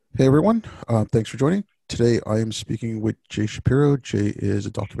Hey everyone, thanks for joining. Today I am speaking with Jay Shapiro. Jay is a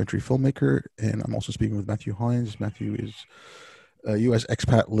documentary filmmaker, and I'm also speaking with Matthew Hines. Matthew is a U.S.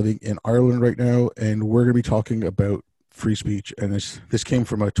 expat living in Ireland right now, and we're going to be talking about free speech. And this came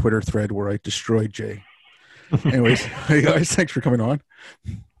from a Twitter thread where I destroyed Jay. Anyways, hey guys, thanks for coming on.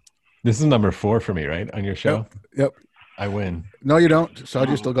 This is number 4 for me, right? On your Yep, show? yep. I win. No, you don't.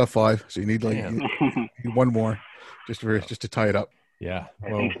 Saudi still got five, so you need Damn. you need one more, just to tie it up. Yeah.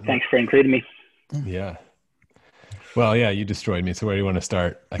 Well, thanks for including me. yeah. Well, yeah, you destroyed me. So where do you want to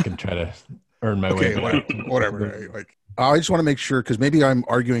start? I can try to earn my way back. Whatever. Like, I just want to make sure, because maybe I'm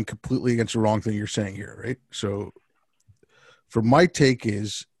arguing completely against the wrong thing you're saying here, right? So, for my take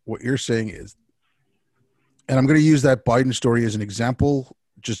is what you're saying is, and I'm going to use that Biden story as an example.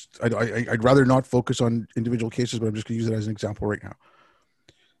 Just, I'd rather not focus on individual cases, but I'm just going to use it as an example right now.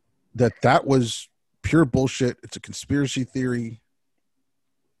 That was pure bullshit. It's a conspiracy theory,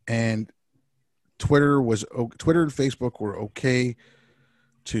 and Twitter and Facebook were okay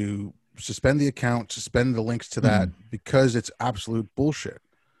to suspend the account, suspend the links to that because it's absolute bullshit.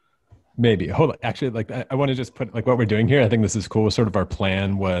 Maybe. Hold on. Actually, I want to just put what we're doing here. I think this is cool. Sort of our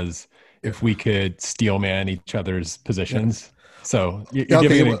plan was if we could steel man each other's positions. Yeah. So you're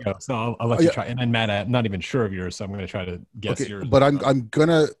giving it a go. So I'll let you try. And then Matt, I'm not even sure of yours, so I'm going to try to guess yours. But I'm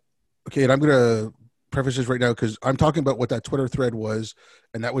gonna preface this right now because I'm talking about what that Twitter thread was,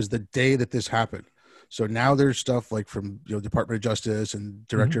 and that was the day that this happened. So now there's stuff like from Department of Justice and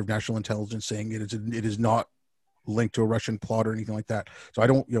Director of National Intelligence saying it is not linked to a Russian plot or anything like that. So I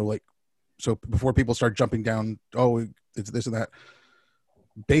don't so before people start jumping down, oh, it's this and that.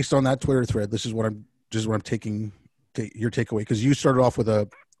 Based on that Twitter thread, this is what I'm taking your takeaway, because you started off with a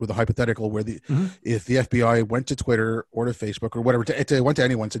hypothetical where if the FBI went to Twitter or to Facebook or whatever, it went to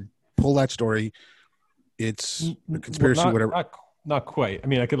anyone to pull that story, it's a conspiracy, whatever. Not quite. I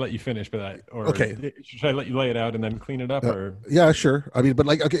mean, I could let you finish, but should I let you lay it out and then clean it up? Or yeah, sure. I mean, but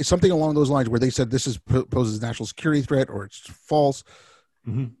something along those lines where they said this poses a national security threat or it's false.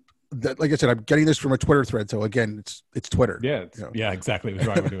 That, like I said, I'm getting this from a Twitter thread, so again, it's Twitter. Yeah, yeah, exactly. That's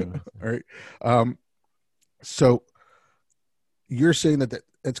why we're doing this. All right. So you're saying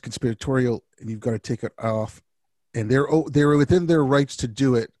that's conspiratorial, and you've got to take it off, and they're within their rights to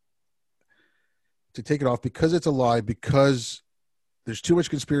do it, to take it off because it's a lie, because there's too much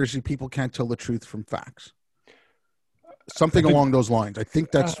conspiracy. People can't tell the truth from facts. Something along those lines. I think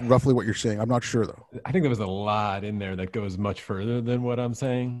that's roughly what you're saying. I'm not sure though. I think there was a lot in there that goes much further than what I'm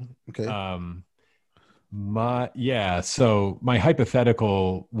saying. Okay. So my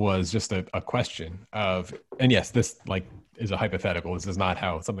hypothetical was just a question of, and yes, this is a hypothetical. This is not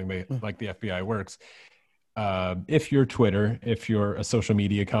how something like the FBI works. If you're Twitter, if you're a social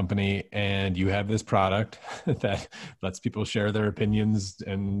media company and you have this product that lets people share their opinions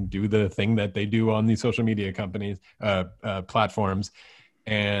and do the thing that they do on these social media companies, platforms,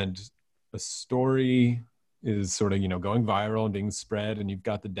 and a story is sort of, going viral and being spread, and you've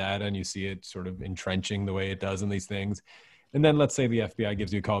got the data and you see it sort of entrenching the way it does in these things. And then let's say the FBI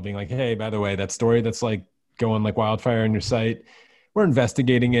gives you a call being like, hey, by the way, that story that's going like wildfire on your site, we're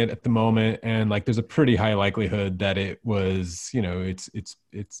investigating it at the moment, and there's a pretty high likelihood that it was, it's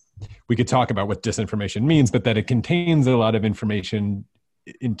we could talk about what disinformation means, but that it contains a lot of information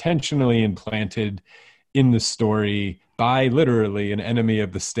intentionally implanted in the story by literally an enemy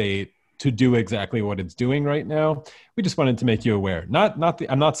of the state to do exactly what it's doing right now. We just wanted to make you aware. I'm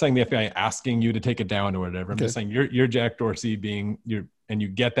not saying the FBI asking you to take it down or whatever. I'm just saying you're Jack Dorsey and you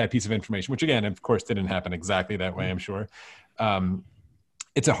get that piece of information, which again, of course, didn't happen exactly that way, I'm sure.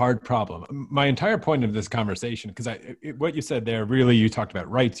 It's a hard problem. My entire point of this conversation, because what you said there, really, you talked about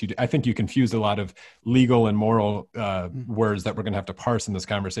rights. I think you confused a lot of legal and moral words that we're going to have to parse in this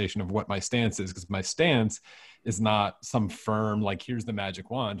conversation of what my stance is, because my stance is not some firm, here's the magic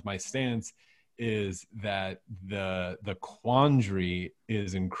wand. My stance is that the quandary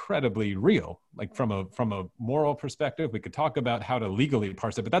is incredibly real. From a moral perspective, we could talk about how to legally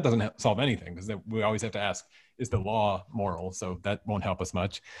parse it, but that doesn't solve anything, because we always have to ask, is the law moral? So that won't help us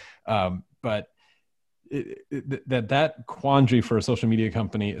much. But that quandary for a social media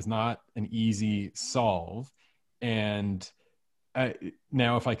company is not an easy solve. And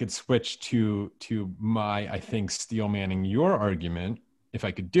now if I could switch to my, I think, steel manning your argument, if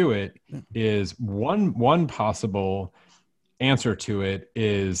I could do it, is one possible answer to it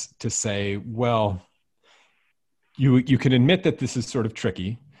is to say, well, you can admit that this is sort of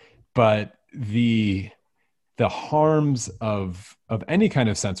tricky, but the harms of any kind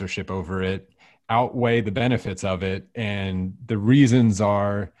of censorship over it outweigh the benefits of it. And the reasons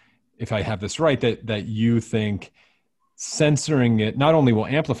are, if I have this right, that you think censoring it not only will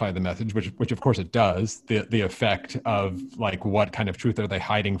amplify the message, which of course it does, the effect of like what kind of truth are they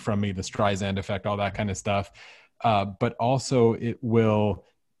hiding from me, the Streisand effect, all that kind of stuff, but also it will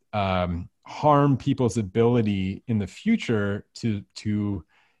harm people's ability in the future to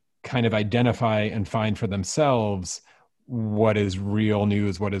kind of identify and find for themselves what is real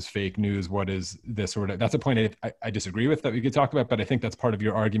news, what is fake news, what is this sort of. That's a point I disagree with that we could talk about, but I think that's part of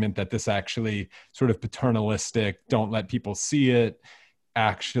your argument that this actually sort of paternalistic, don't let people see it,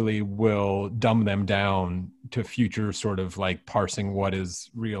 actually will dumb them down to future sort of like parsing what is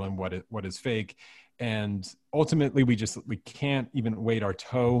real and what is fake. And ultimately we can't even wade our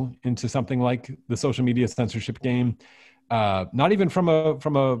toe into something like the social media censorship game. Not even from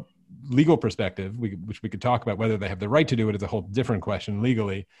a legal perspective, which we could talk about. Whether they have the right to do it is a whole different question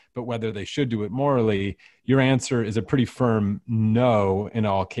legally, but whether they should do it morally, your answer is a pretty firm no in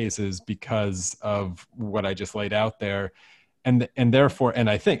all cases because of what I just laid out there. And therefore, and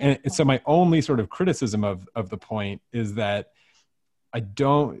I think, and so my only sort of criticism of the point is that I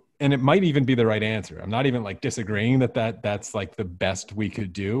don't, and it might even be the right answer. I'm not even like disagreeing that's like the best we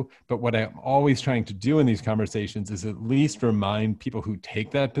could do. But what I'm always trying to do in these conversations is at least remind people who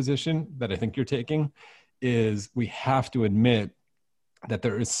take that position that I think you're taking, is we have to admit that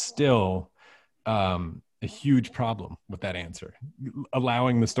there is still a huge problem with that answer,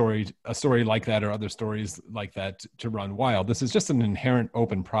 allowing a story like that or other stories like that to run wild. This is just an inherent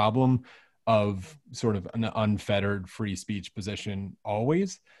open problem of sort of an unfettered free speech position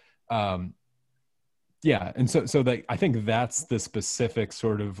always. Yeah. And so that, I think that's the specific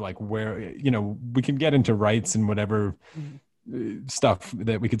sort of like where, we can get into rights and whatever stuff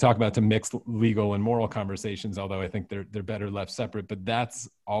that we could talk about to mix legal and moral conversations, although I think they're better left separate. But that's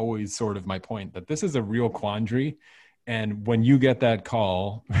always sort of my point, that this is a real quandary. And when you get that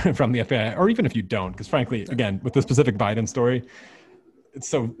call from the FBI, or even if you don't, because frankly, again, with the specific Biden story, it's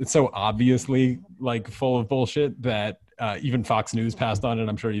so obviously like full of bullshit that even Fox News passed on it.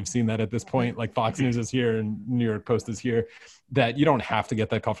 I'm sure you've seen that at this point. Like Fox News is here and New York Post is here. That you don't have to get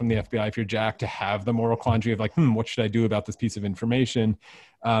that call from the FBI if you're Jack to have the moral quandary of like, what should I do about this piece of information?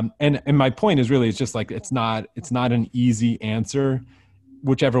 And my point is really, it's just like it's not an easy answer,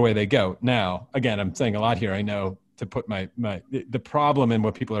 whichever way they go. Now, again, I'm saying a lot here. I know to put the problem and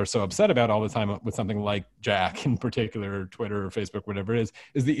what people are so upset about all the time with something like Jack in particular, or Twitter or Facebook, whatever it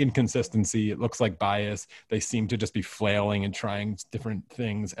is the inconsistency. It looks like bias. They seem to just be flailing and trying different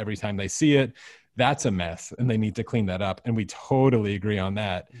things every time they see it. That's a mess and they need to clean that up. And we totally agree on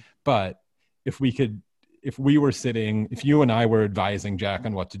that. But if you and I were advising Jack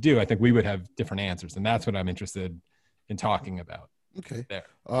on what to do, I think we would have different answers. And that's what I'm interested in talking about. Okay. There.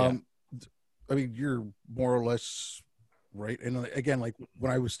 I mean, you're more or less right. And again, like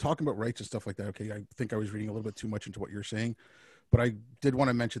when I was talking about rights and stuff like that, okay, I think I was reading a little bit too much into what you're saying, but I did want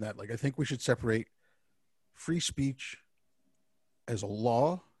to mention that, like, I think we should separate free speech as a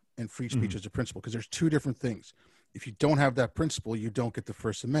law and free speech as a principle, because there's two different things. If you don't have that principle, you don't get the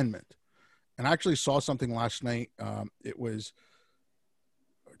First Amendment. And I actually saw something last night. It was,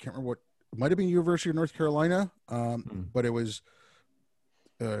 I can't remember what, it might have been University of North Carolina, but it was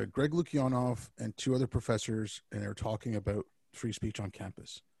Greg Lukianoff and two other professors, and they were talking about free speech on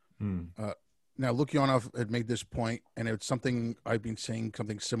campus. Now, Lukianoff had made this point, and it's something I've been saying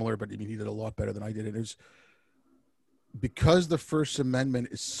something similar, but he did it a lot better than I did. It is because the First Amendment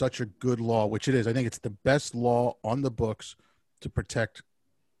is such a good law, which it is. I think it's the best law on the books to protect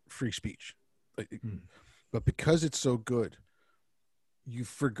free speech. But because it's so good,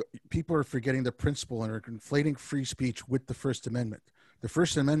 people are forgetting the principle and are conflating free speech with the First Amendment. The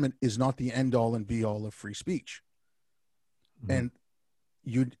First Amendment is not the end all and be all of free speech. And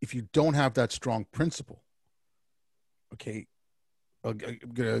if you don't have that strong principle, okay,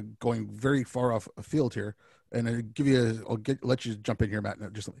 going very far off a field here, and let you jump in here,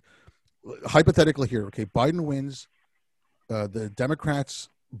 Matt. Just hypothetically here, okay, Biden wins, the Democrats,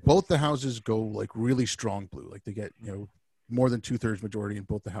 both the houses go like really strong blue, like they get more than 2/3 majority in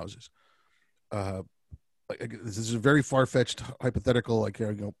both the houses. This is a very far-fetched hypothetical,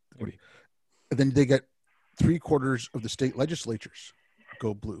 and then they get 3/4 of the state legislatures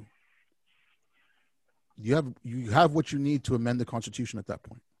go blue. You have what you need to amend the Constitution at that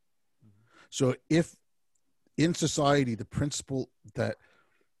point. So if in society the principle that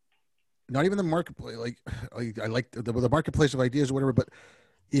not even the marketplace, like I like the marketplace of ideas or whatever, but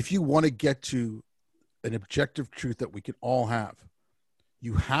if you want to get to an objective truth that we can all have,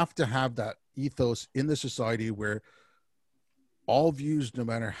 you have to have that ethos in the society where all views, no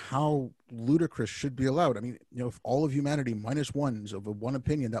matter how ludicrous, should be allowed. I mean, if all of humanity minus one's of one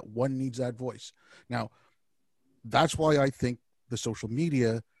opinion, that one needs that voice. Now, that's why I think the social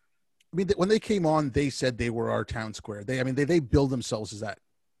media, I mean, when they came on, they said they were our town square. They build themselves as that,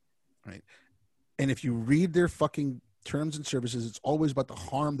 right? And if you read their fucking terms and services, it's always about the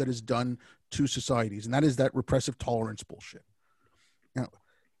harm that is done to societies. And that is that repressive tolerance bullshit. Now,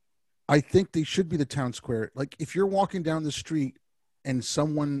 I think they should be the town square. Like, if you're walking down the street and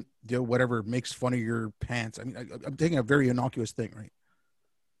someone, whatever, makes fun of your pants. I mean, I'm taking a very innocuous thing, right?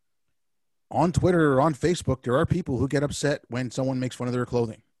 On Twitter or on Facebook, there are people who get upset when someone makes fun of their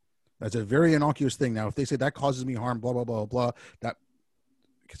clothing. That's a very innocuous thing. Now, if they say that causes me harm, blah, blah, blah, blah, that,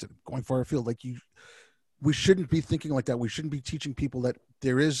 because going far afield, we shouldn't be thinking like that. We shouldn't be teaching people that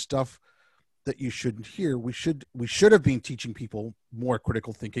there is stuff that you shouldn't hear. We should have been teaching people more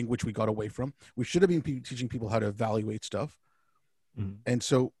critical thinking, which we got away from. We should have been teaching people how to evaluate stuff. Mm-hmm. And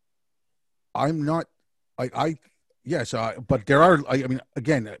so I'm not, yes, but there are, I mean,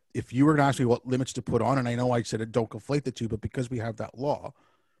 again, if you were going to ask me what limits to put on, and I know I said it, don't conflate the two, but because we have that law,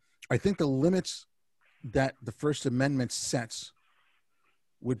 I think the limits that the First Amendment sets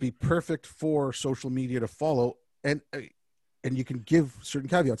would be perfect for social media to follow. And you can give certain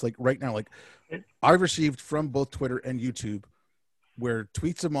caveats. Like right now, like I've received from both Twitter and YouTube where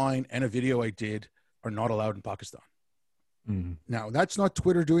tweets of mine and a video I did are not allowed in Pakistan. Mm-hmm. Now, that's not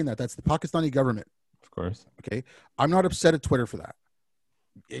Twitter doing that. That's the Pakistani government. Of course. Okay. I'm not upset at Twitter for that.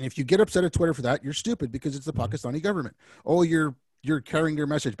 And if you get upset at Twitter for that, you're stupid because it's the Pakistani government. Oh, you're carrying their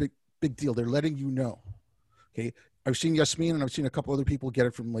message. Big deal. They're letting you know. Okay. I've seen Yasmin and I've seen a couple other people get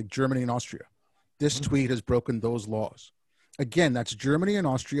it from like Germany and Austria. This tweet has broken those laws. Again, that's Germany and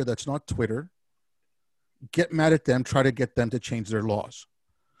Austria. That's not Twitter. Get mad at them. Try to get them to change their laws.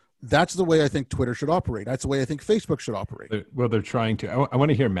 That's the way I think Twitter should operate. That's the way I think Facebook should operate. They're trying to. I want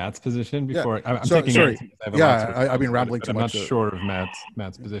to hear Matt's position before. Yeah. I'm taking sorry. I've been rambling too much. I'm not sure of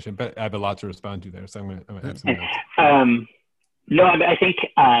Matt's position, but I have a lot to respond to there. So I'm going to have some notes. No, I think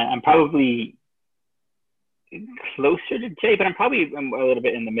I'm probably closer to Jay, but I'm probably a little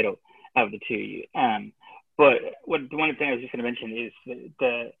bit in the middle of the two of you. But one thing I was just going to mention is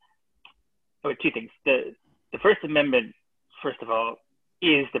two things. The First Amendment, first of all,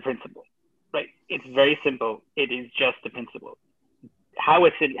 is the principle, right? It's very simple. It is just the principle. How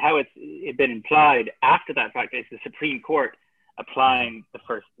it's been implied after that fact is the Supreme Court applying the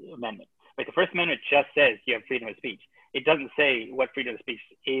First Amendment. Like the First Amendment just says you have freedom of speech. It doesn't say what freedom of speech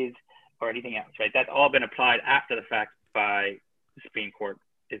is or anything else, right? That's all been applied after the fact by the Supreme Court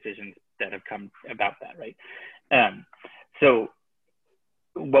decisions that have come about that, right? So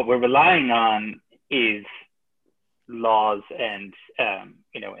what we're relying on is laws and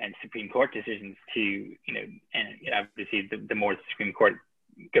and Supreme Court decisions to and obviously the more the Supreme Court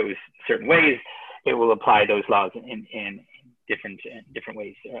goes certain ways, it will apply those laws in different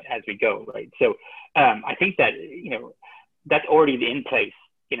ways as we go, right? So I think that that's already in place.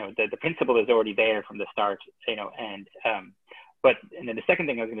 The principle is already there from the start, and then the second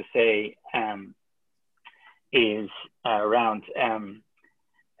thing I was going to say is around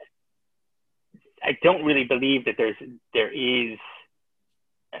I don't really believe that there is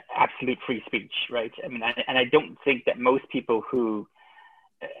absolute free speech, right? I mean, and I don't think that most people who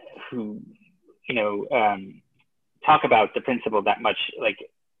talk about the principle that much, like,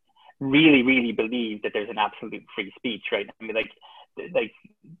 really believe that there's an absolute free speech, right? I mean, like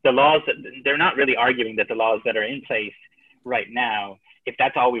the laws, they're not really arguing that the laws that are in place right now, if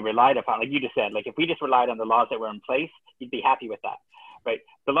that's all we relied upon, like you just said, like if we just relied on the laws that were in place, you'd be happy with that. Right,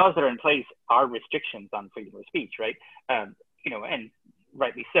 the laws that are in place are restrictions on freedom of speech, right? And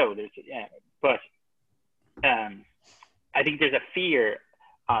rightly so. But I think there's a fear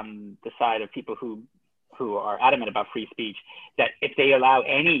on the side of people who are adamant about free speech that if they allow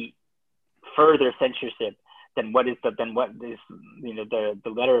any further censorship than what is the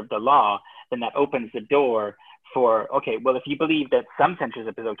letter of the law, then that opens the door for, okay, well, if you believe that some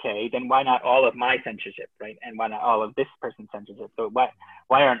censorship is okay, then why not all of my censorship, right? And why not all of this person's censorship? So why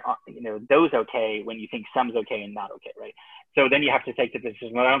aren't those okay when you think some's okay and not okay, right? So then you have to take the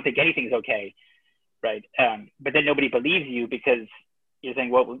decision, well, I don't think anything's okay, right? But then nobody believes you because you're saying,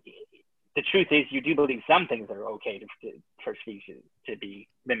 well, the truth is you do believe some things are okay for speech to be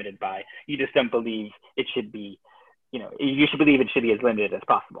limited by. You just don't believe it should be, you should believe it should be as limited as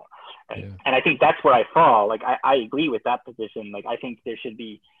possible. Right? Yeah. And I think that's where I fall. Like, I agree with that position. Like, I think there's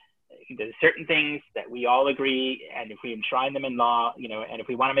certain things that we all agree, and if we enshrine them in law, and if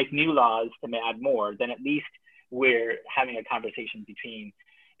we want to make new laws to add more, then at least we're having a conversation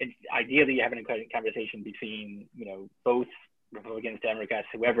ideally you're having a conversation between, both Republicans, Democrats,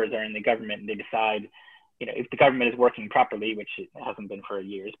 whoever's are in the government, and they decide, if the government is working properly, which it hasn't been for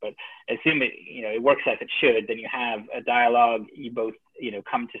years, but assume it works as it should, then you have a dialogue, you both,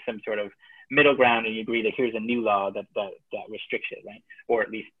 come to some sort of middle ground and you agree that here's a new law that restricts it, right? Or at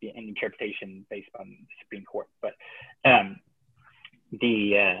least an interpretation based on the Supreme Court. But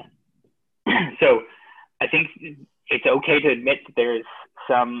so I think it's okay to admit that there's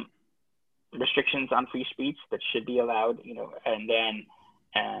some restrictions on free speech that should be allowed, and then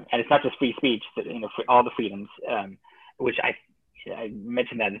and it's not just free speech, but for all the freedoms, which I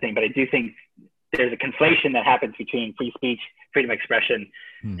mentioned that in the thing, but I do think there's a conflation that happens between free speech, freedom of expression,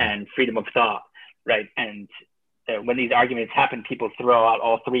 and freedom of thought, right? And when these arguments happen, people throw out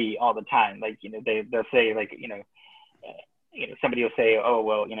all three all the time. Like they'll say somebody will say, oh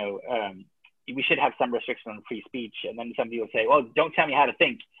well, we should have some restriction on free speech, and then somebody will say, well, don't tell me how to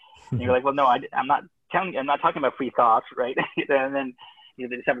think. And you're like, well, no, I'm not talking about free thought, right? And then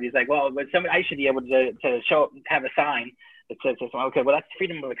somebody's like, well, but I should be able to have a sign that says, okay, well, that's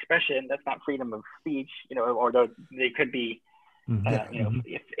freedom of expression. That's not freedom of speech, or they could be,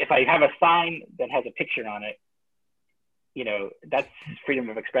 if I have a sign that has a picture on it, that's freedom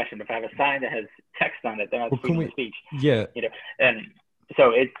of expression. If I have a sign that has text on it, then that's freedom of speech. Yeah. And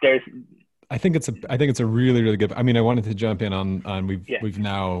so I think it's a really, really good. I mean, I wanted to jump in on we've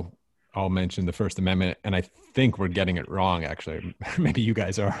now all mentioned the First Amendment, and I think we're getting it wrong. Actually, maybe you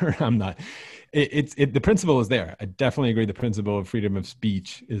guys are. I'm not. The principle is there. I definitely agree. The principle of freedom of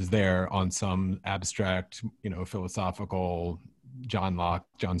speech is there on some abstract, philosophical, John Locke,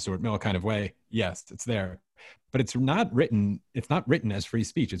 John Stuart Mill kind of way. Yes, it's there, but it's not written. It's not written as free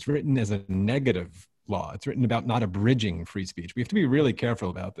speech. It's written as a negative law. It's written about not abridging free speech. We have to be really careful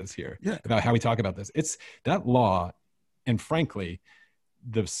about this here, about how we talk about this. It's that law, and frankly,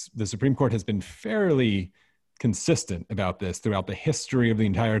 the Supreme Court has been fairly consistent about this throughout the history of the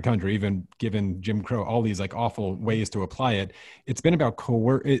entire country, even given Jim Crow, all these like awful ways to apply it. It's been about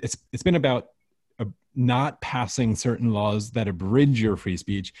it's been about not passing certain laws that abridge your free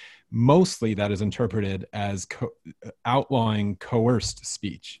speech. Mostly that is interpreted as outlawing coerced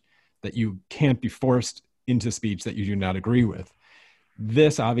speech, that you can't be forced into speech that you do not agree with.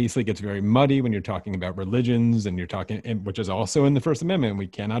 This obviously gets very muddy when you're talking about religions, and which is also in the First Amendment. We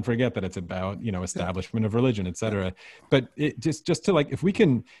cannot forget that it's about, establishment of religion, et cetera. But it just to if we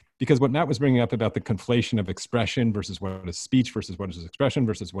can, because what Matt was bringing up about the conflation of expression versus what is speech versus what is expression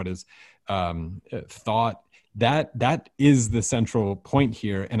versus what is thought, that is the central point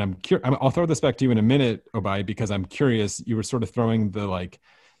here. And I'll throw this back to you in a minute, Obai, because I'm curious. You were sort of throwing the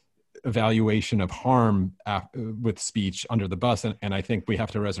evaluation of harm with speech under the bus, and I think we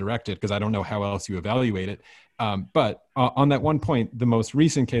have to resurrect it because I don't know how else you evaluate it. But on that one point, the most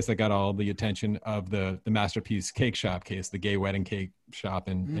recent case that got all the attention of the Masterpiece Cake Shop case, the gay wedding cake shop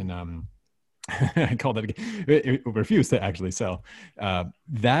in I called it, it refused to actually sell.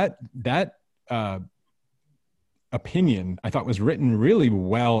 That opinion I thought was written really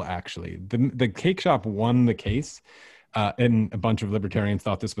well, actually. The cake shop won the case. And a bunch of libertarians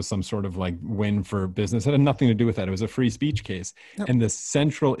thought this was some sort of win for business. It had nothing to do with that. It was a free speech case. Yep. And the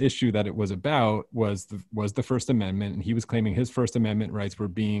central issue that it was about was the First Amendment. And he was claiming his First Amendment rights were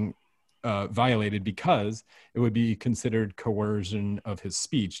being violated because it would be considered coercion of his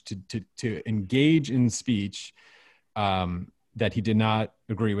speech to engage in speech that he did not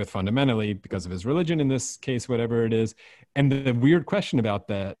agree with fundamentally because of his religion, in this case, whatever it is. And the weird question about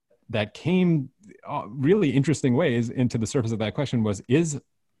that came really interesting ways into the surface of that question was, is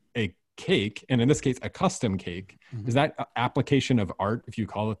a cake, and in this case, a custom cake, is that application of art, if you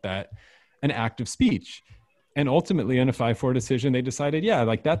call it that, an act of speech? And ultimately in a 5-4 decision, they decided,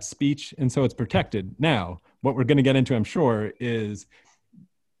 that's speech. And so it's protected. Now, what we're going to get into, I'm sure, is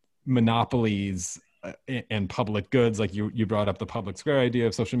monopolies and public goods. Like you brought up the public square idea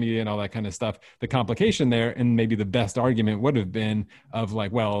of social media and all that kind of stuff. The complication there, and maybe the best argument would have been of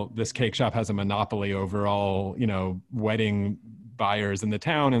this cake shop has a monopoly over all, wedding buyers in the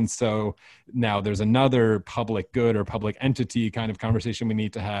town. And so now there's another public good or public entity kind of conversation we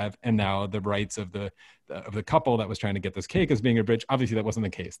need to have. And now the rights of the couple that was trying to get this cake is being abridged. Obviously that wasn't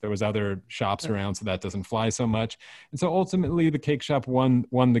the case. There was other shops around, so that doesn't fly so much. And so ultimately the cake shop won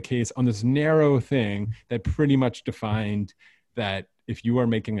the case on this narrow thing that pretty much defined that if you are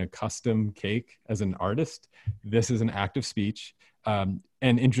making a custom cake as an artist, this is an act of speech. And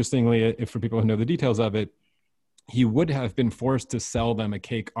interestingly, if for people who know the details of it, he would have been forced to sell them a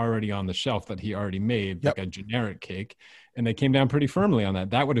cake already on the shelf that he already made, Yep. like a generic cake. And they came down pretty firmly on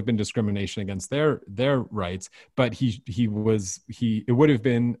that. That would have been discrimination against their rights. But it would have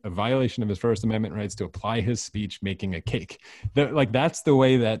been a violation of his First Amendment rights to apply his speech making a cake. That's the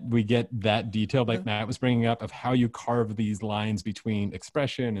way that we get that detailed, like Matt was bringing up, of how you carve these lines between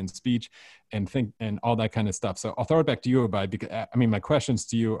expression and speech and think and all that kind of stuff. So I'll throw it back to you, Abhay, because I mean, my questions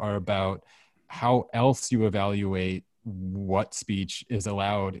to you are about how else you evaluate what speech is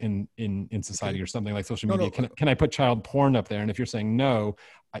allowed in society, or something like social media. Can I put child porn up there? And if you're saying no,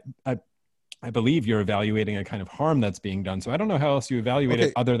 I believe you're evaluating a kind of harm that's being done. So I don't know how else you evaluate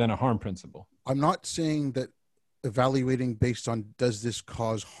it other than a harm principle. I'm not saying that evaluating based on does this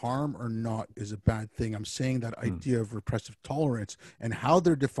cause harm or not is a bad thing. I'm saying that idea of repressive tolerance and how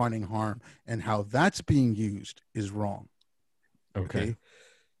they're defining harm and how that's being used is wrong. Okay.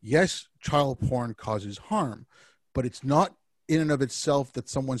 Yes, child porn causes harm, but it's not in and of itself that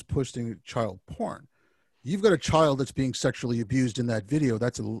someone's posting child porn. You've got a child that's being sexually abused in that video.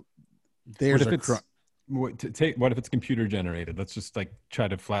 What if it's computer generated? Let's just like try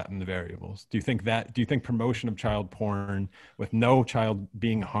to flatten the variables. Do you think promotion of child porn with no child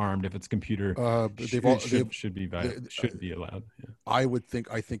being harmed, if it's computer, should be allowed? Yeah.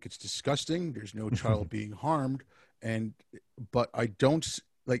 I think it's disgusting. There's no child being harmed. But I don't,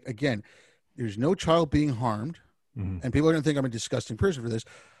 like, again, there's no child being harmed. And people are going to think I'm a disgusting person for this.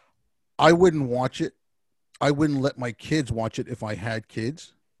 I wouldn't watch it. I wouldn't let my kids watch it if I had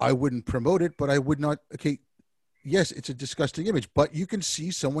kids. I wouldn't promote it, but I would not. Okay, yes, it's a disgusting image, but you can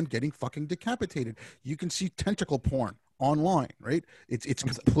see someone getting fucking decapitated. You can see tentacle porn online, right? It's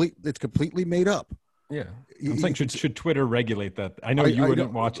completely made up. Yeah, I'm saying should Twitter regulate that? I know you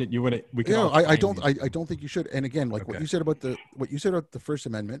wouldn't watch it. You wouldn't. We can. I don't think you should. And again, like what you said about the First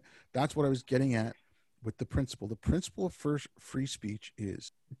Amendment, that's what I was getting at with the principle. The principle of free speech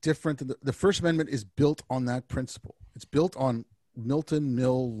is different than the First Amendment is built on that principle. It's built on Milton,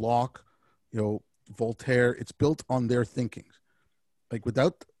 Mill, Locke, Voltaire. It's built on their thinkings. Like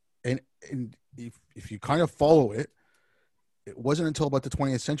without, and if you kind of follow it, it wasn't until about the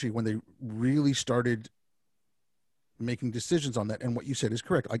 20th century when they really started making decisions on that. And what you said is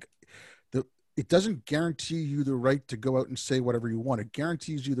correct. Like it doesn't guarantee you the right to go out and say whatever you want. It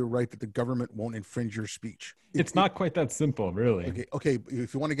guarantees you the right that the government won't infringe your speech. It's not quite that simple, really. Okay.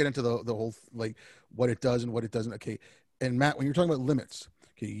 If you want to get into the whole, like what it does and what it doesn't. Okay. And Matt, when you're talking about limits,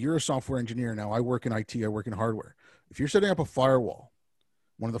 okay, you're a software engineer now. I work in IT. I work in hardware. If you're setting up a firewall,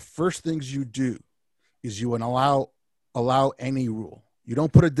 one of the first things you do is you allow any rule. You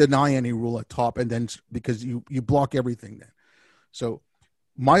don't put a deny any rule at top, and then because you block everything then. So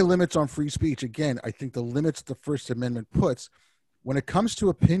my limits on free speech, again, I think the limits the First Amendment puts, when it comes to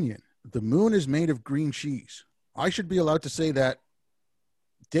opinion, the moon is made of green cheese. I should be allowed to say that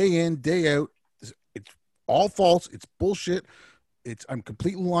day in, day out. It's all false. It's bullshit. I'm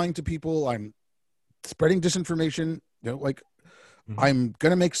completely lying to people. I'm spreading disinformation. I'm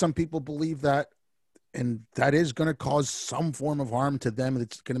going to make some people believe that, and that is going to cause some form of harm to them.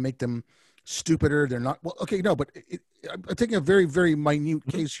 It's going to make them stupider. They're not, well, okay, no, but I'm taking a very, very minute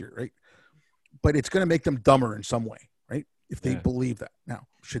case here, right? But it's going to make them dumber in some way, right? If they believe that. Now,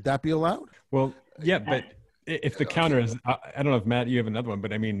 should that be allowed? Well, yeah, but if the counter is, I don't know if Matt, you have another one,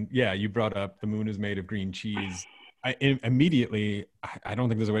 but I mean, yeah, you brought up the moon is made of green cheese. Immediately, I don't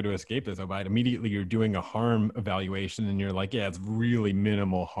think there's a way to escape this, but immediately you're doing a harm evaluation and you're like, yeah, it's really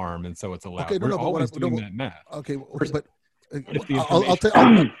minimal harm. And so it's allowed. Okay, We're always doing that, Matt. Okay, but I'll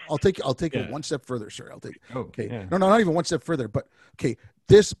take it one step further, sir. I'll take it. Okay. Yeah. No, not even one step further, but okay,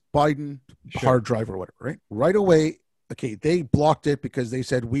 this Biden hard drive or whatever, right? Right away, okay, they blocked it because they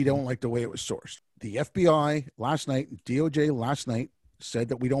said we don't like the way it was sourced. The FBI last night, DOJ last night said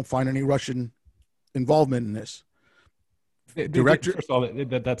that we don't find any Russian involvement in this. Director, first of all,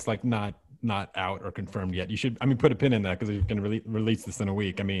 that's like not out or confirmed yet. You should, put a pin in that because you're going to release this in a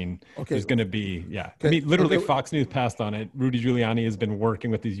week. There's going to be, literally Fox News passed on it. Rudy Giuliani has been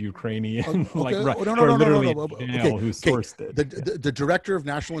working with these Ukrainian who sourced it. The director of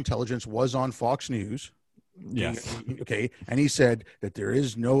national intelligence was on Fox News. Yes. And he said that there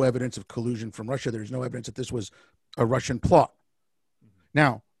is no evidence of collusion from Russia. There's no evidence that this was a Russian plot.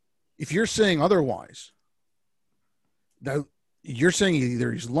 Now, if you're saying otherwise, now you're saying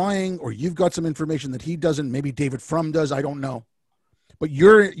either he's lying or you've got some information that he doesn't. Maybe David Frum does. I don't know. But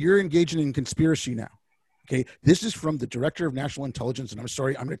you're engaging in conspiracy now. Okay. This is from the director of national intelligence. And I'm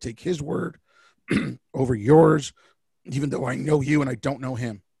sorry, I'm going to take his word over yours, even though I know you and I don't know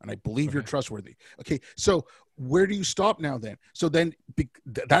him. And I believe you're trustworthy. Okay. So where do you stop now then? So then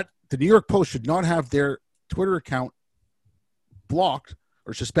that the New York Post should not have their Twitter account blocked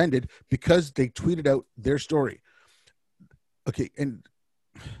or suspended because they tweeted out their story. Okay, and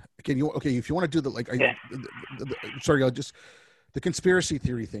if you want to do the sorry, I'll just the conspiracy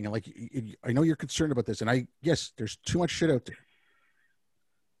theory thing, and I know you're concerned about this, and yes, there's too much shit out there,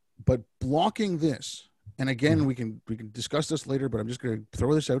 but blocking this, and again, we can discuss this later, but I'm just going to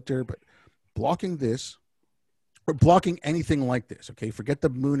throw this out there, but blocking this or blocking anything like this, okay, forget the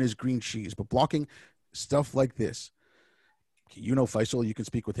moon is green cheese, but blocking stuff like this. You know Faisal, you can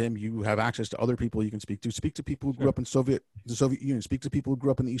speak with him. You have access to other people you can speak to. Speak to people who grew up in the Soviet Union. Speak to people who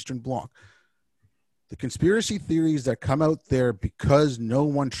grew up in the Eastern Bloc. The conspiracy theories that come out there because no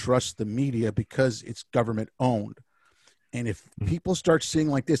one trusts the media because it's government owned. And if people start seeing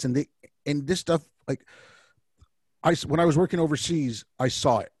like this and this stuff, when I was working overseas, I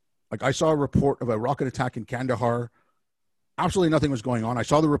saw it. I saw a report of a rocket attack in Kandahar. Absolutely nothing was going on. I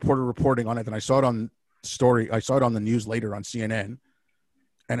saw the reporter reporting on it, and I saw it on the news later on CNN,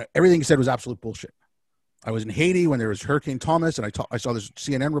 and everything he said was absolute bullshit. I was in Haiti when there was Hurricane Thomas, and I saw this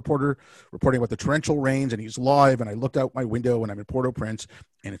CNN reporter reporting about the torrential rains, and he's live, and I looked out my window, and I'm in Port-au-Prince,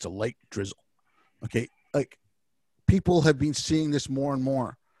 and it's a light drizzle. Okay, people have been seeing this more and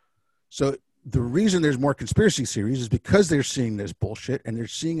more. So the reason there's more conspiracy theories is because they're seeing this bullshit, and they're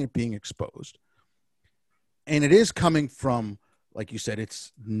seeing it being exposed. And it is coming from, like you said,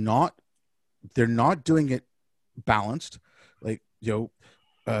 they're not doing it balanced.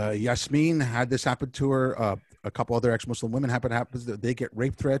 Yasmin had this happen to her. A couple other ex-Muslim women happens. They get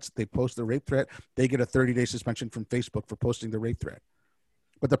rape threats. They post the rape threat. They get a 30-day suspension from Facebook for posting the rape threat.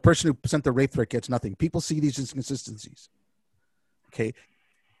 But the person who sent the rape threat gets nothing. People see these inconsistencies. Okay.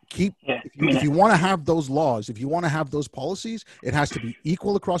 If you want to have those laws, if you want to have those policies, it has to be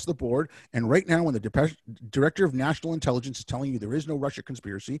equal across the board. And right now, when the Director of National Intelligence is telling you there is no Russia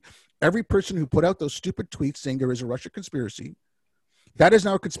conspiracy, every person who put out those stupid tweets saying there is a Russia conspiracy, that is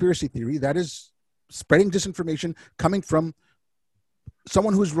now a conspiracy theory. That is spreading disinformation coming from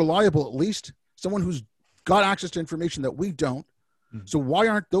someone who's reliable, at least someone who's got access to information that we don't. So why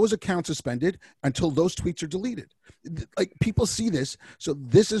aren't those accounts suspended until those tweets are deleted? People see this. So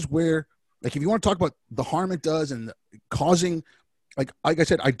this is where, if you want to talk about the harm it does and causing, like I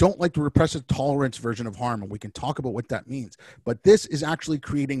said, I don't like the repressive tolerance version of harm, and we can talk about what that means. But this is actually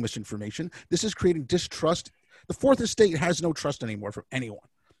creating misinformation. This is creating distrust. The fourth estate has no trust anymore from anyone.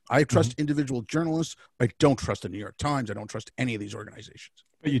 I trust individual journalists. I don't trust the New York Times. I don't trust any of these organizations.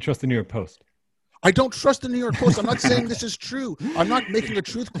 But you trust the New York Post. I don't trust the New York Post. I'm not saying this is true. I'm not making a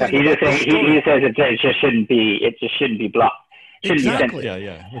truth claim. He says it just shouldn't be. It just shouldn't be blocked. Exactly.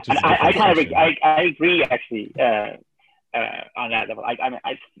 Yeah. I agree actually on that level.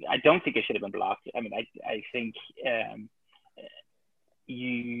 I don't think it should have been blocked. I think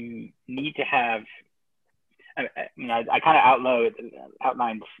you need to have. I kind of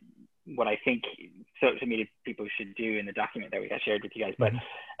outlined what I think social media people should do in the document that I shared with you guys, but.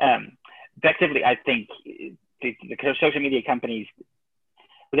 Effectively, I think the social media companies,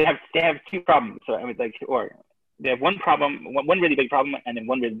 they have two problems. So they have one really big problem, and then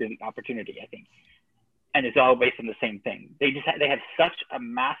one really big opportunity, I think. And it's all based on the same thing. They have such a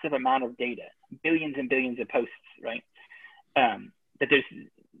massive amount of data, billions and billions of posts, right? That there's,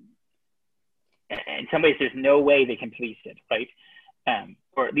 in some ways, there's no way they can police it, right?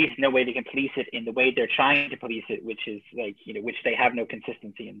 Or at least no way they can police it in the way they're trying to police it, which is which they have no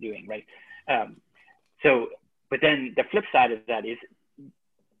consistency in doing, right? But then the flip side of that is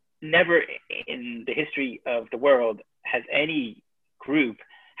never in the history of the world has any group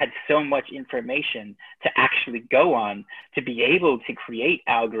had so much information to actually go on to be able to create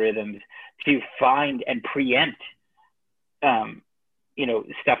algorithms to find and preempt,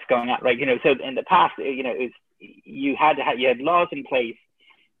 stuff going on, right? So in the past, you had laws in place,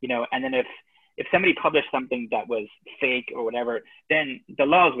 and then if somebody published something that was fake or whatever, then the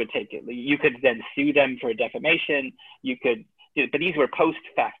laws would take it. You could then sue them for defamation. But these were post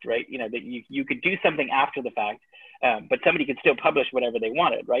fact, right? That you could do something after the fact, but somebody could still publish whatever they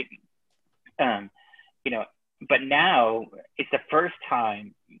wanted, right? But now it's the first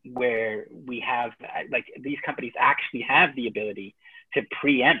time where we have these companies actually have the ability to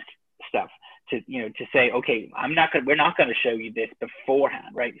preempt stuff, to say, okay, we're not going to show you this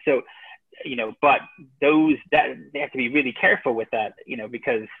beforehand, right? So, but they have to be really careful with that,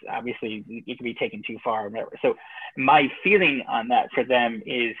 because obviously it can be taken too far or whatever. So my feeling on that for them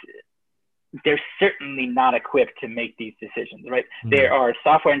is they're certainly not equipped to make these decisions, right? There are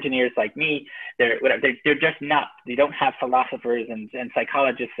software engineers like me. They're just not. They don't have philosophers and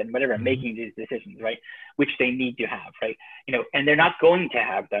psychologists and whatever making these decisions, right? Which they need to have, right? And they're not going to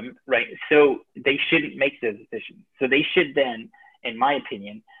have them, right? So they shouldn't make those decisions. So they should then, in my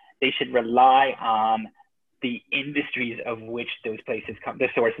opinion, they should rely on the industries of which those places come, the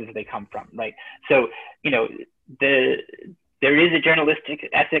sources they come from, right? So there is a journalistic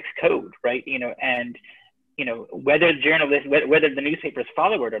ethics code, right? And whether journalists, whether the newspapers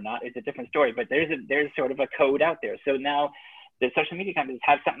follow it or not is a different story. But there's sort of a code out there. So now the social media companies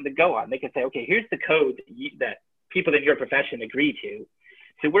have something to go on. They can say, okay, here's the code that people in your profession agree to.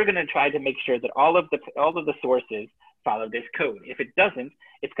 So we're going to try to make sure that all of the sources follow this code. If it doesn't,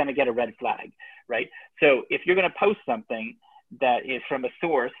 it's going to get a red flag, right? So if you're going to post something that is from a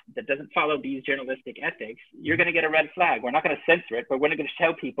source that doesn't follow these journalistic ethics, you're going to get a red flag. We're not going to censor it, but we're going to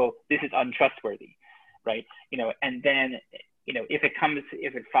tell people this is untrustworthy, right? And then, if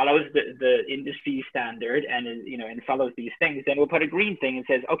it follows the industry standard and and follows these things, then we'll put a green thing and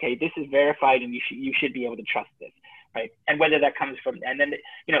says, okay, this is verified and you should be able to trust this, right? And whether that comes from, and then,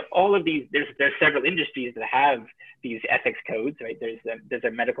 all of these, there's several industries that have these ethics codes, right? There's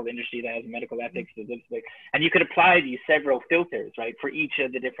a medical industry that has medical ethics, and you could apply these several filters, right, for each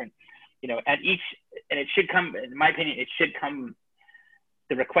of the different, and it should come, in my opinion,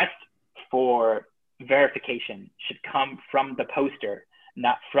 the request for verification should come from the poster,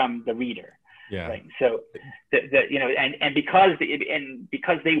 not from the reader. Yeah. Right. So and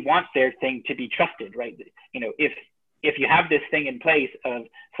because they want their thing to be trusted, right? If you have this thing in place of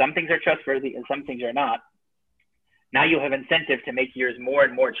some things are trustworthy and some things are not, now you'll have incentive to make yours more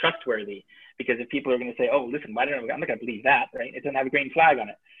and more trustworthy, because if people are going to say, oh, listen, I'm not going to believe that, right? It doesn't have a green flag on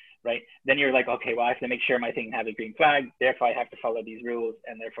it, right? Then you're like, okay, well, I have to make sure my thing has a green flag. Therefore, I have to follow these rules,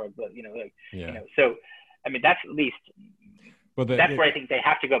 and therefore, So, I mean, that's at least. Well, that's where I think they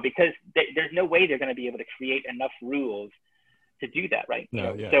have to go, because there's no way they're going to be able to create enough rules to do that, right?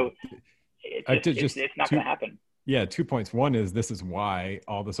 So it's not going to happen. Yeah, 2 points. One is, this is why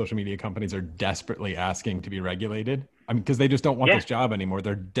all the social media companies are desperately asking to be regulated. I mean, because they just don't want this job anymore.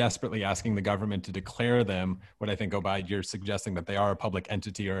 They're desperately asking the government to declare them what I think, Obaid, you're suggesting, that they are a public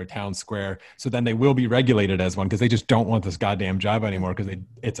entity or a town square. So then they will be regulated as one, because they just don't want this goddamn job anymore, because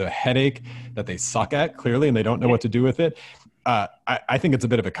it's a headache that they suck at, clearly, and they don't know what to do with it. I think it's a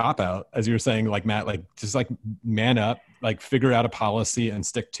bit of a cop-out, as you were saying, like, Matt, like, just like man up, like figure out a policy and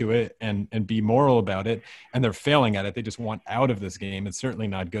stick to it and be moral about it. And they're failing at it. They just want out of this game. It's certainly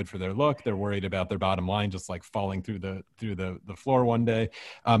not good for their look. They're worried about their bottom line, just like falling through the floor one day.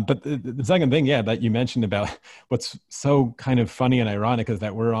 But the second thing, that you mentioned about what's so kind of funny and ironic is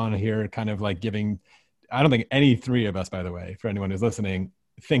that we're on here kind of like giving, I don't think any three of us, by the way, for anyone who's listening,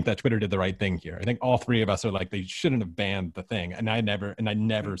 think that Twitter did the right thing here. I think all three of us are like, they shouldn't have banned the thing. And I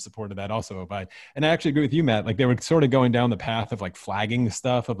never supported that also. But, and I actually agree with you, Matt, like they were sort of going down the path of like flagging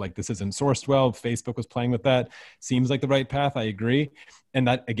stuff of like, this isn't sourced well. Facebook was playing with that. Seems like the right path. I agree. And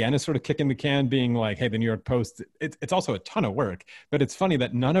that again is sort of kicking the can, being like, hey, the New York Post, it's also a ton of work, but it's funny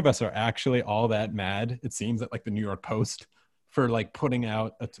that none of us are actually all that mad. It seems that like the New York Post for like putting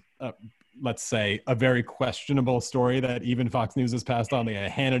out let's say a very questionable story that even Fox News has passed on. A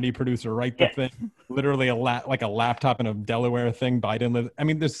Hannity producer write the thing, literally like a laptop in a Delaware thing. Biden lives. I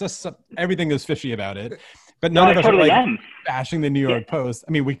mean, there's just everything is fishy about it. But none of us are like bashing the New York Post.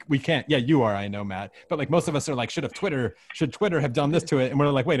 I mean, we can't. Yeah, you are. I know, Matt. But like most of us are like, should Twitter have done this to it? And we're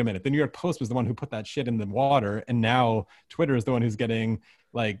like, wait a minute. The New York Post was the one who put that shit in the water, and now Twitter is the one who's getting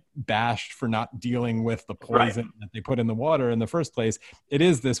like bashed for not dealing with the poison that they put in the water in the first place. It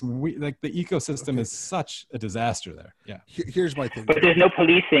is this like the ecosystem is such a disaster there. Yeah. Here's my thing. But there's no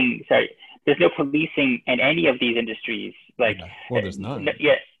policing. There's no policing in any of these industries. Like, well, there's none.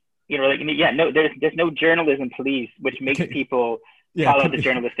 There's no journalism police, which makes people follow the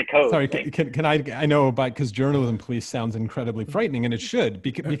journalistic code. Sorry, can I know about, because journalism police sounds incredibly frightening, and it should,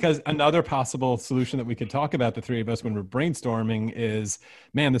 because another possible solution that we could talk about, the three of us, when we're brainstorming is,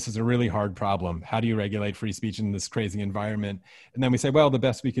 man, this is a really hard problem. How do you regulate free speech in this crazy environment? And then we say, well, the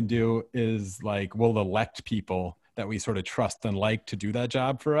best we can do is like, we'll elect people that we sort of trust and like to do that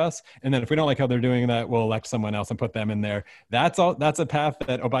job for us. And then if we don't like how they're doing that, we'll elect someone else and put them in there. That's a path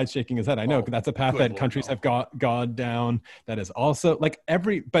that Obaid's shaking his head. I know that's a path that countries have gone down. That is also like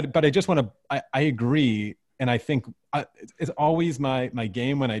but I just want to, I agree. And I think it's always my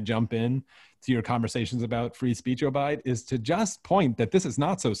game when I jump in to your conversations about free speech, Obaid, is to just point that this is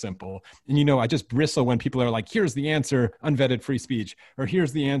not so simple. And, you know, I just bristle when people are like, here's the answer, unvetted free speech, or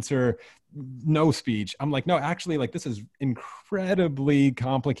here's the answer, no speech. I'm like, no, actually, like, this is incredibly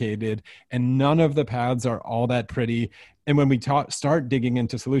complicated and none of the paths are all that pretty. And when we start digging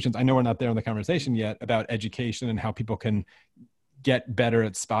into solutions, I know we're not there in the conversation yet about education and how people can get better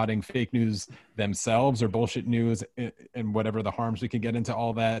at spotting fake news themselves or bullshit news and whatever the harms we could get into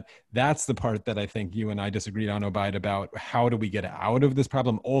all that. That's the part that I think you and I disagreed on, Obaid, about how do we get out of this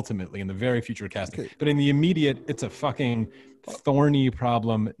problem ultimately in the very future casting. Okay. But in the immediate, it's a fucking thorny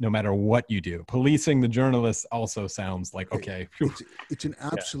problem no matter what you do. Policing the journalists also sounds like, okay. It's an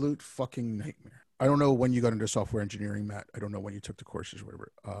absolute fucking nightmare. I don't know when you got into software engineering, Matt. I don't know when you took the courses or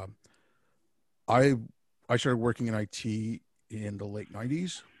whatever. I started working in IT in the late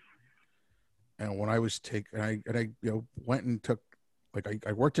 90s, and when I was I went and took, like,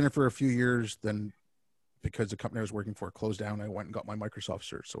 I worked in it for a few years. Then, because the company I was working for closed down, I went and got my Microsoft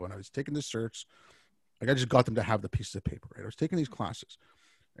certs. So when I was taking the certs, like, I just got them to have the pieces of paper, right? I was taking these classes.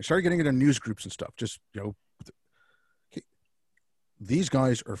 I started getting into news groups and stuff. Just, these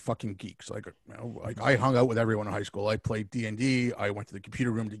guys are fucking geeks. Like, like, I hung out with everyone in high school. I played D&D. I went to the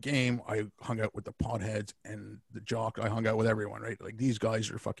computer room to game. I hung out with the potheads and the jock. I hung out with everyone, right? Like, these guys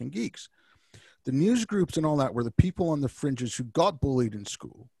are fucking geeks. The news groups and all that were the people on the fringes who got bullied in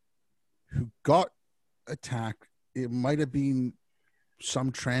school, who got attacked. It might have been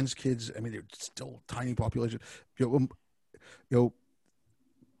some trans kids. I mean, they're still a tiny population.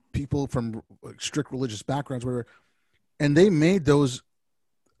 People from strict religious backgrounds, whatever. And they made those,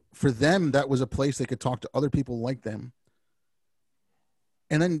 for them, that was a place they could talk to other people like them.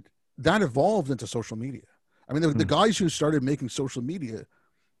 And then that evolved into social media. I mean, the guys who started making social media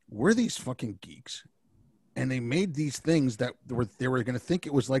were these fucking geeks. And they made these things that they were going to think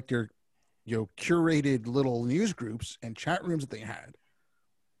it was like their, curated little news groups and chat rooms that they had,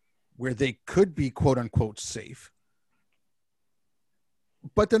 where they could be, quote unquote, safe.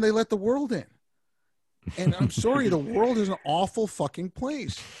 But then they let the world in. And I'm sorry, the world is an awful fucking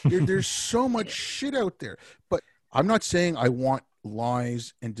place. There's so much shit out there. But I'm not saying I want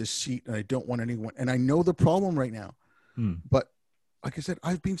lies and deceit, and I don't want anyone. And I know the problem right now. But like I said,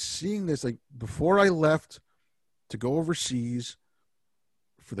 I've been seeing this. Like, before I left to go overseas,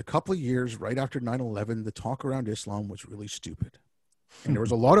 for the couple of years right after 9/11, the talk around Islam was really stupid. And there was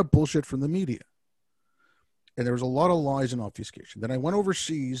a lot of bullshit from the media. And there was a lot of lies and obfuscation. Then I went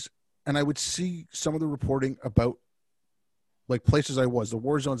overseas, and I would see some of the reporting about, like, places I was, the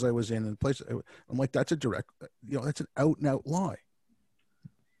war zones I was in, and places. I'm like, that's a direct, that's an out and out lie.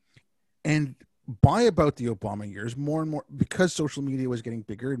 And by about the Obama years, more and more, because social media was getting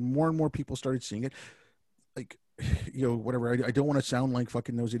bigger and more people started seeing it, like, whatever. I don't want to sound like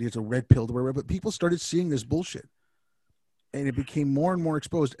fucking those idiots, a red pill or whatever, but people started seeing this bullshit, and it became more and more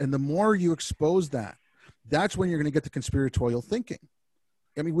exposed. And the more you expose that, that's when you're going to get the conspiratorial thinking.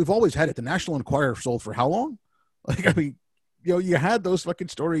 I mean, we've always had it. The National Enquirer sold for how long? Like, I mean, you had those fucking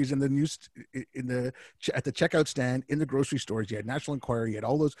stories in the news, at the checkout stand, in the grocery stores. You had National Enquirer. You had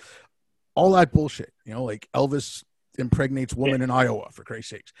all that bullshit. Like, Elvis impregnates woman in Iowa, for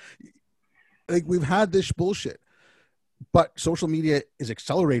Christ's sakes. Like, we've had this bullshit, but social media is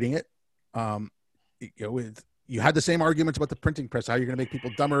accelerating it. You had the same arguments about the printing press, how you're going to make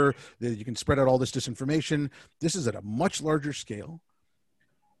people dumber, that you can spread out all this disinformation. This is at a much larger scale.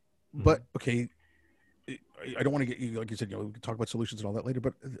 But, okay, I don't want to get you, like you said, we can talk about solutions and all that later,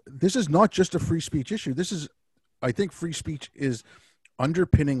 but this is not just a free speech issue. I think free speech is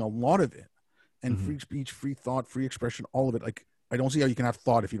underpinning a lot of it. And free speech, free thought, free expression, all of it. Like, I don't see how you can have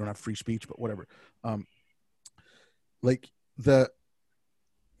thought if you don't have free speech, but whatever. If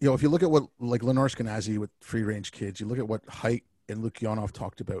you look at what, like, Lenore Skenazy with Free Range Kids, you look at what Haidt and Luke Yonoff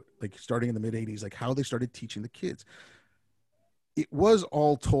talked about, like, starting in the mid 80s, like, how they started teaching the kids. It was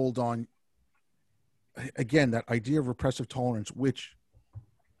all told on, again, that idea of repressive tolerance, which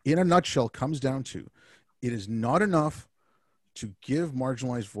in a nutshell comes down to, it is not enough to give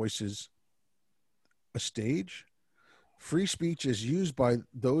marginalized voices a stage. Free speech is used by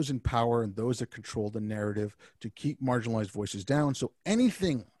those in power and those that control the narrative to keep marginalized voices down. So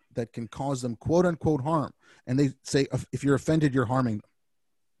anything that can cause them, quote unquote, harm, and they say, if you're offended, you're harming them.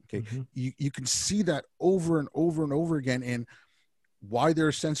 Okay. You can see that over and over and over again in why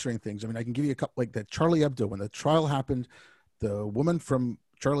they're censoring things. I mean, I can give you a couple, like that Charlie Hebdo, when the trial happened, the woman from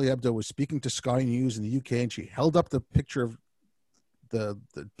Charlie Hebdo was speaking to Sky News in the UK, and she held up the picture of the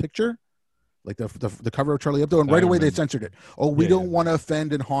picture, like the cover of Charlie Hebdo, and right away they censored it. Oh, we don't want to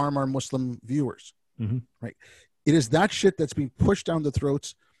offend and harm our Muslim viewers. right? It is that shit that's being pushed down the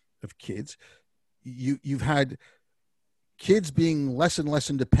throats of kids. You've had kids being less and less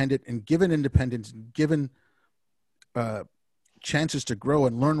independent and given independence, and given chances to grow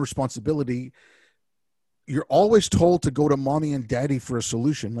and learn responsibility. You're always told to go to mommy and daddy for a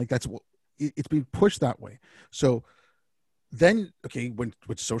solution. Like that's what it's being pushed that way. So then, okay, when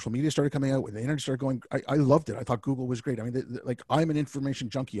social media started coming out, when the internet started going, I loved it. I thought Google was great. I mean, like I'm an information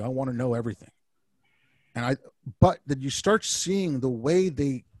junkie. I want to know everything. But then you start seeing the way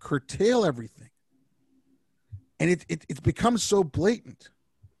they curtail everything. And it becomes so blatant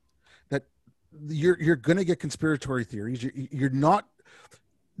that you're going to get conspiratorial theories. You're not,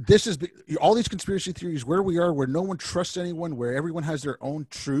 this is all these conspiracy theories where we are, where no one trusts anyone, where everyone has their own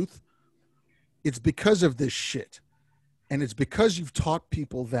truth. It's because of this shit. And it's because you've taught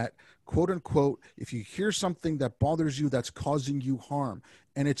people that, quote unquote, if you hear something that bothers you, that's causing you harm.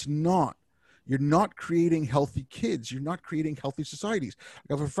 And it's not. You're not creating healthy kids. You're not creating healthy societies.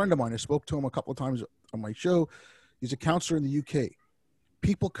 I have a friend of mine. I spoke to him a couple of times on my show. He's a counselor in the UK.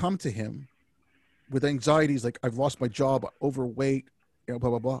 People come to him with anxieties like, I've lost my job, overweight, blah,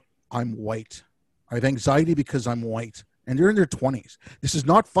 blah, blah. I'm white. I have anxiety because I'm white. And they're in their 20s. This is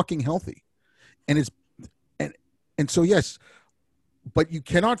not fucking healthy. And so, yes, but you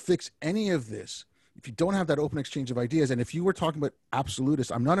cannot fix any of this if you don't have that open exchange of ideas. And if you were talking about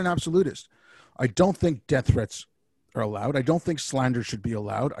absolutists, I'm not an absolutist. I don't think death threats are allowed. I don't think slander should be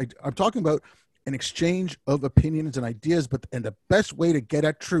allowed. I'm talking about an exchange of opinions and ideas, and the best way to get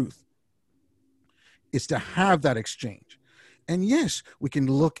at truth is to have that exchange. And yes, we can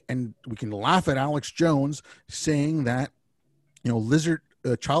look and we can laugh at Alex Jones saying that,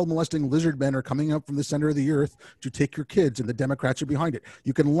 child molesting lizard men are coming up from the center of the earth to take your kids, and the Democrats are behind it.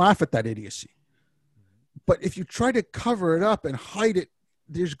 You can laugh at that idiocy. But if you try to cover it up and hide it,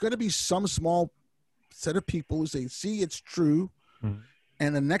 there's going to be some small set of people who say, see, it's true. Mm-hmm.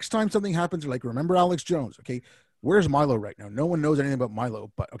 And the next time something happens, they're like, remember Alex Jones? Okay, where's Milo right now? No one knows anything about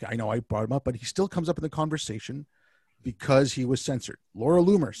Milo, but okay, I know I brought him up, but he still comes up in the conversation because he was censored. Laura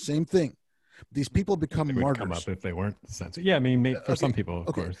Loomer, same thing. These people become martyrs. Come up if they weren't censored. Yeah, I mean, for some people,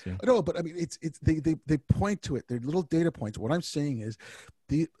 of course. Yeah. No, but I mean, they point to it. They're little data points. What I'm saying is,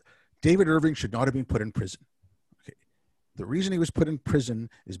 David Irving should not have been put in prison. Okay, the reason he was put in prison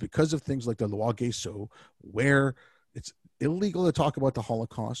is because of things like the Loi Guesso, where it's illegal to talk about the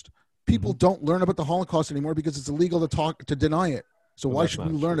Holocaust. People don't learn about the Holocaust anymore because it's illegal to deny it. So why should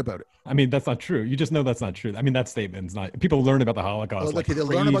we learn about it? I mean, that's not true. You just know that's not true. I mean, that statement's not. People learn about the Holocaust. Well, they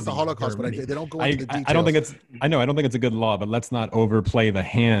learn about the Holocaust, but they don't go into the details. I don't think it's a good law, but let's not overplay the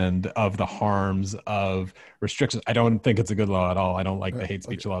hand of the harms of restrictions. I don't think it's a good law at all. I don't like the hate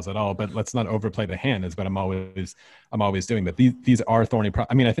speech laws at all. But let's not overplay the hand. Is what I'm always doing. But these are thorny.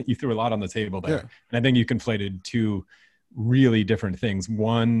 I mean, I think you threw a lot on the table there, and I think you conflated two really different things.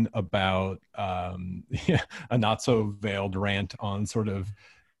 One about a not so veiled rant on sort of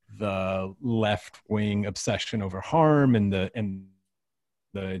the left-wing obsession over harm and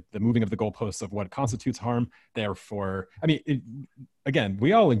the moving of the goalposts of what constitutes harm. Therefore, I mean, again,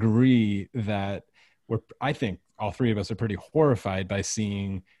 we all agree that I think all three of us are pretty horrified by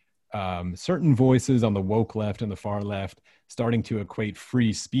seeing certain voices on the woke left and the far left starting to equate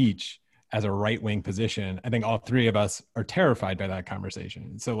free speech as a right-wing position. I think all three of us are terrified by that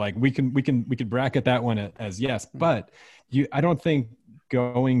conversation. So like we could bracket that one as yes, but I don't think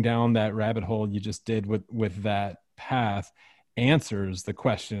going down that rabbit hole you just did with that path answers the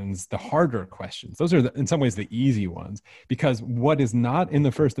questions, the harder questions. Those are in some ways the easy ones, because what is not in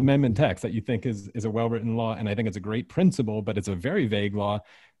the First Amendment text that you think is a well-written law, and I think it's a great principle, but it's a very vague law.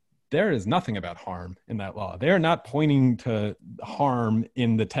 There is nothing about harm in that law. They are not pointing to harm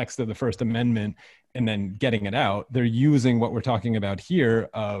in the text of the First Amendment and then getting it out. They're using what we're talking about here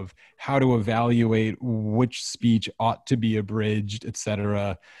of how to evaluate which speech ought to be abridged, et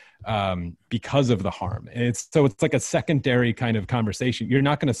cetera, because of the harm. And it's like a secondary kind of conversation. You're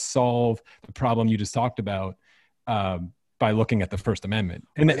not going to solve the problem you just talked about by looking at the First Amendment.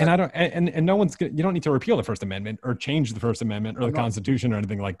 And no one's you don't need to repeal the First Amendment or change the First Amendment or the Constitution or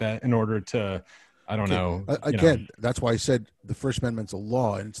anything like that in order to, I don't know. Again, that's why I said the First Amendment's a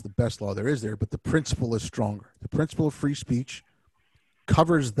law and it's the best law there is there, but the principle is stronger. The principle of free speech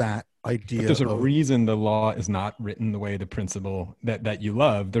covers that idea. But there's a reason the law is not written the way the principle that you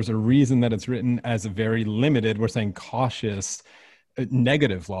love. There's a reason that it's written as a very limited, we're saying cautious a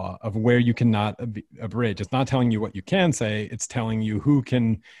negative law of where you cannot abridge. It's not telling you what you can say. It's telling you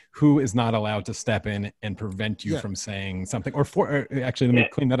who is not allowed to step in and prevent you from saying something, or actually, let me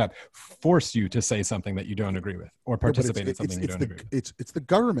clean that up. Force you to say something that you don't agree with, or participate in something you don't agree with. It's the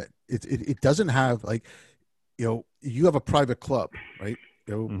government. It doesn't have, like, you have a private club, right?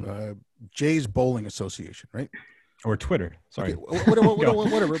 Jay's Bowling Association, right? Or Twitter. Sorry. Okay,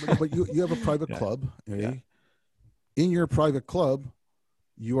 whatever. But you have a private club. In your private club,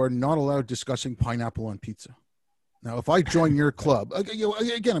 you are not allowed discussing pineapple on pizza. Now, if I join your club,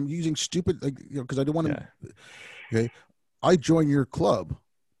 again, I'm using stupid, because I don't want to. Okay, I join your club.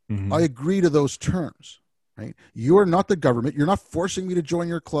 I agree to those terms, right? You are not the government. You're not forcing me to join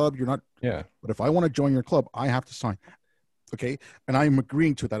your club. You're not. Yeah. But if I want to join your club, I have to sign. Okay, and I'm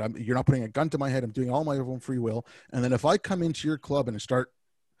agreeing to that. You're not putting a gun to my head. I'm doing all my own free will. And then if I come into your club and start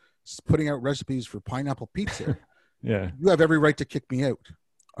putting out recipes for pineapple pizza. You have every right to kick me out.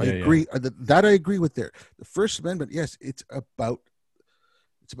 I agree. That I agree with there. The First Amendment, yes, it's about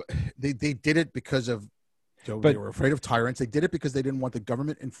they did it because of they were afraid of tyrants. They did it because they didn't want the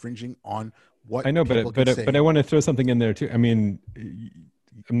government infringing on what I know, but I want to throw something in there too. I mean,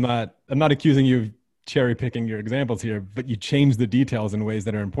 I'm not accusing you of cherry picking your examples here, but you change the details in ways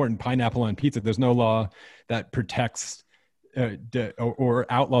that are important. Pineapple on pizza. There's no law that protects or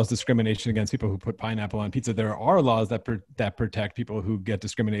outlaws discrimination against people who put pineapple on pizza. There are laws that protect people who get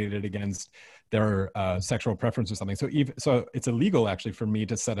discriminated against their sexual preference or something. So it's illegal actually for me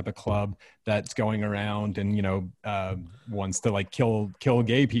to set up a club that's going around and wants to like kill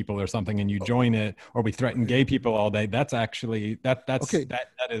gay people or something, and you join it, or we threaten gay people all day. That's actually that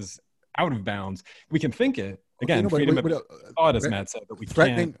is out of bounds. We can think it again. Freedom of thought, as Matt said, but we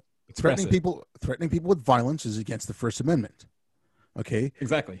can't. Threatening people with violence is against the First Amendment. Okay.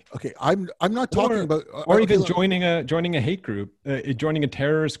 Exactly. Okay. I'm not talking about even joining a hate group, joining a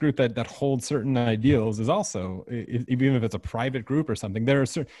terrorist group that holds certain ideals is also, even if it's a private group or something.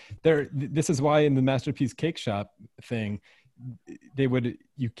 This is why in the Masterpiece Cake Shop thing,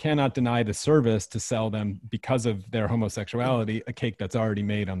 you cannot deny the service to sell them, because of their homosexuality, a cake that's already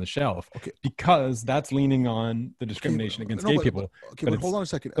made on the shelf, because that's leaning on the discrimination against gay people. But hold on a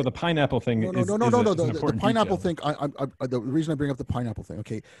second. So the pineapple thing is the pineapple thing. The reason I bring up the pineapple thing.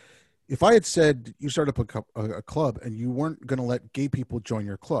 Okay. If I had said you started up a club and you weren't going to let gay people join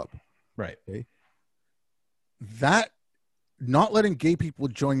your club. Right. Okay. That not letting gay people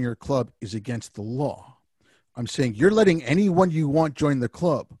join your club is against the law. I'm saying you're letting anyone you want join the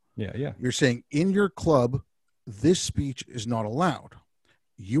club. Yeah. You're saying in your club, this speech is not allowed.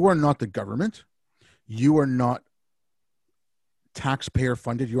 You are not the government. You are not taxpayer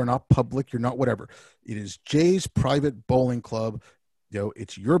funded. You are not public. You're not whatever. It is Jay's private bowling club.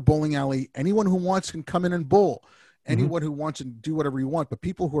 It's your bowling alley. Anyone who wants can come in and bowl. Anyone who wants to do whatever you want. But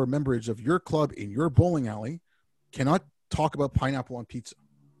people who are members of your club in your bowling alley cannot talk about pineapple on pizza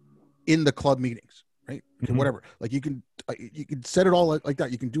in the club meetings. Right. Okay, whatever. Like you can set it all like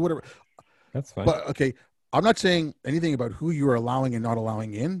that. You can do whatever. That's fine. But okay, I'm not saying anything about who you are allowing and not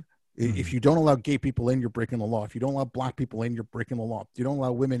allowing in. If you don't allow gay people in, you're breaking the law. If you don't allow black people in, you're breaking the law. If you don't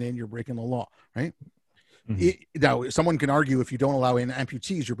allow women in, you're breaking the law. Right. Now, someone can argue if you don't allow in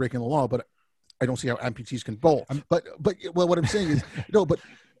amputees, you're breaking the law. But I don't see how amputees can bowl. But what I'm saying is but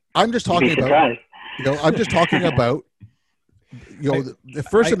I'm just talking about. I'm just talking about. The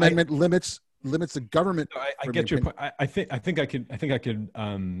First Amendment limits the government. I get your point. I think I could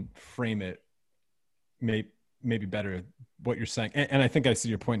frame it maybe better what you're saying, and I think I see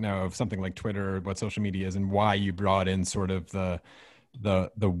your point now of something like Twitter, what social media is, and why you brought in sort of the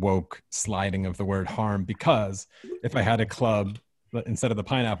woke sliding of the word harm. Because if I had a club instead of the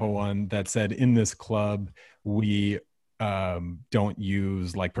pineapple one that said, in this club we don't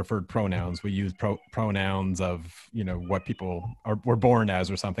use like preferred pronouns. We use pronouns of, what people were born as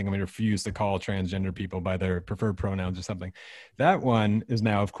or something. And we refuse to call transgender people by their preferred pronouns or something. That one is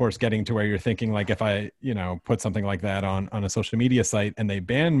now, of course, getting to where you're thinking, like, if I, put something like that on a social media site and they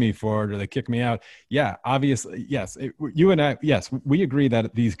ban me for it or they kick me out. Yeah, obviously. Yes. You and I, yes, we agree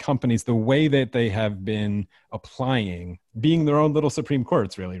that these companies, the way that they have been applying, being their own little Supreme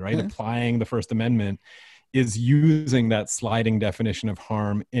Courts, really, right? Mm-hmm. Applying the First Amendment is using that sliding definition of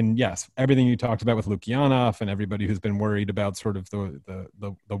harm in, yes, everything you talked about with Lukyanov and everybody who's been worried about sort of the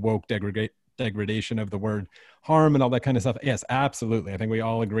woke degradation of the word harm and all that kind of stuff. Yes, absolutely. I think we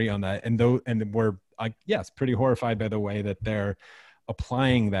all agree on that. And we're, yes, pretty horrified by the way that they're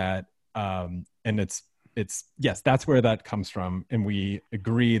applying that. And it's it's yes, that's where that comes from, and we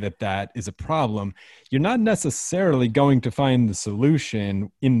agree that that is a problem. You're not necessarily going to find the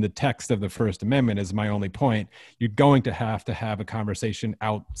solution in the text of the First Amendment, is my only point. You're going to have a conversation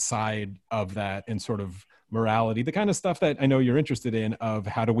outside of that, and sort of morality, the kind of stuff that I know you're interested in, of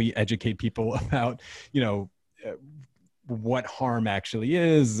how do we educate people about, what harm actually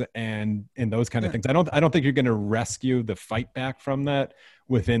is, and those kind of things. I don't think you're going to rescue the fight back from that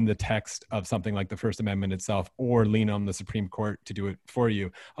within the text of something like the First Amendment itself, or lean on the Supreme Court to do it for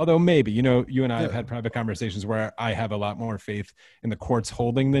you. Although maybe, you and I have had private conversations where I have a lot more faith in the court's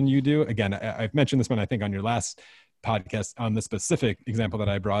holding than you do. Again, I've mentioned this one, I think, on your last podcast, on the specific example that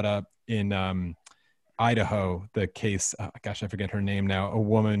I brought up in Idaho, the case, I forget her name now, a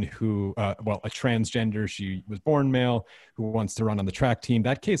woman who, a transgender, she was born male, who wants to run on the track team.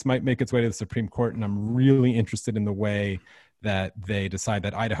 That case might make its way to the Supreme Court, and I'm really interested in the way that they decide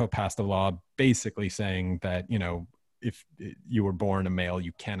that. Idaho passed a law basically saying that, if you were born a male,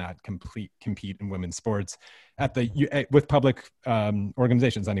 you cannot compete in women's sports with public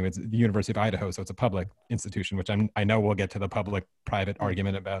organizations. Anyway, it's the University of Idaho, so it's a public institution, which I know we'll get to the public-private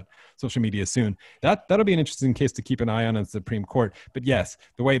argument about social media soon. That'll be an interesting case to keep an eye on in the Supreme Court. But yes,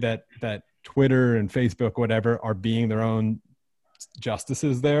 the way that Twitter and Facebook, whatever, are being their own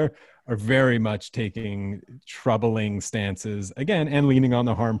justices there, are very much taking troubling stances again, and leaning on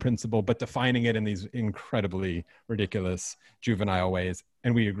the harm principle, but defining it in these incredibly ridiculous juvenile ways.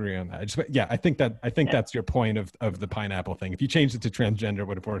 And we agree on that. I think that's your point of the pineapple thing. If you changed it to transgender, it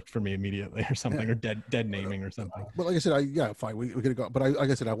would have worked for me immediately, or something, or dead naming or something. Well, like I said, fine. We're gonna go. But like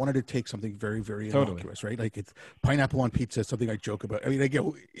I said, I wanted to take something very, very innocuous, right? Like, it's pineapple on pizza, something I joke about. I mean,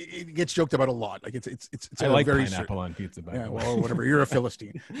 it gets joked about a lot. Like, it's I like very pineapple on pizza. Yeah, well, whatever. You're a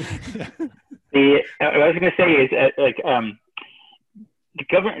Philistine. What I was going to say is the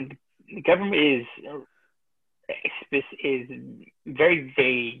government is very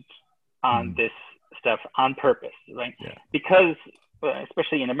vague on this stuff on purpose, right? Yeah. Because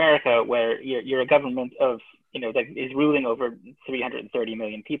especially in America, where you're a government of that is ruling over 330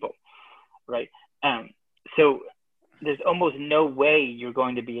 million people, right? So there's almost no way you're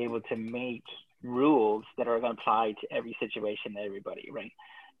going to be able to make rules that are going to apply to every situation to everybody, right?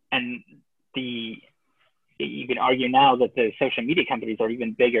 And you can argue now that the social media companies are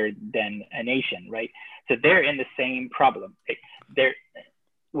even bigger than a nation, right? So they're in the same problem.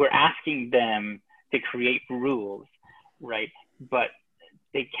 We're asking them to create rules, right? But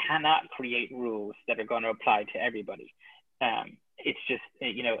they cannot create rules that are going to apply to everybody. It's just,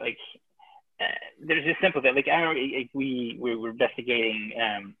 there's just simple that, we were investigating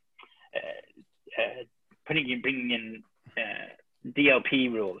bringing in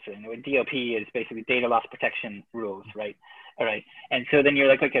DLP rules. DLP is basically data loss protection rules, right? All right. And so then you're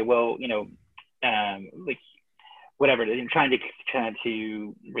like, okay, well, whatever, they're trying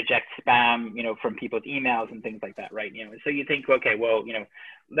to reject spam, from people's emails and things like that, right? So you think, okay, well,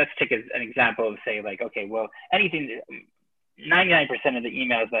 let's take an example of, say, like, okay, well, anything, 99% of the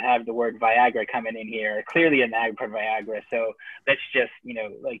emails that have the word Viagra coming in here are clearly an ad for Viagra. So let's just,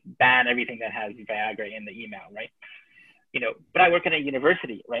 ban everything that has Viagra in the email, right? But I work at a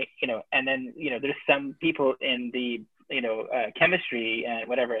university, right? And then, there's some people in the, chemistry and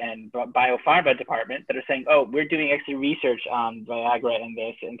whatever, and biopharma department that are saying, oh, we're doing extra research on Viagra and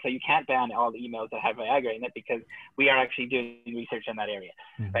this. And so you can't ban all the emails that have Viagra in it because we are actually doing research in that area,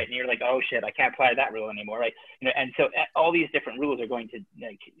 right? And you're like, oh shit, I can't apply that rule anymore, right? And so all these different rules are going to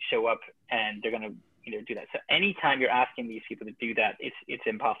show up, and they're going to, do that. So anytime you're asking these people to do that, it's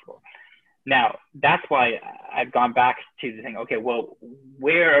impossible. Now, that's why I've gone back to the thing, okay, well,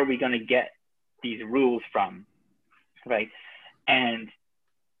 where are we going to get these rules from, right? And,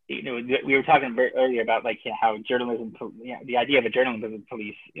 we were talking earlier about, how journalism, the idea of a journalism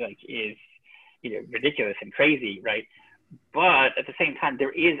police, is, ridiculous and crazy, right? But at the same time,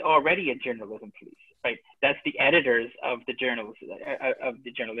 there is already a journalism police, right? That's the editors of the journals, of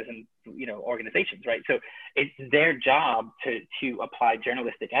the journalism, organizations, right? So it's their job to apply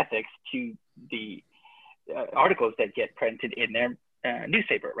journalistic ethics to the articles that get printed in their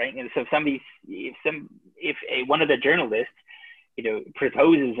newspaper, right? And so if one of the journalists,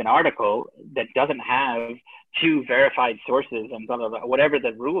 proposes an article that doesn't have 2 verified sources and blah, blah, blah, whatever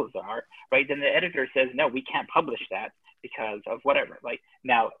the rules are, right? Then the editor says, no, we can't publish that because of whatever.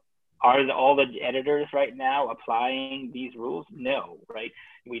 Now, are all the editors right now applying these rules? No, right?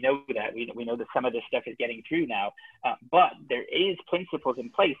 We know that. We know that some of this stuff is getting through now, but there is principles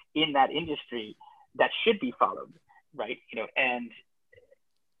in place in that industry that should be followed, right? And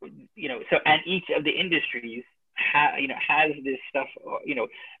each of the industries has this stuff,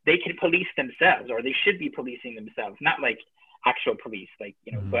 they can police themselves, or they should be policing themselves, not like actual police, like,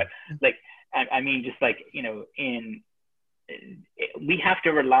 but like, I mean, just like, we have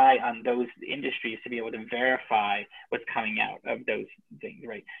to rely on those industries to be able to verify what's coming out of those things,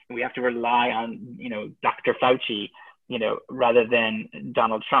 right? And we have to rely on, Dr. Fauci, rather than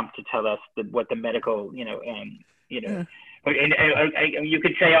Donald Trump to tell us what the medical, And you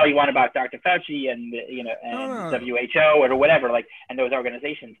could say all you want about Dr. Fauci and WHO or whatever, like, and those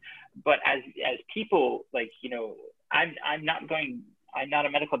organizations, but as people, like, I'm not a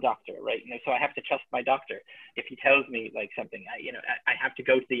medical doctor, right? So I have to trust my doctor. If he tells me like something, I have to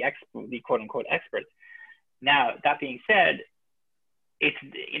go to the quote unquote experts. Now, that being said, it's,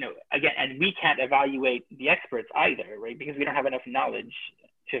 again, and we can't evaluate the experts either, right? Because we don't have enough knowledge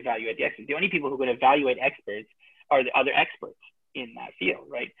to evaluate the experts. The only people who can evaluate experts are the other experts in that field,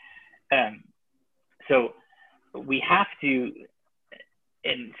 right? So we have to,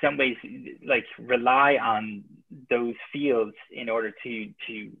 in some ways, like, rely on those fields in order to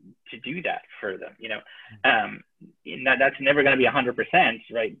do that for them, that's never going to be 100%,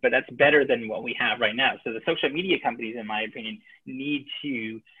 right? But that's better than what we have right now. So the social media companies, in my opinion, need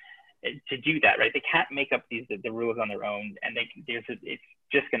to do that, right? They can't make up the rules on their own, and it's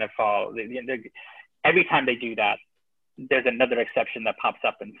just going to fall. Every time they do that, there's another exception that pops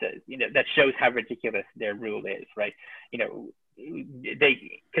up and says, that shows how ridiculous their rule is, right? Because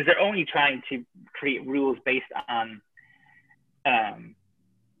they're only trying to create rules based on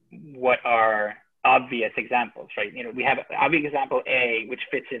what are obvious examples, right? We have obvious example A, which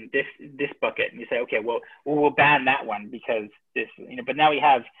fits in this bucket, and you say, okay, well, we'll ban that one because this, but now we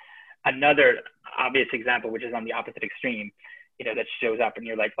have another obvious example, which is on the opposite extreme, that shows up, and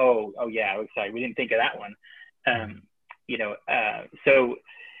you're like, oh yeah, sorry, we didn't think of that one. So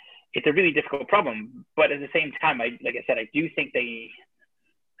it's a really difficult problem, but at the same time, like I said, I do think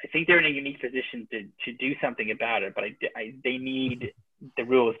they're in a unique position to do something about it, but they need the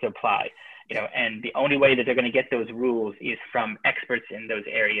rules to apply, and the only way that they're going to get those rules is from experts in those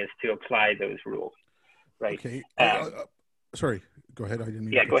areas to apply those rules, right? Okay. Sorry, go ahead. I didn't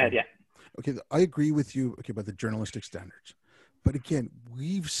mean to go ahead. Yeah. Okay, I agree with you. Okay, about the journalistic standards, but again,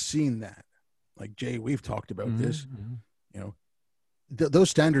 we've seen that. Like, Jay, we've talked about this. Those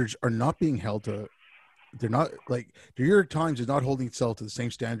standards are not being held to. They're not, like, the New York Times is not holding itself to the same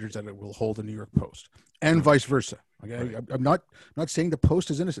standards that it will hold the New York Post, and vice versa. Okay, right. I'm not saying the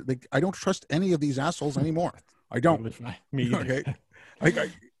Post is innocent. Like, I don't trust any of these assholes anymore. I don't. Me either.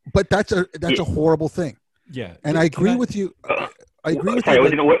 Okay, but that's a horrible thing. Yeah, and I agree with you. I agree with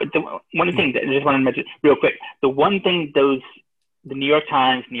you. One thing that I just want to mention real quick. The one thing the New York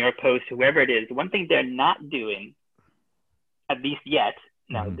Times, New York Post, whoever it is, the one thing they're not doing, at least yet,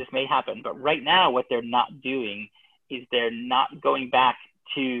 now this may happen, but right now what they're not doing is they're not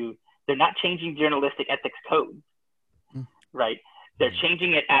changing journalistic ethics codes, right? They're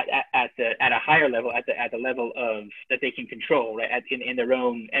changing it at a higher level, at the level of that they can control, right? In their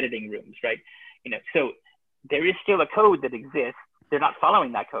own editing rooms, right? So there is still a code that exists. They're not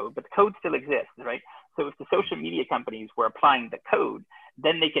following that code, but the code still exists, right? So if the social media companies were applying the code,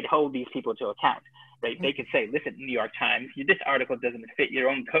 then they could hold these people to account, right? They could say, listen, New York Times, this article doesn't fit your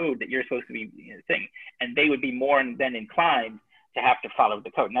own code that you're supposed to be thing. And they would be more than inclined to have to follow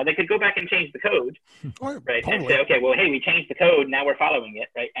the code. Now, they could go back and change the code, right? Totally. And say, okay, well, hey, we changed the code, now we're following it,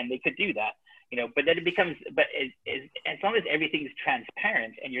 right? And they could do that, but then it becomes, as long as everything's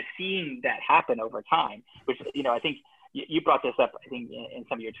transparent and you're seeing that happen over time, which, I think you brought this up, I think, in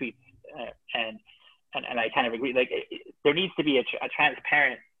some of your tweets, and I kind of agree. Like, there needs to be a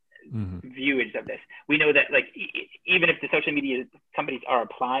transparent viewage of this. We know that, like, even if the social media companies are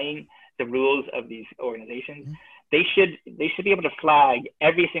applying the rules of these organizations, they should be able to flag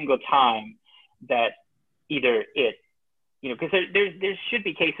every single time that either because there should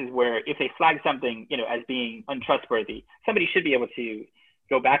be cases where if they flag something, as being untrustworthy, somebody should be able to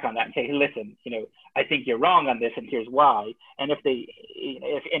go back on that and say, hey, listen, I think you're wrong on this, and here's why. And if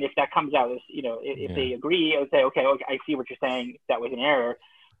that comes out as, if they agree, I would say, okay, I see what you're saying. That was an error.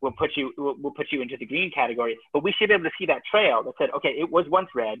 We'll put you into the green category. But we should be able to see that trail that said, okay, it was once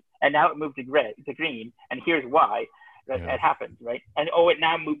red, and now it moved to green, and here's why that happened, right? And it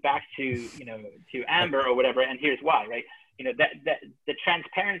now moved back to to amber or whatever, and here's why, right? That the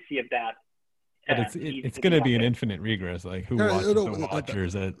transparency of that. But it's going to be an infinite regress. Like, who watches the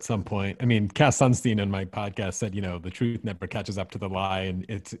Watchers at some point? I mean, Cass Sunstein on my podcast said, the truth never catches up to the lie, and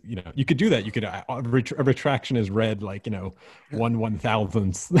it's you could do that. You could a retraction is read like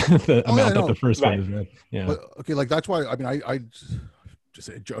 1/1000th the amount that the first one is read. Yeah. But, okay, like, that's why I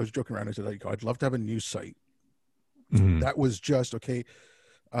was joking around. I said, like, I'd love to have a news site That was just okay.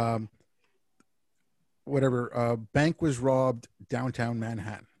 Whatever. Bank was robbed downtown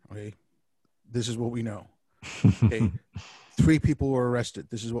Manhattan. Okay, this is what we know. Okay, 3 people were arrested.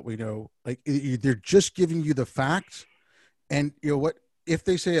 This is what we know. Like they're just giving you the facts, and you know what? If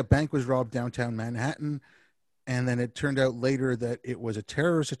they say a bank was robbed downtown Manhattan, and then it turned out later that it was a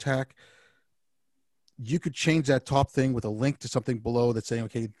terrorist attack, you could change that top thing with a link to something below that's saying,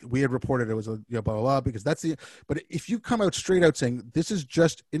 okay, we had reported it was a blah, blah, blah, because that's the, but if you come out straight out saying this is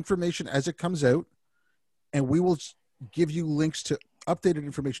just information as it comes out, and we will give you links to updated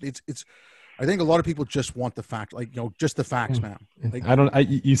information. It's, I think a lot of people just want the fact, like, you know, just the facts, man. Like,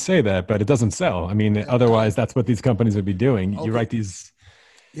 you say that, but it doesn't sell. I mean, otherwise that's what these companies would be doing. Okay. You write these.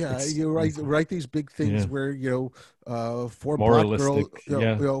 Yeah, you write these big things where, you know, 4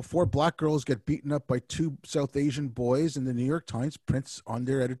 black girls get beaten up by 2 South Asian boys, and the New York Times prints on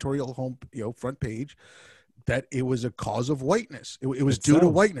their editorial front page that it was a cause of whiteness. It was due to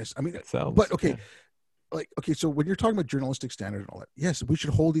whiteness. I mean, but okay. Yeah. Like, okay, so when you're talking about journalistic standard and all that, yes, we should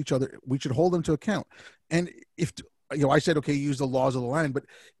hold them to account. And if, you know, I said, okay, use the laws of the land, but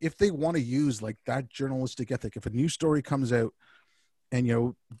if they want to use like that journalistic ethic, if a news story comes out and, you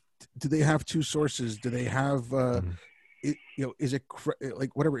know, do they have 2 sources? Do they have, you know, is it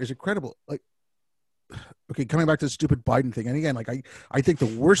like, whatever, is it credible? Like, okay, coming back to the stupid Biden thing. And again, like, I think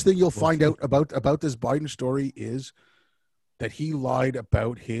the worst thing you'll find out about this Biden story is that he lied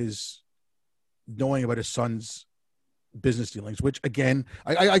about knowing about his son's business dealings, which again,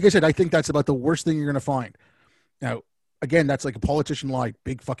 like I said, I think that's about the worst thing you're going to find. Now, again, that's like a politician lied,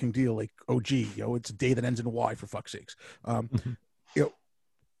 big fucking deal. Like, oh, gee, you know, it's a day that ends in Y, for fuck's sakes. You know,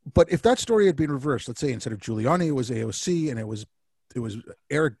 but if that story had been reversed, let's say instead of Giuliani, it was AOC, and it was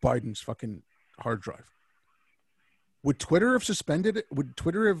Eric Biden's fucking hard drive, would Twitter have suspended it? Would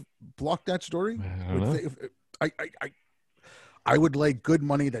Twitter have blocked that story? I would lay good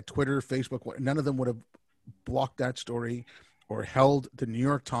money that Twitter, Facebook, none of them would have blocked that story or held the New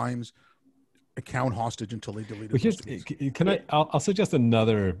York Times account hostage until they deleted. I'll suggest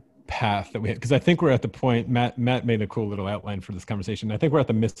another path that we had, because I think we're at the point, Matt made a cool little outline for this conversation. I think we're at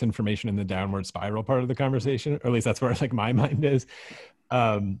the misinformation and the downward spiral part of the conversation, or at least that's where like my mind is.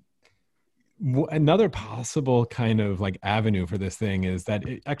 Another possible kind of like avenue for this thing is that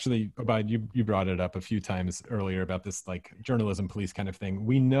it actually, you brought it up a few times earlier about this like journalism police kind of thing.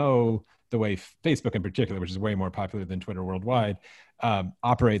 We know the way Facebook in particular, which is way more popular than Twitter worldwide,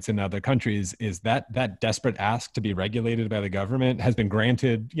 operates in other countries, is that desperate ask to be regulated by the government has been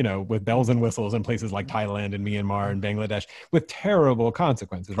granted, you know, with bells and whistles in places like Thailand and Myanmar and Bangladesh, with terrible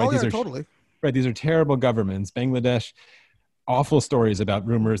consequences, right? Totally. Right. These are terrible governments. Bangladesh, awful stories about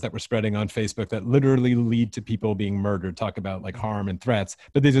rumors that were spreading on Facebook that literally lead to people being murdered, talk about like harm and threats.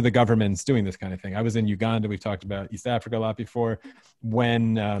 But these are the governments doing this kind of thing. I was in Uganda. We've talked about East Africa a lot before,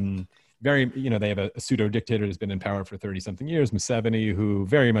 when they have a pseudo dictator who's been in power for 30 something years, Museveni, who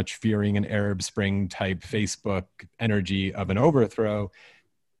very much fearing an Arab Spring type Facebook energy of an overthrow,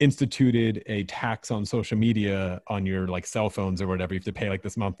 instituted a tax on social media on your like cell phones or whatever. You have to pay like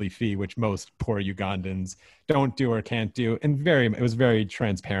this monthly fee, which most poor Ugandans don't do or can't do. And it was very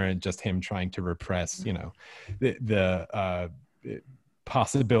transparent, just him trying to repress, you know, the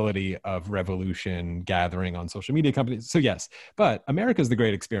possibility of revolution gathering on social media companies. So yes, but America's the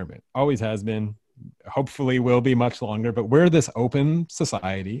great experiment, always has been, hopefully will be much longer, but we're this open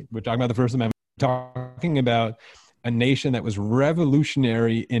society. We're talking about the First Amendment, talking about a nation that was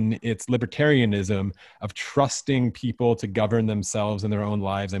revolutionary in its libertarianism of trusting people to govern themselves in their own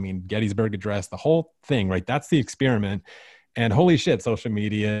lives. I mean, Gettysburg Address, the whole thing, right? That's the experiment. And holy shit, social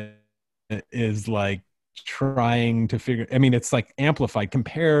media is like trying to figure, I mean, it's like amplified.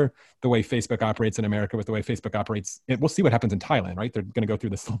 Compare the way Facebook operates in America with the way Facebook operates. We'll see what happens in Thailand, right? They're going to go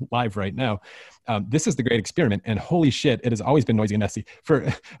through this live right now. This is the great experiment, and holy shit, it has always been noisy and messy. For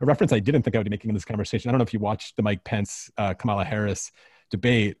a reference I didn't think I would be making in this conversation, I don't know if you watched the Mike Pence, Kamala Harris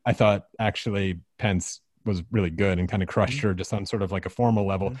debate. I thought actually Pence was really good and kind of crushed her just on sort of like a formal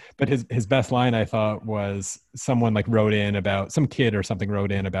level. But his best line, I thought, was someone like wrote in about, some kid or something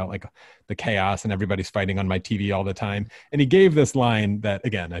wrote in about like the chaos and everybody's fighting on my TV all the time. And he gave this line that,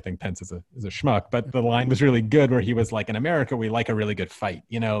 again, I think Pence is a schmuck, but the line was really good, where he was like, in America, we like a really good fight,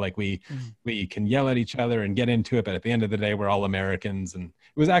 you know, like we can yell at each other and get into it, but at the end of the day, we're all Americans. And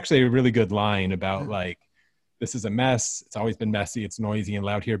it was actually a really good line about like, this is a mess. It's always been messy. It's noisy and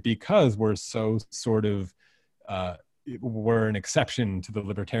loud here because we're so sort of we're an exception to the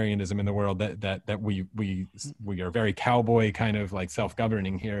libertarianism in the world, that we are very cowboy kind of like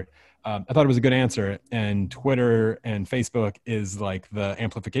self-governing here. I thought it was a good answer, and Twitter and Facebook is like the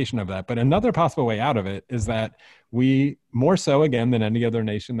amplification of that. But another possible way out of it is that we, more so again than any other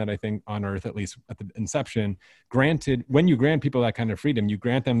nation that I think on earth, at least at the inception, granted, when you grant people that kind of freedom, you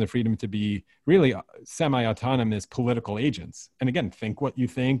grant them the freedom to be really semi-autonomous political agents. And again, think what you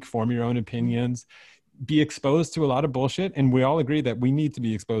think, form your own opinions, be exposed to a lot of bullshit. And we all agree that we need to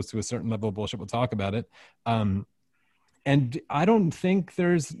be exposed to a certain level of bullshit. We'll talk about it. And I don't think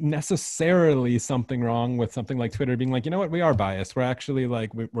there's necessarily something wrong with something like Twitter being like, you know what, we are biased. We're actually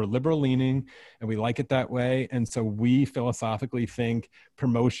like, we're liberal leaning and we like it that way. And so we philosophically think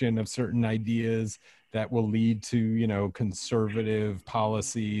promotion of certain ideas that will lead to, you know, conservative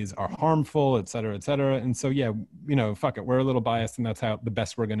policies are harmful, et cetera, et cetera. And so, yeah, you know, fuck it. We're a little biased and that's how the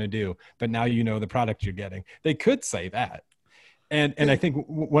best we're going to do. But now you know the product you're getting. They could say that. And I think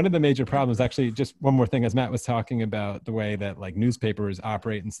one of the major problems, actually, just one more thing, as Matt was talking about the way that like newspapers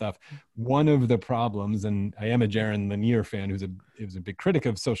operate and stuff, one of the problems, and I am a Jaron Lanier fan who's a big critic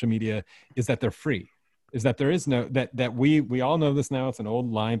of social media, is that they're free. Is that there is no, that we all know this now, it's an old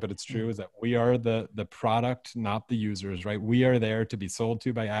line, but it's true, is that we are the product, not the users, right? We are there to be sold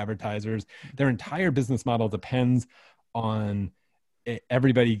to by advertisers. Their entire business model depends on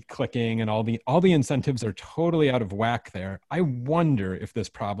everybody clicking, and all the incentives are totally out of whack there. I wonder if this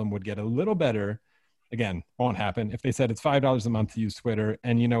problem would get a little better. Again, won't happen. If they said it's $5 a month to use Twitter,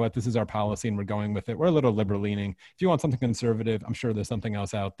 and you know what, this is our policy and we're going with it. We're a little liberal leaning. If you want something conservative, I'm sure there's something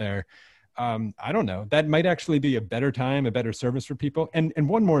else out there. I don't know. That might actually be a better time, a better service for people. And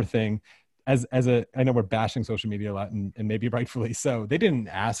one more thing, I know we're bashing social media a lot, and maybe rightfully so. They didn't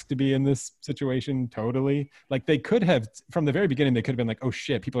ask to be in this situation totally. Like they could have, from the very beginning, they could have been like, oh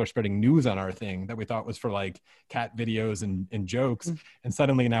shit, people are spreading news on our thing that we thought was for like cat videos and jokes. Mm-hmm. And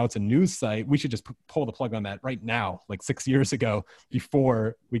suddenly now it's a news site. We should just pull the plug on that right now, like 6 years ago,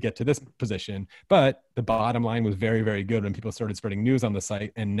 before we get to this position. But the bottom line was very, very good when people started spreading news on the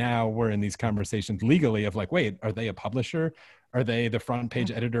site. And now we're in these conversations legally of like, wait, are they a publisher? Are they the front page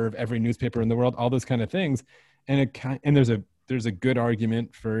editor of every newspaper in the world? All those kind of things. And there's a good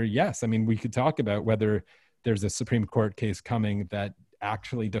argument for yes. I mean, we could talk about whether there's a Supreme Court case coming that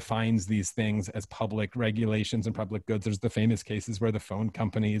actually defines these things as public regulations and public goods. There's the famous cases where the phone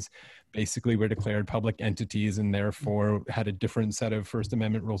companies basically were declared public entities and therefore had a different set of First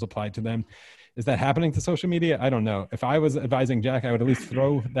Amendment rules applied to them. Is that happening to social media? I don't know. If I was advising Jack, I would at least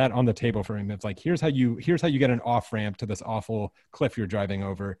throw that on the table for him. It's like, here's how you get an off ramp to this awful cliff you're driving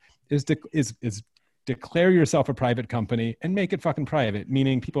over. Is declare yourself a private company and make it fucking private,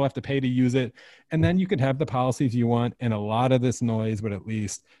 meaning people have to pay to use it. And then you could have the policies you want. And a lot of this noise would at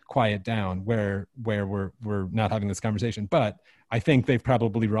least quiet down where we're not having this conversation. But I think they've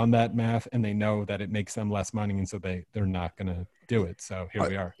probably run that math and they know that it makes them less money. And so they're not going to do it. So here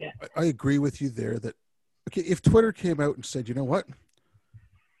we are. Yeah. I agree with you there that, okay, if Twitter came out and said, you know what,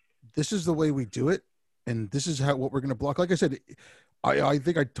 this is the way we do it, and this is what we're going to block. Like I said, I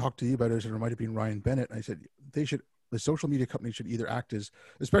think I talked to you about it, and it might have been Ryan Bennett. And I said the social media company should either act as,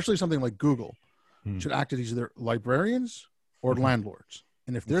 especially something like Google, should act as either librarians or landlords.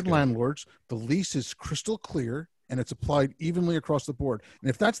 And if they're landlords, the lease is crystal clear and it's applied evenly across the board. And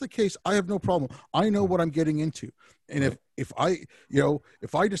if that's the case, I have no problem. I know what I'm getting into. And if I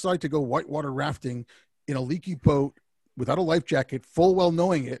decide to go whitewater rafting in a leaky boat without a life jacket, full well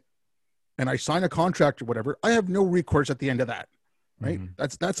knowing it, and I sign a contract or whatever, I have no recourse at the end of that. Right.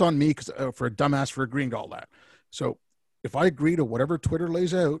 Mm-hmm. That's on me because for a dumbass for agreeing to all that. So if I agree to whatever Twitter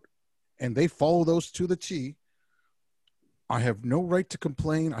lays out and they follow those to the T, I have no right to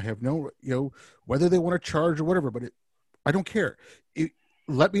complain. I have no, whether they want to charge or whatever, but I don't care.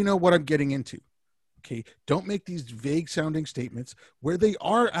 Let me know what I'm getting into. Okay. Don't make these vague sounding statements where they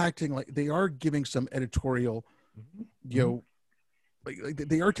are acting like they are giving some editorial, like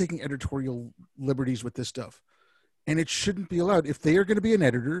they are taking editorial liberties with this stuff. And it shouldn't be allowed. If they are going to be an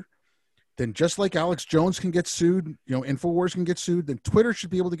editor, then just like Alex Jones can get sued, InfoWars can get sued, then Twitter should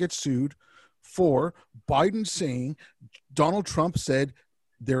be able to get sued for Biden saying Donald Trump said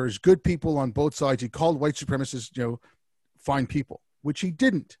there's good people on both sides. He called white supremacists, fine people, which he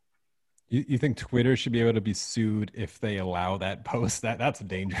didn't. You think Twitter should be able to be sued if they allow that post? That's a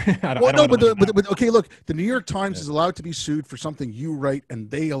danger. But okay, look, the New York Times is allowed to be sued for something you write, and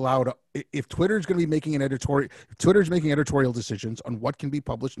they allow to. If Twitter is going to be making Twitter's making editorial decisions on what can be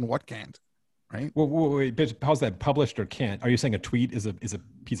published and what can't, right? Well, wait, how's that published or can't? Are you saying a tweet is a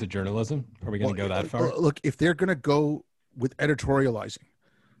piece of journalism? Are we going to go that far? Look, if they're going to go with editorializing,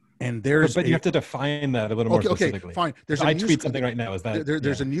 And there's but you have to define that a little more specifically. Okay, fine. There's I tweet something right now. Is that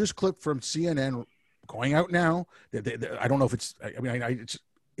there's a news clip from CNN going out now? I don't know if it's. I mean,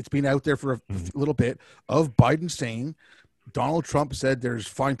 it's been out there for a little bit of Biden saying Donald Trump said there's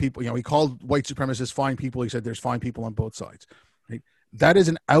fine people. He called white supremacists fine people. He said there's fine people on both sides. Right? That is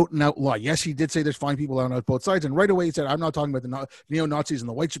an out and out lie. Yes, he did say there's fine people on both sides, and right away he said, "I'm not talking about the neo-Nazis and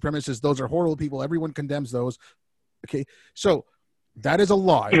the white supremacists. Those are horrible people. Everyone condemns those." Okay, so that is a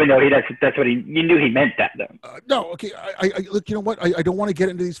lie. Even though that's what you knew he meant that though. No, okay. I look. You know what? I don't want to get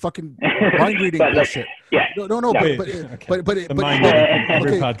into these fucking mind reading bullshit. Yeah. No. Okay. But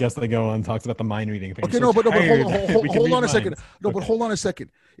every podcast they go on talks about the mind reading thing. Okay, but hold on a second. No, but hold on a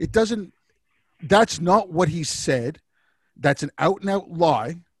second. It doesn't. That's not what he said. That's an out and out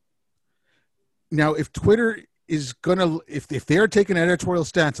lie. Now, if Twitter is gonna, if they're taking an editorial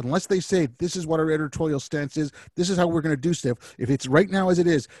stance, unless they say this is what our editorial stance is, this is how we're going to do stuff. If it's right now as it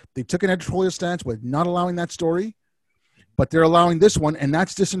is, they took an editorial stance with not allowing that story, but they're allowing this one, and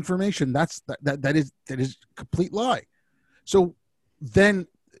that's disinformation. That is complete lie. So then,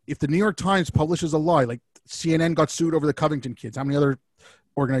 if the New York Times publishes a lie, like CNN got sued over the Covington kids, how many other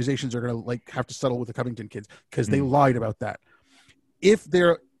organizations are going to have to settle with the Covington kids because they lied about that? If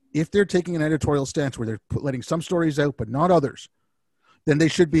they're taking an editorial stance where they're letting some stories out but not others, then they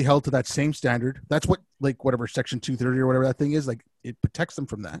should be held to that same standard. That's what, like, whatever Section 230 or whatever that thing is, like, it protects them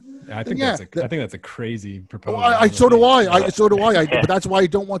from that. Yeah, I think that's a crazy proposal. So do I. But that's why I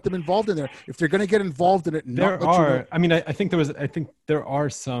don't want them involved in there. If they're going to get involved in it, I think there are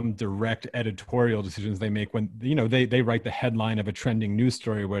some direct editorial decisions they make when they write the headline of a trending news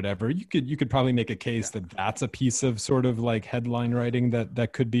story or whatever. You could probably make a case that that's a piece of sort of like headline writing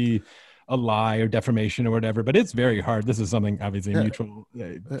that could be a lie or defamation or whatever, but it's very hard. This is something obviously mutual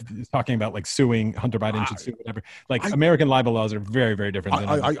is talking about, like suing Hunter Biden should sue whatever. Like American libel laws are very, very different.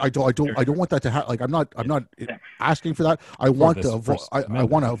 I don't want that to happen. Like I'm not asking for that. I want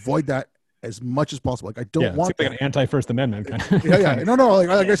to avoid that as much as possible. Like I don't want like an anti-First Amendment kind of. No.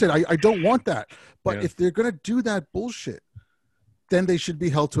 Like I said, I don't want that. But if they're going to do that bullshit, then they should be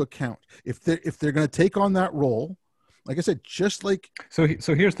held to account. If they're going to take on that role. Like I said, just like so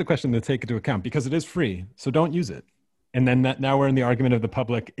here's the question to take into account, because it is free, so don't use it. And then now we're in the argument of the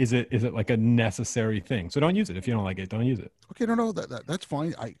public: is it like a necessary thing? So don't use it. If you don't like it, don't use it. Okay, no, that's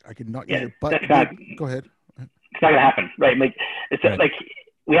fine. I could not use it, but go ahead. It's not gonna happen, right? Like like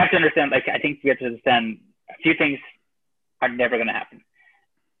we have to understand. Like I think we have to understand a few things are never gonna happen.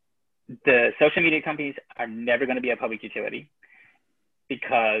 The social media companies are never going to be a public utility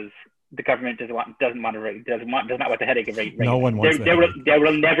because the government doesn't want the headache of rating. No one wants there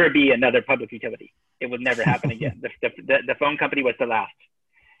will never be another public utility. It will never happen again. The phone company was the last.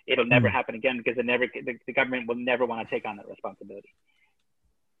 It'll never happen again because the government will never want to take on that responsibility.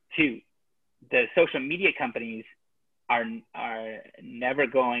 2, the social media companies are never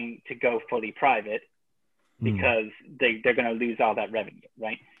going to go fully private because they're going to lose all that revenue,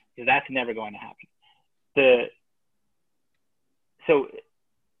 right? So that's never going to happen.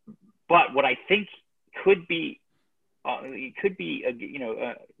 But what I think could be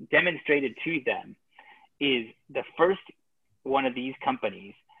demonstrated to them is the first one of these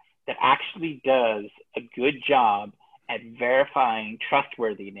companies that actually does a good job at verifying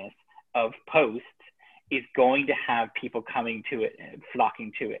trustworthiness of posts is going to have people coming to it and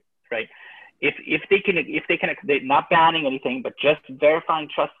flocking to it, right? If they can, they're not banning anything, but just verifying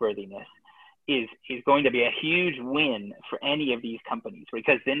trustworthiness is going to be a huge win for any of these companies,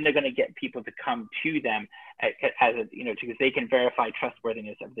 because then they're going to get people to come to them because they can verify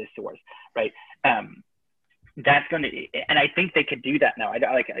trustworthiness of this source, right? That's going to, and I think they could do that now. I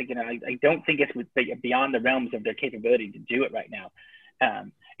don't think it's beyond the realms of their capability to do it right now.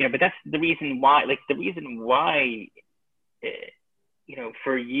 But that's the reason why.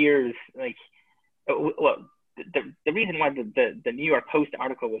 For years, the reason why the New York Post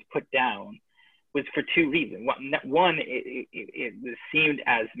article was put down was for 2 reasons. One, it was seemed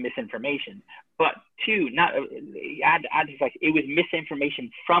as misinformation, but 2, it was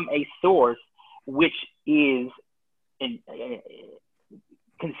misinformation from a source which is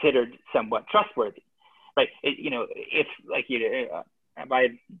considered somewhat trustworthy, right? If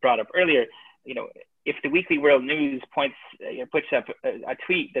I brought up earlier, if the Weekly World News puts up a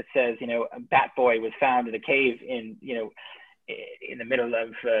tweet that says, a bat boy was found in a cave in the middle of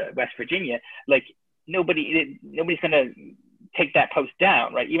West Virginia, nobody's going to take that post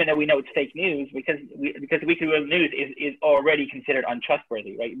down, right? Even though we know it's fake news, because the Weekly World News is already considered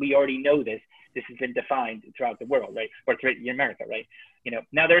untrustworthy, right? We already know this this has been defined throughout the world, right? Or throughout America, right?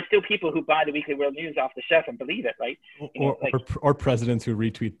 Now there are still people who buy the Weekly World News off the shelf and believe it, right? Or presidents who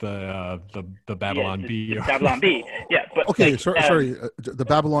retweet the Babylon Bee. The Babylon Bee, yeah. But okay, sorry, the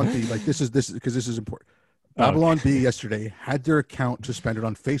Babylon Bee. Like this is because this is important. Babylon Bee yesterday had their account suspended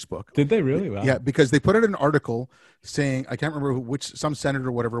on Facebook. Did they really? Wow. Yeah, because they put out an article saying, I can't remember some senator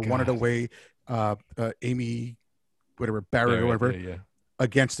or whatever wanted to weigh Amy, whatever, Barrett or whatever,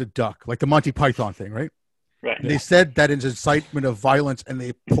 against a duck, like the Monty Python thing, right? Right. They said that is incitement of violence, and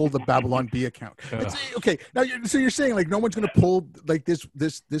they pulled the Babylon Bee account. Okay, now you're saying like no one's going to pull like this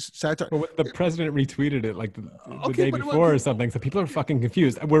satire. Well, the president retweeted it like the day before or something, so people are fucking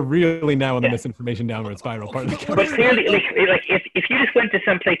confused. We're really now in the misinformation downward spiral part of the country. But clearly, like if you just went to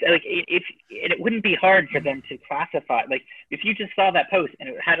some place, like it wouldn't be hard for them to classify. Like if you just saw that post and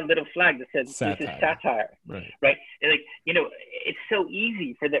it had a little flag that said satire. This is satire, right? Like it's so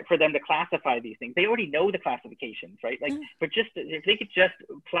easy for them to classify these things. They already know the classifications, right? Like, but just if they could just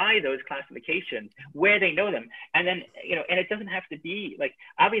apply those classifications where they know them, and then and it doesn't have to be like,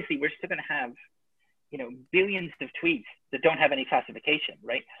 obviously we're still going to have billions of tweets that don't have any classification,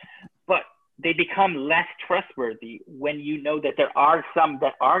 right? But they become less trustworthy when you know that there are some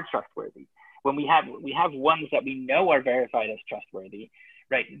that are trustworthy. When we have ones that we know are verified as trustworthy,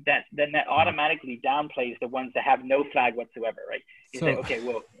 right? That automatically downplays the ones that have no flag whatsoever, right? You say, okay,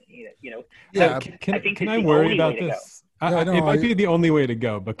 well, yeah. Can I worry about this? It might be the only way to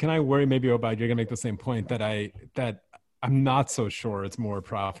go, but can I worry maybe about you're gonna make the same point that I'm not so sure it's more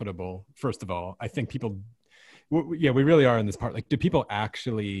profitable. First of all, I think people, we really are in this part. Like, do people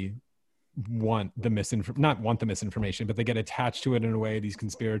actually want not want the misinformation, but they get attached to it in a way, these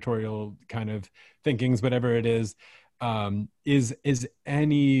conspiratorial kind of thinkings, whatever it is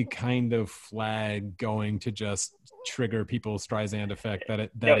any kind of flag going to just trigger people's Streisand effect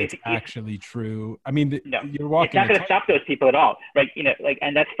that it's actually true? I mean, you're walking. It's not going to stop those people at all, right?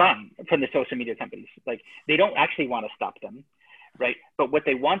 And that's fun from the social media companies. Like, they don't actually want to stop them, right? But what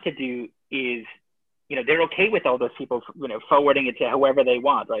they want to do is, they're okay with all those people, forwarding it to whoever they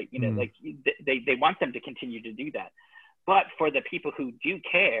want, right? Like they want them to continue to do that. But for the people who do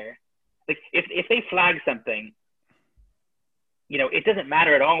care, like if they flag something, it doesn't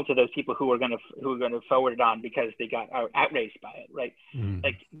matter at all to those people who are going to forward it on because they got outraged by it, right?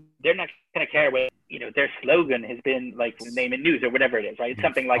 Like, they're not going to care what their slogan has been, like Name It News or whatever it is, right? It's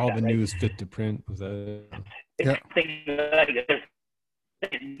something like all that. the right? News fit to print. Was that? Something like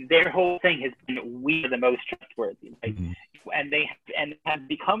their whole thing has been, we are the most trustworthy, right? And they have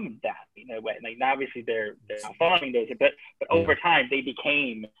become that in a way. Like, obviously they're not following those, but over time they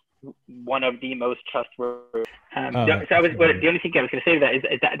became one of the most trustworthy. The only thing I was going to say to that is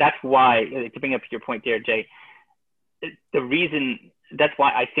that's why, to bring up your point there, Jay, the reason that's why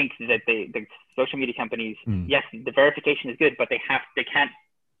I think that the social media companies, yes, the verification is good, but they can't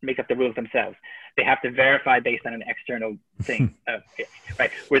make up the rules themselves. They have to verify based on an external thing,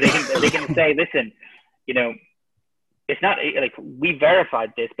 right? Where they can say, listen, it's not like we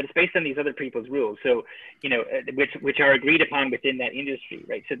verified this, but it's based on these other people's rules. So, which are agreed upon within that industry,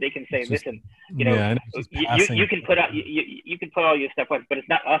 right? So they can say, listen, you can put out, you can put all your stuff up, but it's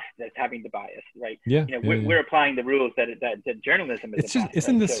not us that's having the bias, right? We're applying the rules that journalism is.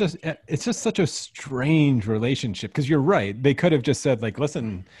 It's just such a strange relationship, because you're right. They could have just said, like,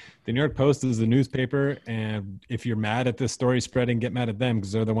 listen, the New York Post is a newspaper, and if you're mad at this story spreading, get mad at them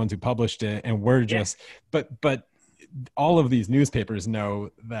because they're the ones who published it, and we're just, but all of these newspapers know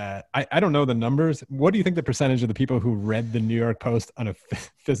that. I don't know the numbers. What do you think the percentage of the people who read the New York Post on a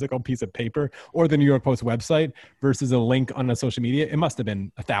physical piece of paper or the New York Post website versus a link on a social media? It must have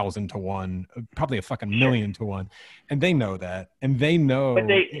been 1,000 to 1, probably a fucking million to 1. And they know that. And they know,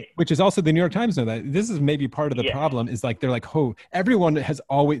 which is also the New York Times know that. This is maybe part of the problem, is like, they're like, oh, everyone has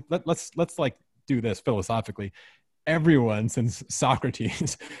always, let's like do this philosophically. Everyone since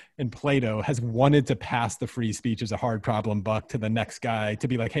Socrates and Plato has wanted to pass the free speech as a hard problem buck to the next guy, to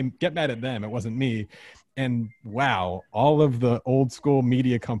be like, hey, get mad at them, it wasn't me. And wow, all of the old school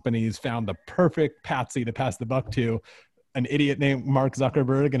media companies found the perfect patsy to pass the buck to, an idiot named Mark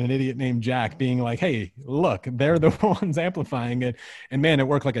Zuckerberg and an idiot named Jack, being like, hey, look, they're the ones amplifying it. And man, it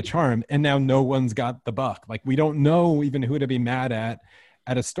worked like a charm. And now no one's got the buck. Like, we don't know even who to be mad at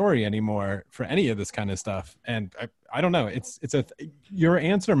a story anymore for any of this kind of stuff. And I don't know. Your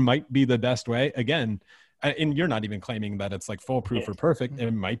answer might be the best way. Again, and you're not even claiming that it's like foolproof or perfect.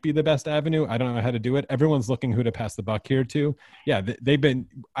 It might be the best avenue. I don't know how to do it. Everyone's looking who to pass the buck here to. Yeah,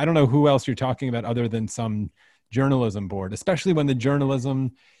 I don't know who else you're talking about other than some journalism board, especially when the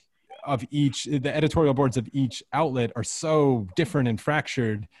journalism of the editorial boards of each outlet are so different and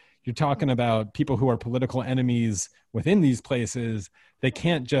fractured. you're talking about people who are political enemies within these places. They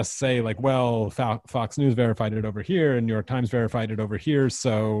can't just say like, well, Fox News verified it over here and New York Times verified it over here,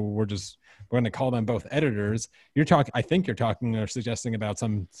 so we're going to call them both editors. I think you're talking or suggesting about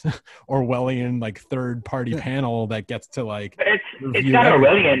some Orwellian like third party panel that gets to like. It's not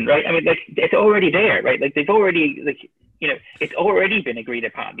Orwellian, right? I mean, like it's already there, right? Like they've already it's already been agreed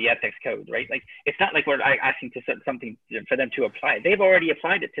upon, the ethics code, right? Like it's not like we're asking to set something for them to apply. They've already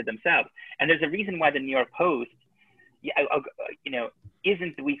applied it to themselves, and there's a reason why the New York Post,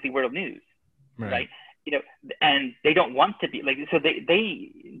 isn't the Weekly World News, right? And they don't want to be like, so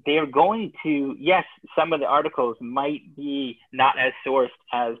they are going to, yes, some of the articles might be not as sourced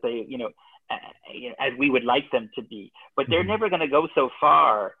as they, as we would like them to be, but they're never going to go so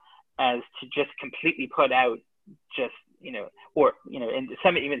far as to just completely put out just, and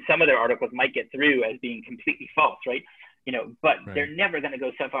some of their articles might get through as being completely false, right? But they're never going to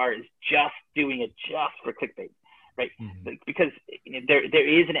go so far as just doing it just for clickbait. Right, because there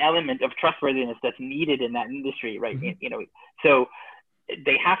is an element of trustworthiness that's needed in that industry, right? So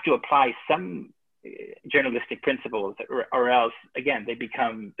they have to apply some journalistic principles, or else again they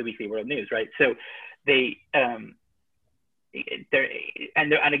become the Weekly World News, right? So they and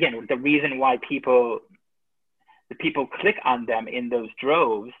again, the reason why people click on them in those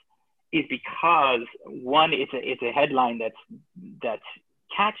droves is because one, it's a headline that's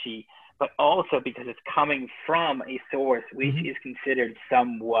catchy, but also because it's coming from a source which is considered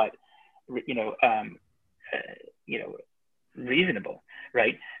somewhat, reasonable,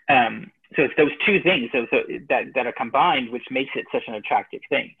 right? So it's those two things that are combined, which makes it such an attractive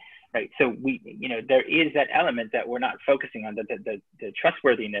thing, right? So there is that element that we're not focusing on, the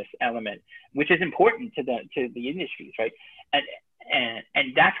trustworthiness element, which is important to the industries, right?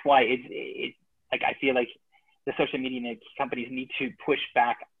 And that's why it's like I feel like the social media companies need to push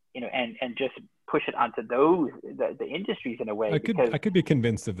back, and just push it onto the industries in a way. I could be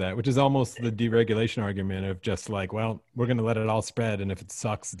convinced of that, which is almost the deregulation argument of just like, well, we're going to let it all spread, and if it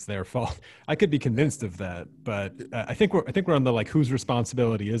sucks, it's their fault. I could be convinced of that, but I think we're on the like, whose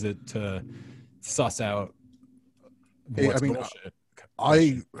responsibility is it to suss out what's bullshit?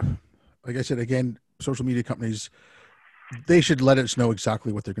 Like I said again, social media companies, they should let us know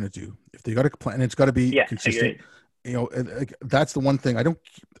exactly what they're going to do. If they got a plan, it's got to be consistent. That's the one thing. I don't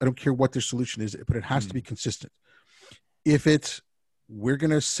care what their solution is, but it has to be consistent. If it's, we're going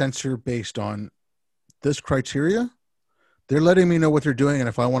to censor based on this criteria, they're letting me know what they're doing. And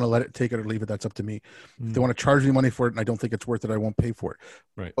if I want to let it, take it or leave it, that's up to me. If they want to charge me money for it and I don't think it's worth it, I won't pay for it.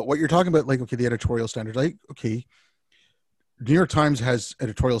 Right. But what you're talking about, like, okay, the editorial standards, New York Times has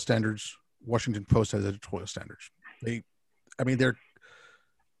editorial standards. Washington Post has editorial standards.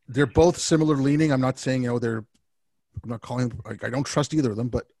 They're both similar leaning. I'm not saying, I'm not calling, like, I don't trust either of them,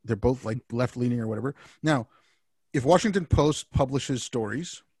 but they're both like left leaning or whatever. Now, if Washington Post publishes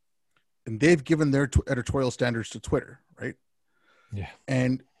stories and they've given their editorial standards to Twitter, right? Yeah.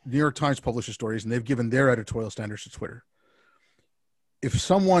 And New York Times publishes stories and they've given their editorial standards to Twitter. If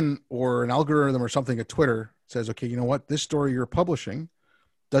someone or an algorithm or something at Twitter says, okay, you know what, this story you're publishing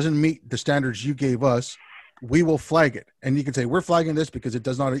doesn't meet the standards you gave us, we will flag it. And you can say, we're flagging this because it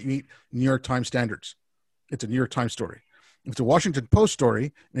does not meet New York Times standards. It's a New York Times story. If it's a Washington Post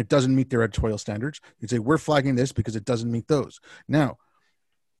story and it doesn't meet their editorial standards, you say, we're flagging this because it doesn't meet those. Now,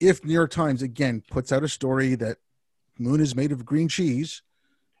 if New York Times, again, puts out a story that moon is made of green cheese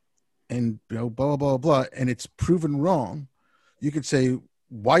and, blah, blah, blah, blah, and it's proven wrong, you could say,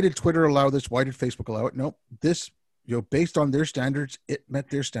 why did Twitter allow this? Why did Facebook allow it? Nope. This, based on their standards, it met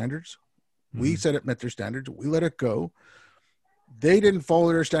their standards. We said it met their standards. We let it go. They didn't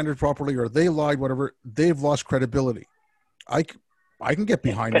follow their standard properly, or they lied, whatever. They've lost credibility. I can get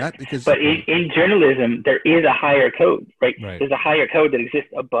behind that because. But in journalism, there is a higher code, right? There's a higher code that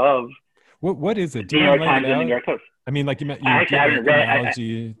exists above. What is it? New York Times and New York Post. I mean, like you gave an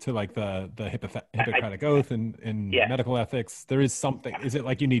analogy to like the Hippocratic Oath and medical ethics. There is something. Is it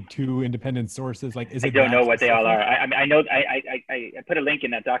like you need two independent sources? Like, is it? I don't know what they all are. I know. I put a link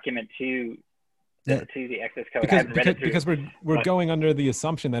in that document to the access code. Because we're going under the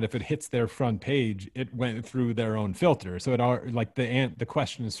assumption that if it hits their front page, it went through their own filter. So the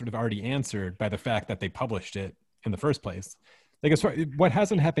question is sort of already answered by the fact that they published it in the first place. like as far, what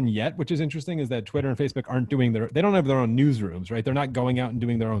hasn't happened yet, which is interesting, is that Twitter and Facebook aren't doing they don't have their own newsrooms, right? They're not going out and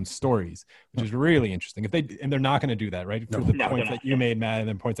doing their own stories, which is really interesting. And they're not going to do that, right? For the points that you made, Matt, and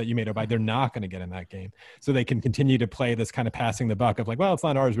then points that you made, Obaid, they're not going to get in that game. So they can continue to play this kind of passing the buck of like, well, it's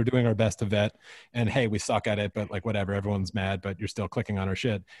not ours. We're doing our best to vet, and hey, we suck at it, but like whatever, everyone's mad, but you're still clicking on our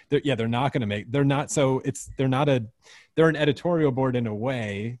shit. They're not going to make. They're an editorial board in a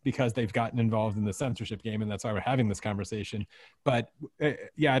way because they've gotten involved in the censorship game, and that's why we're having this conversation. But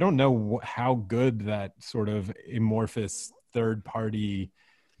I don't know how good that sort of amorphous third party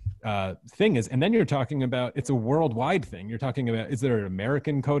thing is. And then you're talking about, it's a worldwide thing. You're talking about, is there an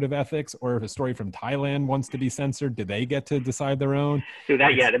American code of ethics, or if a story from Thailand wants to be censored, do they get to decide their own? So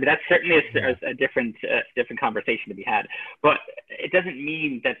that, I mean, that's certainly a different conversation to be had, but it doesn't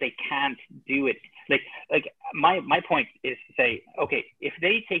mean that they can't do it. Like my point is to say, okay, if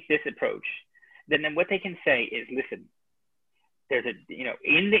they take this approach, then what they can say is, listen, there's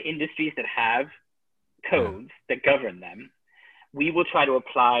in the industries that have codes that govern them, we will try to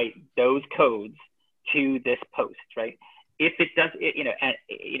apply those codes to this post, right? If it does, in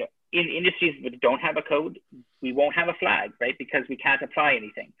industries that don't have a code, we won't have a flag, right? Because we can't apply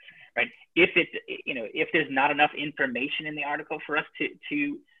anything, right? If there's not enough information in the article for us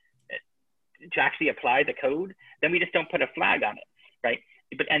to actually apply the code, then we just don't put a flag on it, right?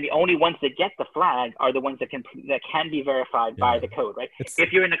 And the only ones that get the flag are the ones that can be verified by the code, right?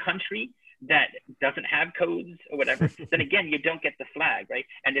 If you're in a country that doesn't have codes or whatever, then again, you don't get the flag, right?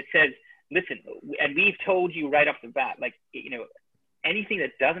 And it says, listen, and we've told you right off the bat, like, anything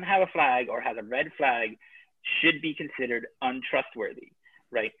that doesn't have a flag or has a red flag should be considered untrustworthy,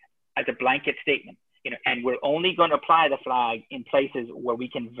 right? As a blanket statement, and we're only going to apply the flag in places where we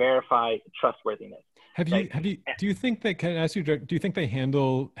can verify trustworthiness. Do you think they can ask you, do you think they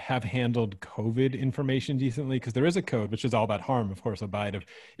have handled COVID information decently? Because there is a code, which is all about harm, of course, Obaid.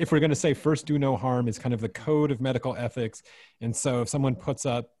 If we're going to say first do no harm is kind of the code of medical ethics. And so if someone puts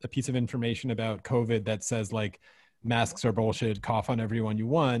up a piece of information about COVID that says like masks are bullshit, cough on everyone you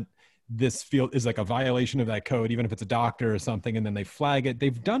want, this field is like a violation of that code, even if it's a doctor or something, and then they flag it.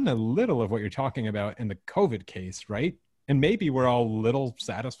 They've done a little of what you're talking about in the COVID case, right? And maybe we're all a little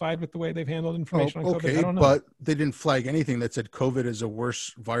satisfied with the way they've handled information on COVID. Okay, I don't know. But they didn't flag anything that said COVID is a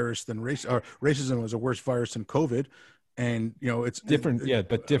worse virus than racism was a worse virus than COVID. And, it's different.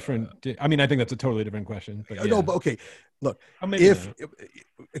 But different. I mean, I think that's a totally different question. But No, but okay, look,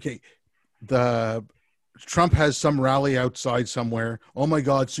 Trump has some rally outside somewhere. Oh my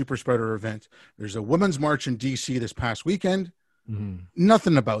God, super spreader event. There's a women's march in DC this past weekend. Mm-hmm.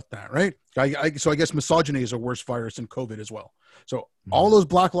 Nothing about that, right? So I guess misogyny is a worse virus than COVID as well. So all those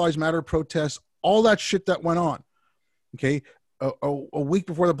Black Lives Matter protests, all that shit that went on, okay, a week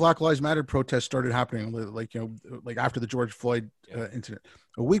before the Black Lives Matter protests started happening, like after the George Floyd incident,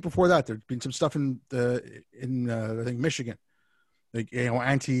 a week before that, there'd been some stuff in I think Michigan, like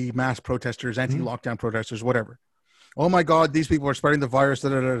anti-mask protesters, anti-lockdown protesters, whatever. Oh my God, these people are spreading the virus.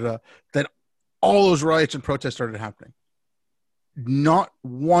 Then all those riots and protests started happening. Not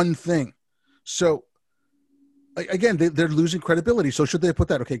one thing. So again, they're losing credibility. So should they put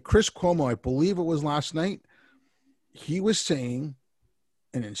that? Okay, Chris Cuomo, I believe it was last night, he was saying,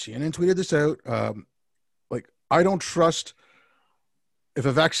 and then CNN tweeted this out, I don't trust, if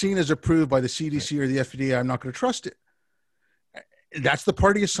a vaccine is approved by the CDC or the FDA, I'm not going to trust it. That's the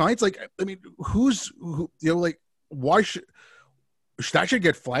party of science. Like, I mean, why should that should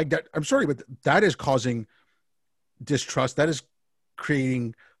get flagged? I'm sorry, but that is causing distrust. That is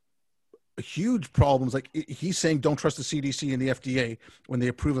creating huge problems. Like he's saying, don't trust the CDC and the FDA when they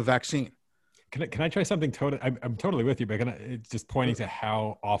approve a vaccine. Can I try something totally? I'm totally with you, but it's just pointing to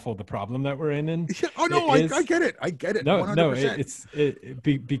how awful the problem that we're in. Yeah. Oh no, I get it. I get it. No,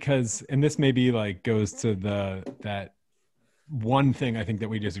 100%. Because, and this maybe like goes to that one thing I think that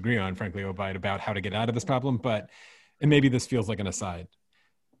we disagree on, frankly, Obaid, about how to get out of this problem. And maybe this feels like an aside,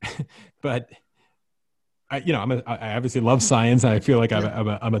 but I obviously love science. I feel like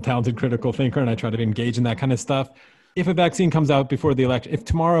I'm a talented critical thinker, and I try to engage in that kind of stuff. If a vaccine comes out before the election, if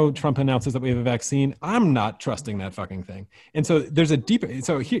tomorrow Trump announces that we have a vaccine, I'm not trusting that fucking thing. And so there's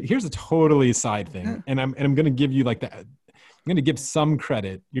here's a totally side thing. And I'm going to give you I'm going to give some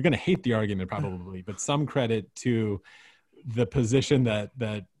credit. You're going to hate the argument probably, but some credit to the position that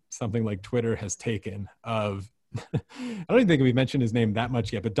something like Twitter has taken of, I don't even think we've mentioned his name that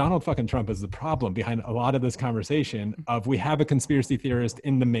much yet, but Donald fucking Trump is the problem behind a lot of this conversation of, we have a conspiracy theorist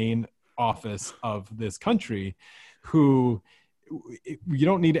in the main office of this country who you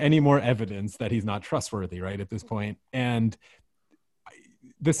don't need any more evidence that he's not trustworthy, right, at this point. And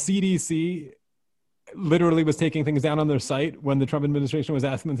the CDC, literally was taking things down on their site when the Trump administration was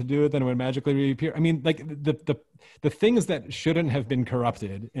asking them to do it, then it would magically reappear. I mean, like the things that shouldn't have been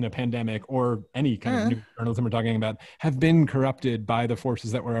corrupted in a pandemic or any kind of new journalism we're talking about have been corrupted by the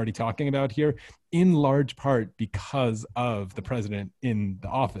forces that we're already talking about here, in large part because of the president in the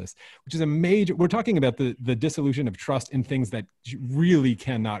office, which is a major, we're talking about the dissolution of trust in things that really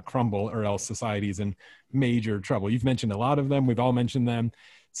cannot crumble, or else society is in major trouble. You've mentioned a lot of them. We've all mentioned them.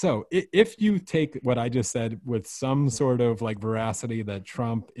 So if you take what I just said with some sort of like veracity that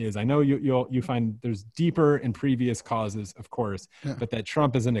Trump is, I know you find there's deeper and previous causes, of course, but that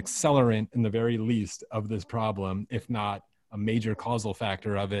Trump is an accelerant in the very least of this problem, if not a major causal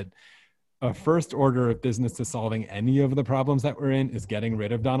factor of it. A first order of business to solving any of the problems that we're in is getting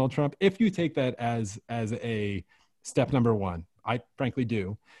rid of Donald Trump. If you take that as a step number one, I frankly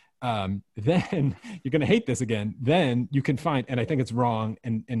do. Then you're going to hate this again. Then you can find, and I think it's wrong,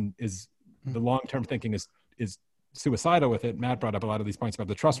 and is the long-term thinking is suicidal with it. Matt brought up a lot of these points about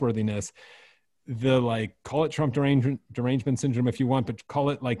the trustworthiness, the like, call it Trump derangement syndrome if you want, but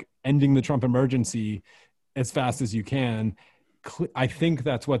call it like ending the Trump emergency as fast as you can. I think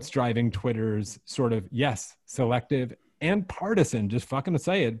that's what's driving Twitter's sort of, yes, selective and partisan, just fucking to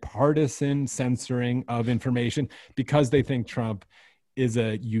say it, partisan censoring of information, because they think Trump is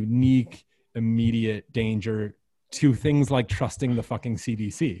a unique, immediate danger to things like trusting the fucking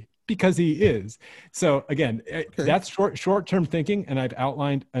CDC, because he is. So again, that's short-term thinking. And I've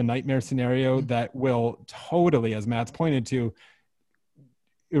outlined a nightmare scenario that will totally, as Matt's pointed to,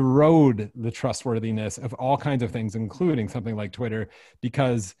 erode the trustworthiness of all kinds of things, including something like Twitter,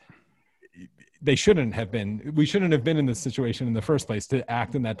 because we shouldn't have been in this situation in the first place to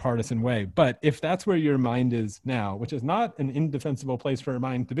act in that partisan way. But if that's where your mind is now, which is not an indefensible place for a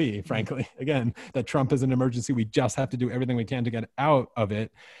mind to be, frankly, again, that Trump is an emergency, we just have to do everything we can to get out of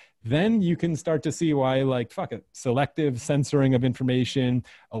it, then you can start to see why, like, fuck it, selective censoring of information,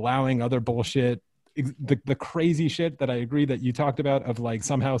 allowing other bullshit, the crazy shit that I agree that you talked about, of like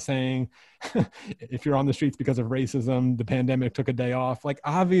somehow saying if you're on the streets because of racism, the pandemic took a day off, like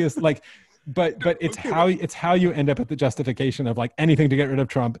obvious, like, but it's how you end up at the justification of like anything to get rid of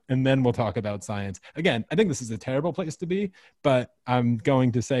Trump, and then we'll talk about science. Again, I think this is a terrible place to be, but I'm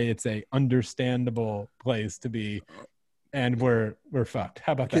going to say it's a understandable place to be, and we're fucked.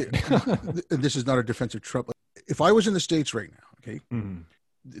 How about that? This is not a defense of Trump. If I was in the States right now, okay,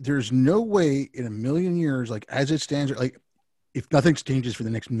 there's no way in a million years, like as it stands, like if nothing changes for the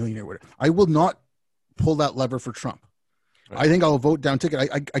next million or whatever, I will not pull that lever for Trump. I think I'll vote down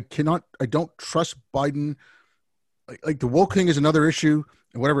ticket. I don't trust Biden. Like the woke thing is another issue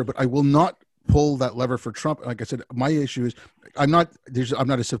and whatever, but I will not pull that lever for Trump. Like I said, my issue is I'm not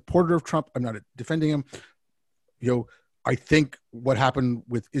a supporter of Trump. I'm not defending him. You know, I think what happened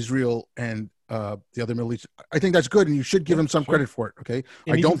with Israel and the other Middle East, I think that's good, and you should give him some credit for it. Okay,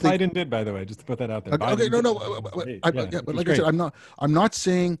 and I don't think Biden did, by the way, just to put that out there. Okay, no, but like I said, I'm not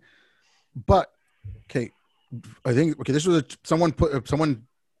saying, but okay. I think this was someone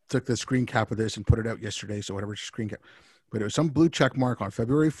took the screen cap of this and put it out yesterday. So whatever screen cap, but it was some blue check mark on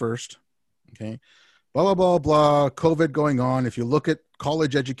February 1st. Okay, blah blah blah blah. COVID going on. If you look at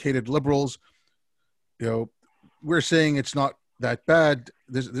college educated liberals, you know, we're saying it's not that bad.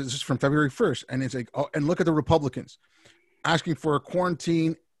 This is from February 1st, and it's like, oh, and look at the Republicans asking for a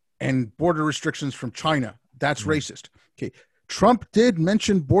quarantine and border restrictions from China. That's racist. Okay. Trump did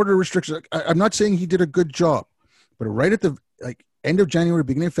mention border restrictions. I'm not saying he did a good job, but right at the end of January,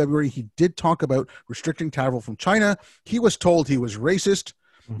 beginning of February, he did talk about restricting travel from China. He was told he was racist.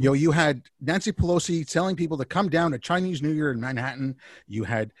 You know, you had Nancy Pelosi telling people to come down to Chinese New Year in Manhattan. You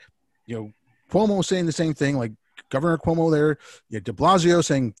had, you know, Cuomo saying the same thing, like Governor Cuomo there. You had de Blasio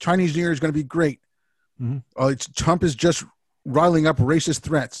saying Chinese New Year is going to be great. Trump is just riling up racist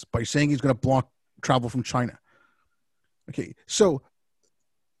threats by saying he's going to block travel from China. Okay, so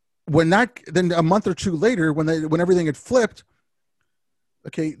then a month or two later, when everything had flipped,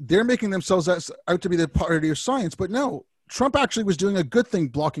 okay, they're making themselves out to be the party of science, but no, Trump actually was doing a good thing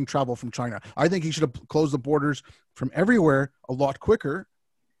blocking travel from China. I think he should have closed the borders from everywhere a lot quicker.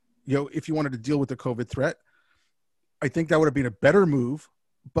 You know, if you wanted to deal with the COVID threat, I think that would have been a better move.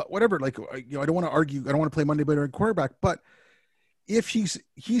 But whatever, like, you know, I don't want to argue. I don't want to play Monday Night Quarterback. But if he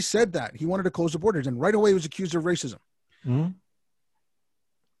said that he wanted to close the borders, and right away he was accused of racism.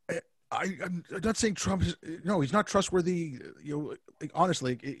 I'm not saying Trump is, no, he's not trustworthy. You know, like,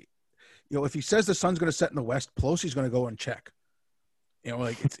 honestly, you know, if he says the sun's going to set in the west, Pelosi's going to go and check. You know,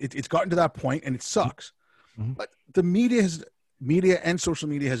 like it's gotten to that point, and it sucks. But the media and social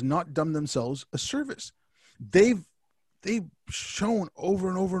media has not done themselves a service. They've they've shown over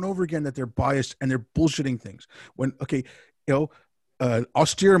and over and over again that they're biased and they're bullshitting things. When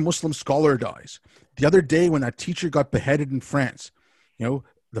austere Muslim scholar dies. The other day when that teacher got beheaded in France,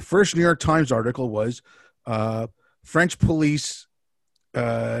 the first New York Times article was French police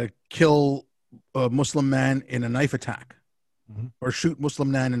kill a Muslim man in a knife attack, or shoot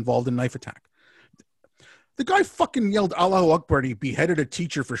Muslim man involved in knife attack. The guy fucking yelled Allahu Akbar and he beheaded a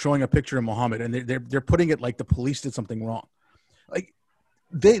teacher for showing a picture of Muhammad, and they're putting it like the police did something wrong. Like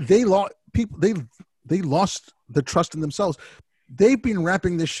they lost the trust in themselves. They've been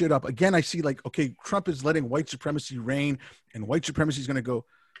wrapping this shit up. Again, I see Trump is letting white supremacy reign and white supremacy is going to go.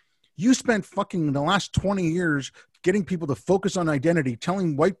 You spent fucking the last 20 years getting people to focus on identity,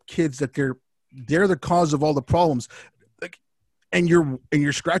 telling white kids that they're the cause of all the problems. And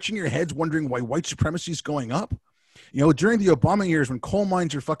you're scratching your heads wondering why white supremacy is going up. During the Obama years when coal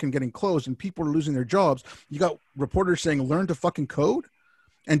mines are fucking getting closed and people are losing their jobs, you got reporters saying, learn to fucking code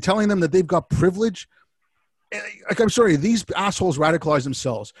and telling them that they've got privilege. I'm sorry, these assholes radicalize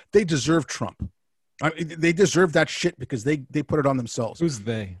themselves. They deserve Trump. They deserve that shit because they put it on themselves. Who's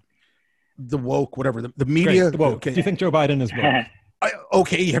they? The woke, whatever. The media. Great, the woke. Okay. Do you think Joe Biden is woke?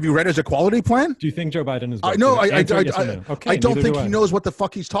 Have you read his equality plan? Do you think Joe Biden is woke? No, I don't think he knows what the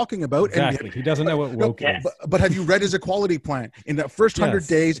fuck he's talking about. Exactly. He doesn't know what woke is. But have you read his equality plan? In the first 100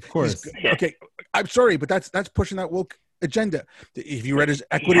 days, of course. Okay, I'm sorry, but that's pushing that woke agenda. If you read his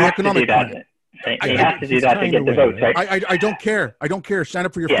equity economic plan. You have to do that to get the votes, right? I don't care. I don't care. Stand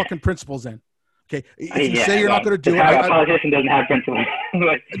up for your fucking principles then. Okay, if you say you're not going to do it, a politician doesn't have principles.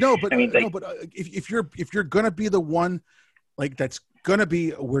 but if you're going to be the one, that's going to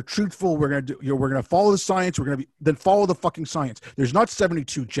be, we're truthful, we're going to do, we're going to follow the science, then follow the fucking science. There's not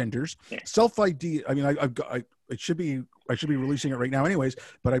 72 genders. Self ID. I mean, I should be releasing it right now, anyways.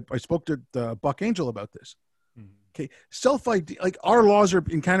 But I spoke to Buck Angel about this. Okay, self ID. Our laws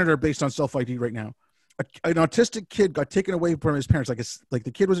in Canada are based on self ID right now. An autistic kid got taken away from his parents. Like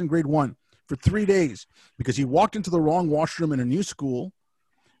the kid was in grade 1 for 3 days because he walked into the wrong washroom in a new school.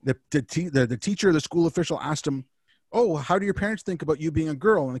 The teacher or the school official asked him, "Oh, how do your parents think about you being a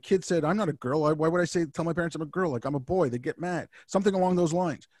girl?" And the kid said, "I'm not a girl. Why would I tell my parents I'm a girl? I'm a boy. They get mad." Something along those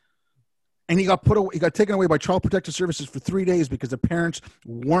lines. And he got taken away by Child Protective Services for 3 days because the parents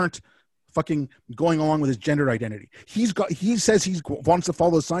weren't fucking going along with his gender identity. He says he wants to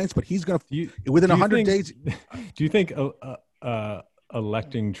follow the science, but he's going to within 100 days. Do you think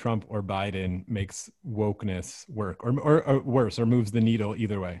electing Trump or Biden makes wokeness work or worse or moves the needle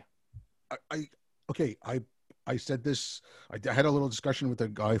either way? I said this. I had a little discussion with a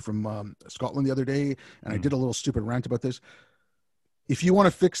guy from Scotland the other day, and I did a little stupid rant about this. If you want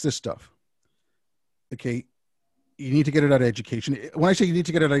to fix this stuff, okay, you need to get it out of education. When I say you need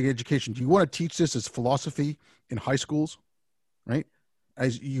to get it out of education, do you want to teach this as philosophy in high schools, right?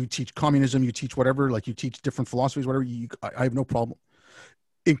 As you teach communism, you teach whatever, you teach different philosophies, whatever. I have no problem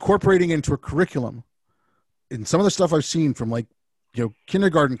incorporating into a curriculum. And some of the stuff I've seen from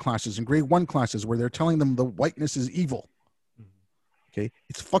kindergarten classes and grade 1 classes where they're telling them the whiteness is evil. Okay,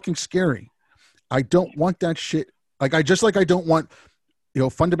 it's fucking scary. I don't want that shit. I don't want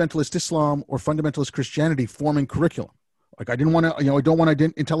fundamentalist Islam or fundamentalist Christianity forming curriculum. I didn't want to, I don't want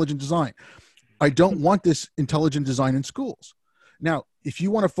intelligent design. I don't want this intelligent design in schools. Now, if you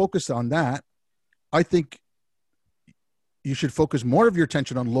want to focus on that, I think you should focus more of your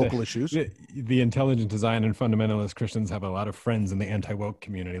attention on local issues. The intelligent design and fundamentalist Christians have a lot of friends in the anti-woke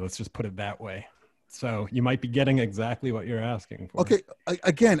community. Let's just put it that way. So you might be getting exactly what you're asking for. Okay. Do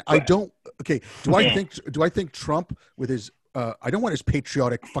I think Trump with his, I don't want his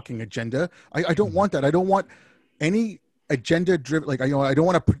patriotic fucking agenda. I don't want that. I don't want any agenda driven. I don't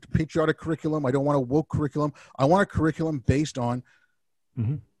want a patriotic curriculum. I don't want a woke curriculum. I want a curriculum based on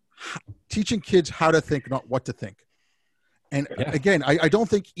teaching kids how to think, not what to think. And again, I don't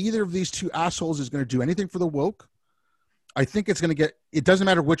think either of these two assholes is going to do anything for the woke. I think it's going to it doesn't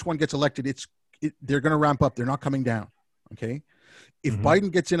matter which one gets elected. They're going to ramp up. They're not coming down. Okay. If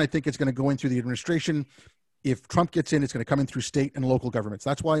Biden gets in, I think it's going to go in through the administration. If Trump gets in, it's going to come in through state and local governments.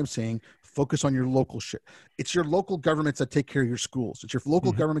 That's why I'm saying focus on your local shit. It's your local governments that take care of your schools. It's your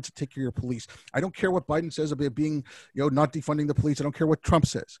local governments that take care of your police. I don't care what Biden says about being, not defunding the police. I don't care what Trump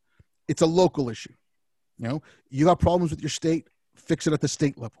says. It's a local issue. You got problems with your state, fix it at the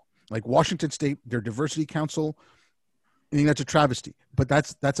state level. Like Washington State, their diversity council, I think that's a travesty, but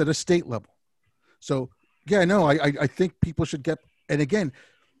that's at a state level. So I think people should get, and again,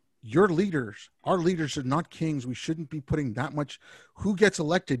 our leaders are not kings. We shouldn't be putting that much, who gets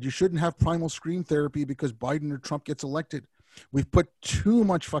elected. You shouldn't have primal scream therapy because Biden or Trump gets elected. We've put too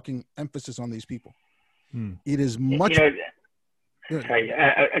much fucking emphasis on these people. It is much. Sorry,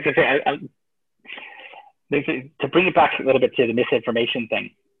 I was gonna say, to bring it back a little bit to the misinformation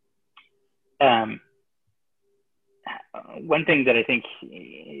thing. One thing that I think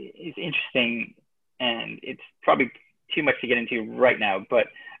is interesting, and it's probably too much to get into right now, but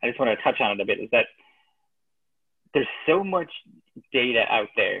I just want to touch on it a bit, is that there's so much data out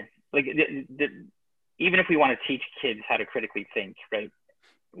there. Like, even if we want to teach kids how to critically think, right?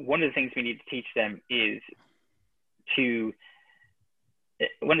 One of the things we need to teach them is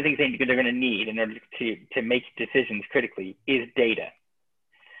one of the things they're going to need in order to make decisions critically is data,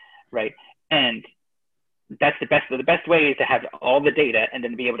 right? And that's the best way is to have all the data and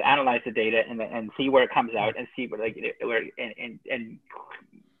then be able to analyze the data and see where it comes out and see and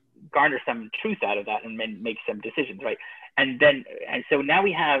garner some truth out of that and then make some decisions, right? And so now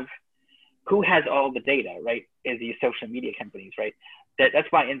we have who has all the data, right? Is these social media companies, right? That's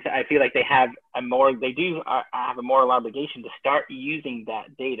why I feel like they have a moral obligation to start using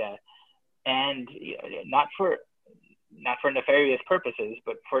that data, and not for nefarious purposes,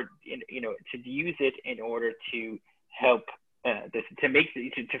 but for to use it in order to help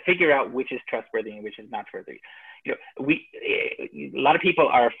to figure out which is trustworthy and which is not trustworthy. A lot of people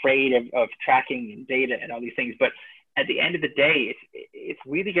are afraid of tracking data and all these things, but at the end of the day, it's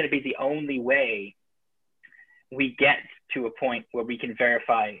really going to be the only way we get to a point where we can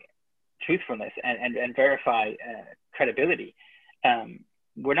verify truthfulness and verify credibility.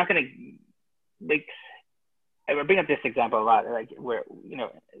 We're not going to I bring up this example a lot, like where,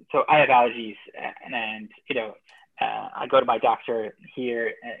 so I have allergies and I go to my doctor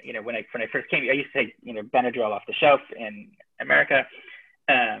here, when I first came, I used to take, Benadryl off the shelf in America.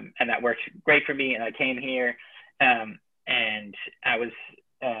 And that worked great for me. And I came here, and I was,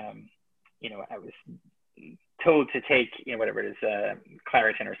 I was told to take, whatever it is,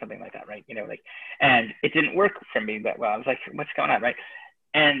 Claritin or something like that. Right. And it didn't work for me that well. I was like, what's going on? Right.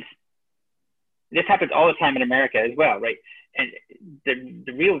 And this happens all the time in America as well. Right. And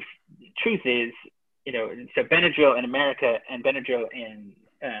the real truth is, so Benadryl in America and Benadryl in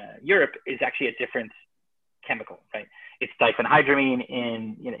Europe is actually a different chemical, right? It's diphenhydramine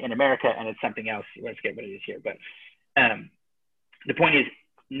in America, and it's something else. Let's get what it is here. But the point is,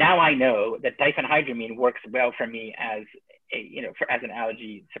 now I know that diphenhydramine works well for me as as an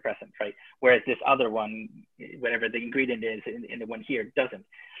allergy suppressant, right? Whereas this other one, whatever the ingredient is in the one here, doesn't.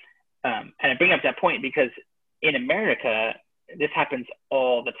 And I bring up that point because in America, this happens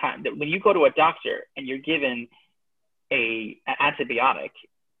all the time. When you go to a doctor and you're given an antibiotic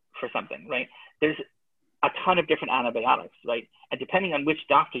for something, right? There's a ton of different antibiotics, right? And depending on which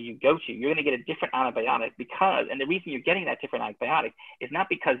doctor you go to, you're going to get a different antibiotic and the reason you're getting that different antibiotic is not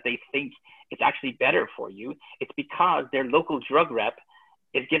because they think it's actually better for you. It's because their local drug rep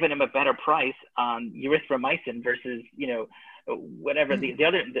is giving them a better price on erythromycin versus, whatever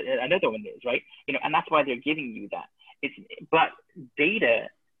another one is, right? And that's why they're giving you that. But data,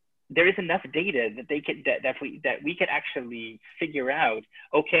 there is enough data that they could that we could actually figure out,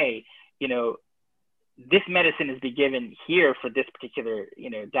 okay, this medicine is be given here for this particular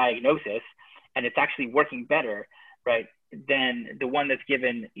diagnosis, and it's actually working better, right, than the one that's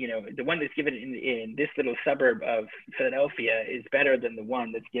given in this little suburb of Philadelphia is better than the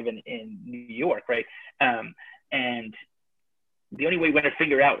one that's given in New York, right? And the only way we're going to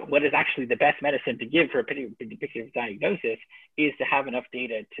figure out what is actually the best medicine to give for a particular diagnosis is to have enough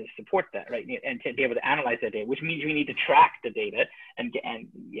data to support that, right? And to be able to analyze that data, which means we need to track the data and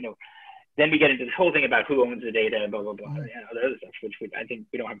then we get into this whole thing about who owns the data and blah, blah, blah, and other stuff, which I think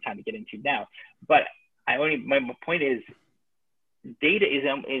we don't have time to get into now. But my point is, data is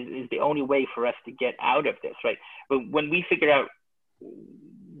the only way for us to get out of this, right? But when we figure out,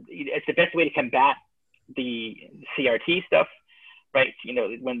 it's the best way to combat the CRT stuff, right?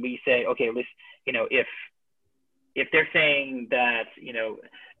 When we say, okay, if they're saying that,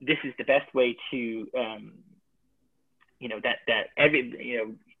 this is the best way to, that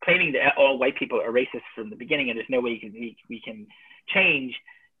every, claiming that all white people are racist from the beginning and there's no way we can change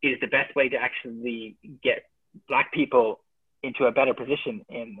is the best way to actually get Black people into a better position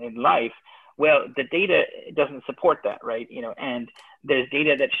in life. Well, the data doesn't support that, right? And there's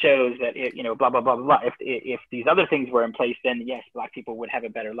data that shows that, blah, blah, blah, blah, blah. If these other things were in place, then yes, Black people would have a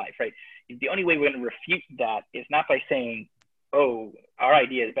better life, right? The only way we're going to refute that is not by saying, oh, our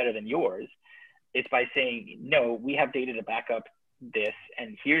idea is better than yours. It's by saying, no, we have data to back up this,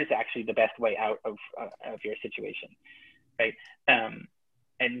 and here's actually the best way out of your situation, right?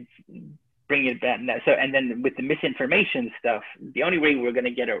 And bring it back. So, and then with the misinformation stuff, the only way we're going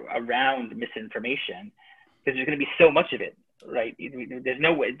to get around misinformation, because there's going to be so much of it, right? There's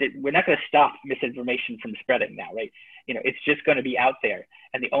no way that we're not going to stop misinformation from spreading now, right? It's just going to be out there,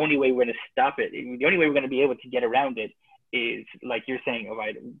 and the only way we're going to stop it, the only way we're going to be able to get around it, is like you're saying,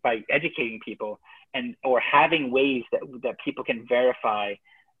 by educating people or having ways that people can verify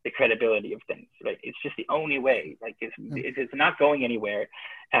the credibility of things, right? It's just the only way. Like it's not going anywhere,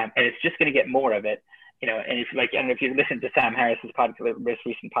 and it's just going to get more of it. And if I don't know if you listen to Sam Harris's most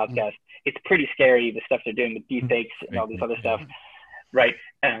recent podcast, it's pretty scary, the stuff they're doing with deepfakes and all this other stuff, right?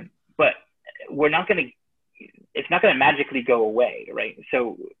 But it's not going to magically go away, right?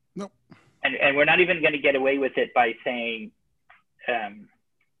 So, nope. And we're not even going to get away with it by saying, I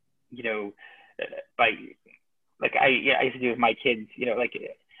used to do with my kids, like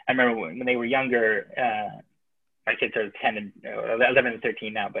I remember when they were younger, my kids are 10 and 11 and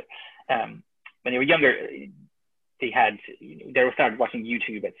 13 now, but when they were younger, they started watching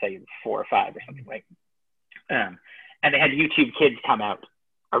YouTube at say 4 or 5 or something, right? And they had YouTube Kids come out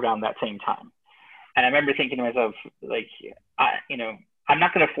around that same time. And I remember thinking to myself, like, I'm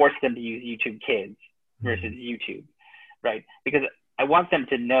not going to force them to use YouTube Kids versus YouTube, right? Because I want them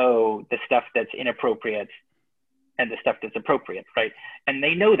to know the stuff that's inappropriate and the stuff that's appropriate, right? And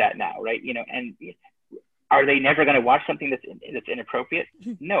they know that now, right? And are they never going to watch something that's inappropriate?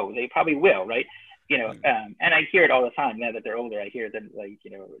 No, they probably will, right? And I hear it all the time now that they're older. I hear them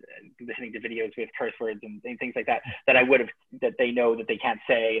listening to videos with curse words and things like that that they know that they can't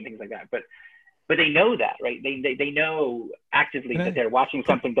say and things like that. But they know that, right? They know actively that they're watching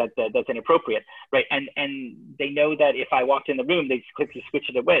something that's inappropriate, right? And they know that if I walked in the room, they'd quickly switch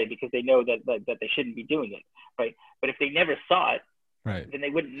it away because they know that they shouldn't be doing it, right? But if they never saw it, right, then they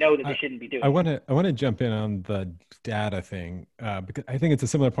wouldn't know that they shouldn't be doing it. I want to jump in on the data thing because I think it's a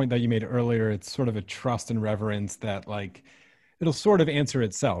similar point that you made earlier. It's sort of a trust and reverence that like it'll sort of answer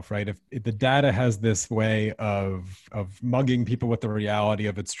itself, right? If the data has this way of mugging people with the reality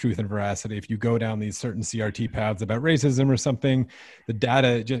of its truth and veracity, if you go down these certain CRT paths about racism or something, the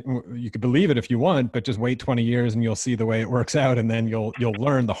data, you could believe it if you want, but just wait 20 years and you'll see the way it works out, and then you'll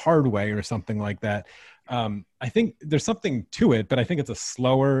learn the hard way or something like that. I think there's something to it, but I think it's a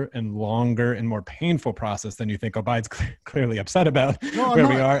slower and longer and more painful process than you think. Biden's clearly upset about we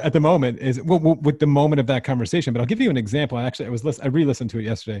are at the moment with the moment of that conversation. But I'll give you an example. I re-listened to it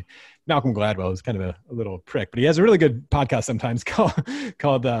yesterday. Malcolm Gladwell is kind of a little prick, but he has a really good podcast sometimes called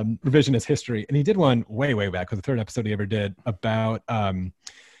Revisionist History. And he did one way, way back, with the 3rd episode he ever did about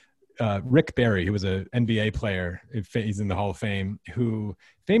Rick Barry, who was an NBA player, he's in the Hall of Fame, who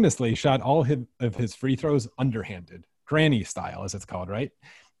famously shot all of his free throws underhanded, granny style, as it's called, right?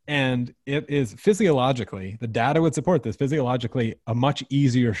 And it is physiologically, the data would support this, physiologically a much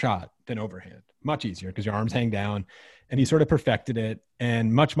easier shot than overhand, much easier because your arms hang down. And he sort of perfected it,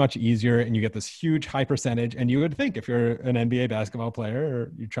 and much, much easier. And you get this huge high percentage. And you would think if you're an NBA basketball player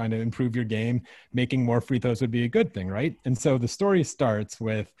or you're trying to improve your game, making more free throws would be a good thing, right? And so the story starts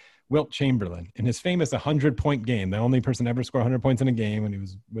with Wilt Chamberlain in his famous 100-point game, the only person ever score 100 points in a game when he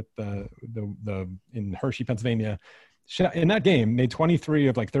was with in Hershey, Pennsylvania. In that game, made 23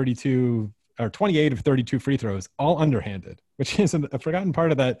 of like 32 or 28 of 32 free throws, all underhanded, which is a forgotten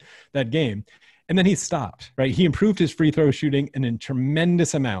part of that game. And then he stopped, right? He improved his free throw shooting in a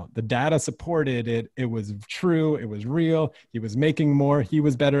tremendous amount. The data supported it. It was true. It was real. He was making more. He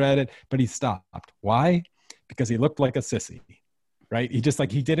was better at it, but he stopped. Why? Because he looked like a sissy. Right? He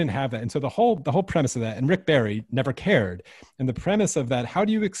didn't have that. And so the whole premise of that, and Rick Barry never cared. And the premise of that, how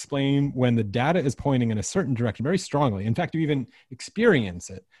do you explain when the data is pointing in a certain direction very strongly? In fact, you even experience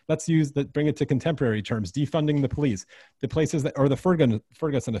it. Let's bring it to contemporary terms, defunding the police, the places that, or the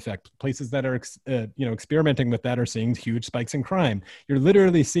Ferguson effect, places that are, experimenting with that are seeing huge spikes in crime. You're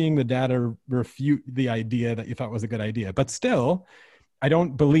literally seeing the data refute the idea that you thought was a good idea. But still, I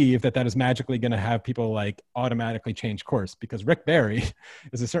don't believe that is magically going to have people like automatically change course, because Rick Barry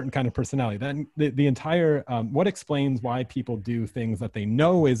is a certain kind of personality. Then the entire, what explains why people do things that they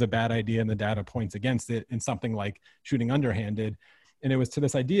know is a bad idea and the data points against it in something like shooting underhanded. And it was to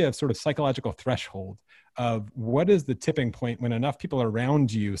this idea of sort of psychological threshold of what is the tipping point when enough people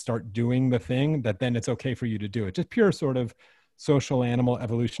around you start doing the thing that then it's okay for you to do it. Just pure sort of social animal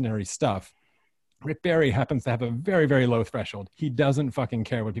evolutionary stuff. Rick Barry happens to have a very, very low threshold. He doesn't fucking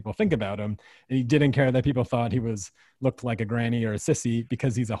care what people think about him. And he didn't care that people thought he looked like a granny or a sissy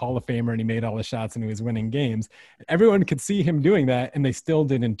because he's a Hall of Famer and he made all the shots and he was winning games. Everyone could see him doing that and they still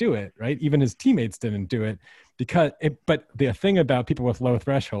didn't do it, right? Even his teammates didn't do it but the thing about people with low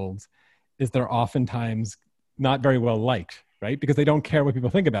thresholds is they're oftentimes not very well liked, right? Because they don't care what people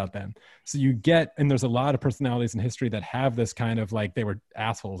think about them. So you get, and there's a lot of personalities in history that have this kind of like, they were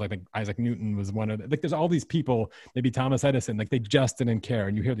assholes. I think Isaac Newton was one of the, like, there's all these people, maybe Thomas Edison, like they just didn't care.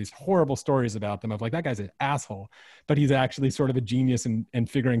 And you hear these horrible stories about them of like, that guy's an asshole, but he's actually sort of a genius in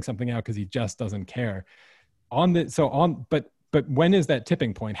figuring something out because he just doesn't care. But when is that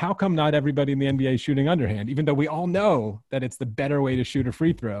tipping point? How come not everybody in the NBA is shooting underhand, even though we all know that it's the better way to shoot a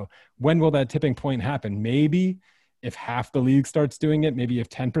free throw? When will that tipping point happen? Maybe if half the league starts doing it, maybe if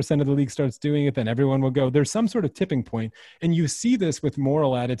 10% of the league starts doing it, then everyone will go. There's some sort of tipping point. And you see this with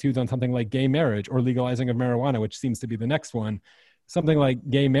moral attitudes on something like gay marriage or legalizing of marijuana, which seems to be the next one. Something like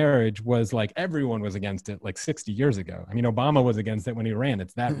gay marriage was like, everyone was against it like 60 years ago. I mean, Obama was against it when he ran.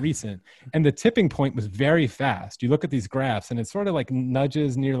 It's that recent. And the tipping point was very fast. You look at these graphs and it's sort of like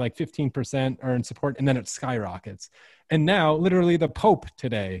nudges near like 15% are in support, and then it skyrockets. And now literally the Pope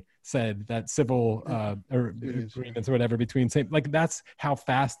today said that civil or agreements or whatever between same, like that's how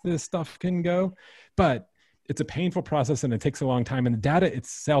fast this stuff can go. But it's a painful process and it takes a long time, and the data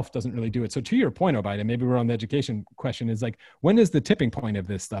itself doesn't really do it. So to your point, Obaid, maybe we're on the education question, is like, when is the tipping point of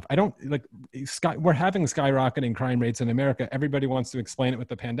this stuff? I don't like we're having skyrocketing crime rates in America. Everybody wants to explain it with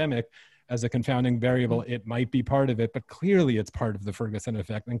the pandemic as a confounding variable. It might be part of it, but clearly it's part of the Ferguson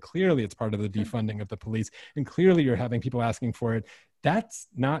effect. And clearly it's part of the defunding of the police. And clearly you're having people asking for it. That's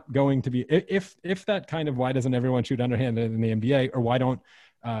not going to be, if that kind of, why doesn't everyone shoot underhand in the NBA, or why don't,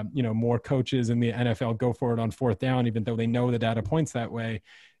 more coaches in the NFL go for it on fourth down, even though they know the data points that way,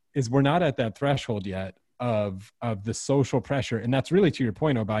 is we're not at that threshold yet of the social pressure. And that's really to your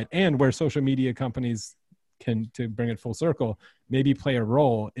point, Obaid, and where social media companies can, to bring it full circle, maybe play a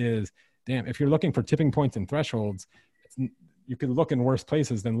role is, damn, if you're looking for tipping points and thresholds, you could look in worse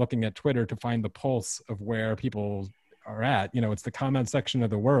places than looking at Twitter to find the pulse of where people are at. It's the comment section of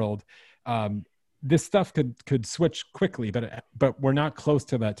the world. This stuff could switch quickly, but we're not close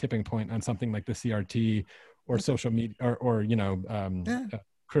to that tipping point on something like the CRT or social media or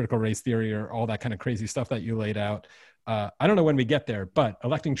critical race theory or all that kind of crazy stuff that you laid out. I don't know when we get there, but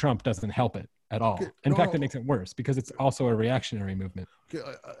electing Trump doesn't help it at all. In fact, it makes it worse because it's also a reactionary movement.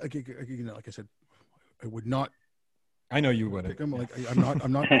 Like I said, I would not. I know you wouldn't.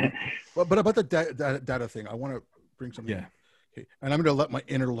 I'm not. But about the data thing, I want to bring something. Yeah. Okay. And I'm going to let my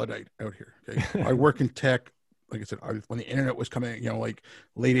inner Luddite out here. Okay. I work in tech. Like I said, when the internet was coming, like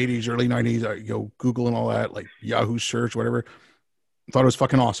late 80s, early 90s, Google and all that, like Yahoo search, whatever. Thought it was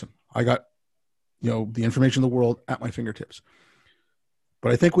fucking awesome. I got, the information in the world at my fingertips.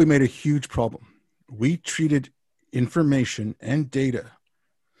 But I think we made a huge problem. We treated information and data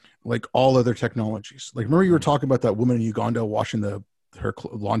like all other technologies. Like, remember you were talking about that woman in Uganda washing her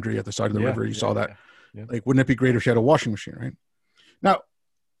laundry at the side of the river? You saw that. Yeah. Like, wouldn't it be great if she had a washing machine, right? Now,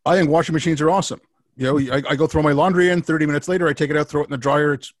 I think washing machines are awesome. I go throw my laundry in, 30 minutes later, I take it out, throw it in the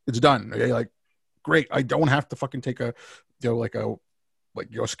dryer. It's done. Okay. Like, great. I don't have to fucking take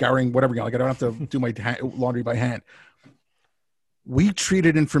scouring, whatever. Like, I don't have to do my laundry by hand. We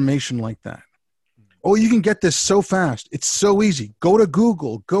treated information like that. Oh, you can get this so fast. It's so easy. Go to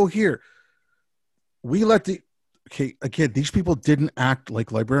Google, go here. We let again, these people didn't act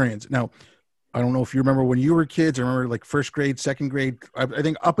like librarians. Now, I don't know if you remember when you were kids. I remember like first grade, second grade. I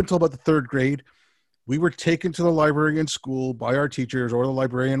think up until about the third grade, we were taken to the library in school by our teachers, or the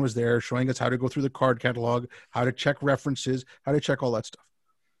librarian was there showing us how to go through the card catalog, how to check references, how to check all that stuff.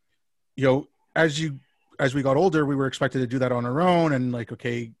 As we got older, we were expected to do that on our own. And like,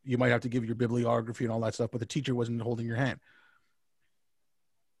 okay, you might have to give your bibliography and all that stuff, but the teacher wasn't holding your hand.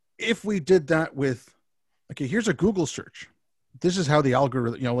 If we did that with, okay, here's a Google search. This is how the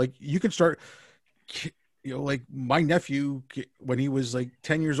algorithm, like you can start, like my nephew, when he was like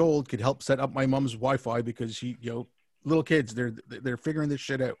 10 years old, could help set up my mom's Wi-Fi because he, little kids, they're figuring this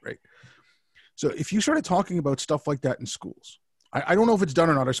shit out. Right. So if you started talking about stuff like that in schools, I don't know if it's done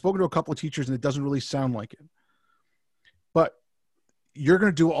or not. I've spoken to a couple of teachers and it doesn't really sound like it, but you're going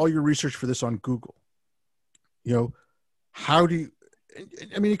to do all your research for this on Google. How do you,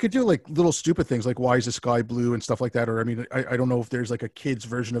 you could do like little stupid things like why is the sky blue and stuff like that. Or, I don't know if there's like a kid's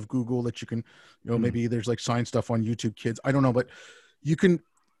version of Google that you can, maybe there's like science stuff on YouTube Kids. I don't know, but you can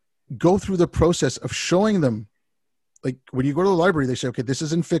go through the process of showing them. Like when you go to the library, they say, okay, this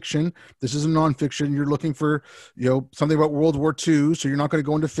is in fiction. This is in nonfiction. You're looking for, something about World War II. So you're not going to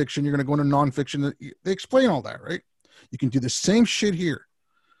go into fiction. You're going to go into nonfiction. They explain all that, right? You can do the same shit here.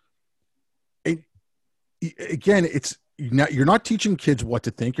 And again, you're not teaching kids what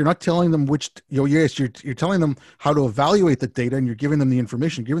to think. You're not telling them which, yes, you're telling them how to evaluate the data, and you're giving them the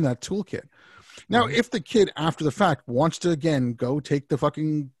information, giving that toolkit. Now, if the kid after the fact wants to, again, go take the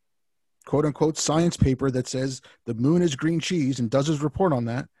fucking quote unquote science paper that says the moon is green cheese and does his report on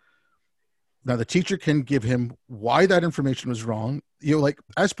that. Now the teacher can give him why that information was wrong, like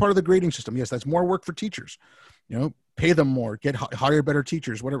as part of the grading system. Yes, that's more work for teachers, pay them more, hire better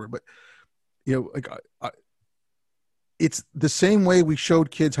teachers, whatever. But, like it's the same way we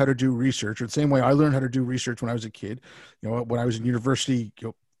showed kids how to do research, or the same way I learned how to do research when I was a kid, when I was in university,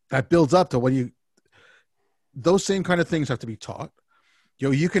 that builds up to those same kind of things have to be taught.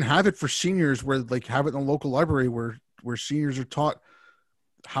 You can have it for seniors where have it in a local library where seniors are taught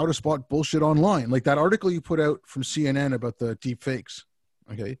how to spot bullshit online. Like that article you put out from CNN about the deep fakes.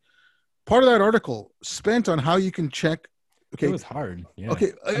 Okay. Part of that article spent on how you can check. Okay. It was hard. Yeah.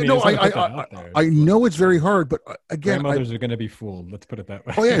 Okay. I know it's very hard, but again, grandmothers are going to be fooled. Let's put it that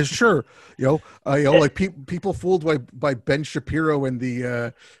way. Oh yeah, sure. Like people fooled by Ben Shapiro and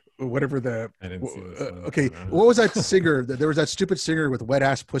the, whatever the I didn't see this okay, what was that singer? There was that stupid singer with Wet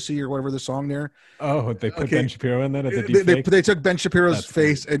Ass Pussy or whatever the song there. Oh, they put Ben Shapiro in that at the deep they took Ben Shapiro's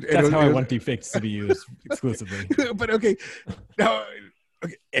face and that's how I want deep fakes to be used exclusively. But okay, now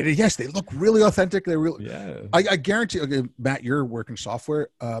and yes, they look really authentic. They really, yeah. I guarantee. Okay, Matt, you're working software.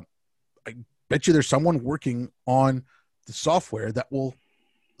 I bet you there's someone working on the software that will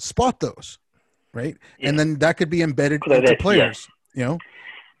spot those, right? Yeah. And then that could be embedded into players. Yeah.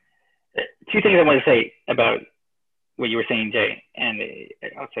 Two things I want to say about what you were saying, Jay, and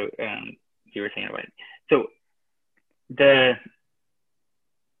also you were saying about it. So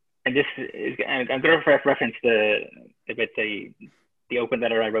I'm going to reference the open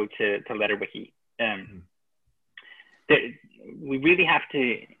letter I wrote to LetterWiki. We really have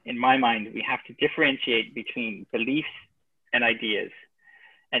to, in my mind, we have to differentiate between beliefs and ideas.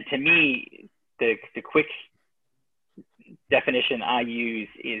 And to me, the quick definition I use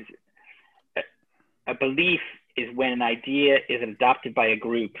is a belief is when an idea is adopted by a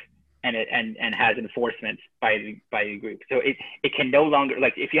group and has enforcement by a group. So it can no longer,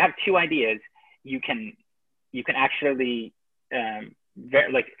 like if you have two ideas, you can actually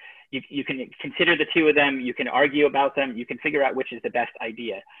you can consider the two of them, you can argue about them, you can figure out which is the best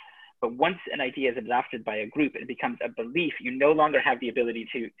idea. But once an idea is adopted by a group, it becomes a belief. You no longer have the ability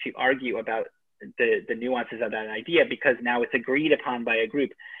to argue about the nuances of that idea because now it's agreed upon by a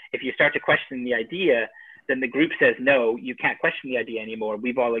group. If you start to question the idea, then the group says, no, you can't question the idea anymore.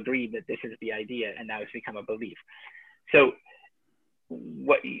 We've all agreed that this is the idea, and now it's become a belief. So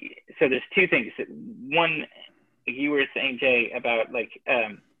there's two things. One, you were saying, Jay, about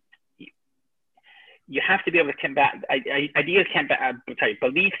you have to be able to combat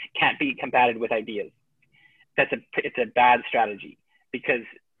beliefs can't be combated with ideas. It's a bad strategy because,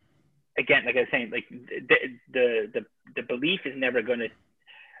 again, like I was saying, like the belief is never going to.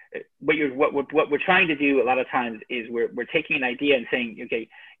 What we're trying to do a lot of times is we're taking an idea and saying, okay,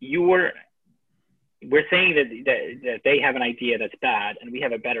 we're saying that they have an idea that's bad and we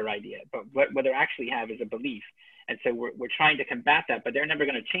have a better idea, but what they actually have is a belief. And so we're trying to combat that, but they're never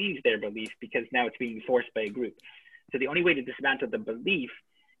going to change their belief because now it's being forced by a group. So the only way to dismantle the belief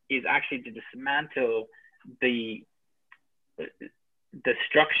is actually to dismantle the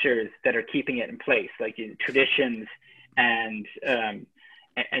structures that are keeping it in place, like traditions and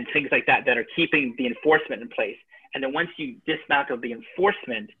things like that are keeping the enforcement in place. And then once you dismantle the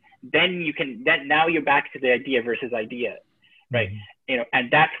enforcement, then now you're back to the idea versus idea, right? Mm-hmm. And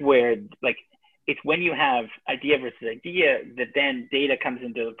that's where, like, it's when you have idea versus idea that then data comes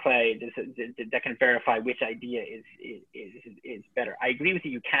into play that can verify which idea is better. I agree with you.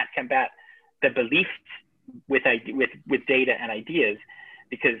 You can't combat the beliefs with data and ideas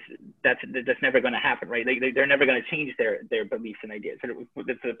because that's never going to happen, right? They're never going to change their beliefs and ideas. So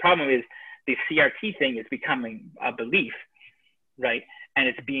the problem is the CRT thing is becoming a belief, right? And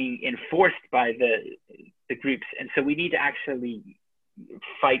it's being enforced by the groups. And so we need to actually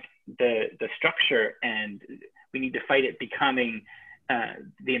fight the structure, and we need to fight it becoming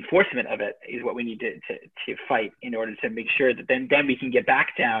the enforcement of it is what we need to fight in order to make sure that then we can get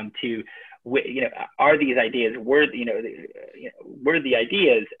back down to, are these ideas worthy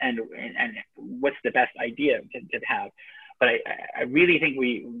ideas, and what's the best idea to have. But I really think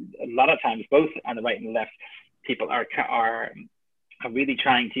a lot of times, both on the right and the left, people are really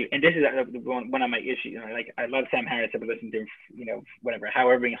trying to, and this is one of my issues. Like, I love Sam Harris. I've listened to him,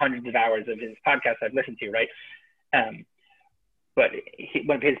 however many hundreds of hours of his podcasts I've listened to, right? But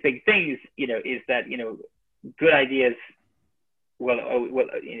one of his big things, is that good ideas.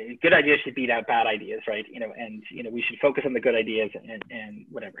 Good ideas should beat out bad ideas, right? And we should focus on the good ideas and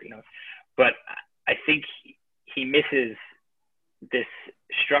whatever, But I think he misses this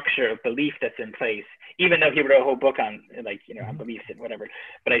structure structure of belief that's in place, even though he wrote a whole book on on beliefs and whatever.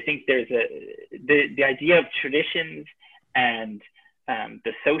 But I think there's the idea of traditions and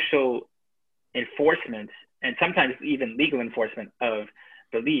the social enforcement and sometimes even legal enforcement of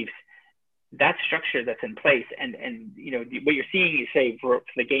beliefs, that structure that's in place. And what you're seeing, you say for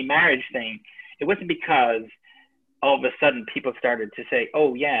the gay marriage thing, it wasn't because all of a sudden people started to say,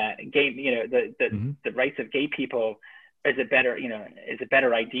 oh yeah, gay, the rights of gay people is a better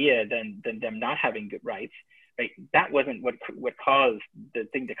idea than them not having good rights, right? That wasn't what caused the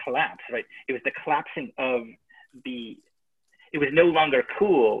thing to collapse, right? It was the collapsing of it was no longer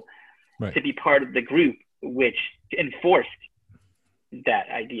cool to be part of the group which enforced that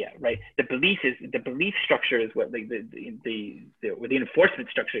idea, right? The belief structure is what the enforcement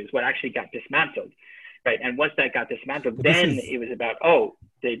structure is what actually got dismantled, right? And once that got dismantled, then it was about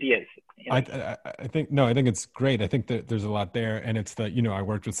the ideas. I think it's great. I think that there's a lot there, and it's that I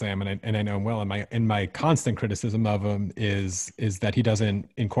worked with Sam and I know him well. And my constant criticism of him is that he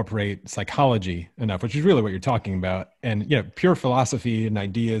doesn't incorporate psychology enough, which is really what you're talking about. And pure philosophy and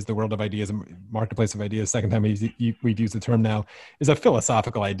ideas, the world of ideas, and marketplace of ideas. Second time we've used the term now, is a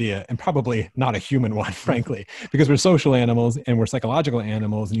philosophical idea and probably not a human one, frankly, because we're social animals and we're psychological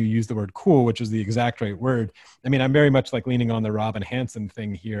animals. And you use the word cool, which is the exact right word. I mean, I'm very much like leaning on the Robin Hanson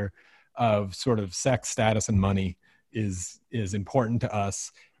thing here, of sort of sex, status, and money is important to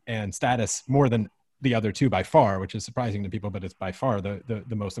us, and status more than the other two by far, which is surprising to people, but it's by far the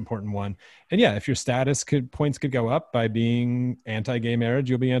most important one. And yeah, if your status points could go up by being anti-gay marriage,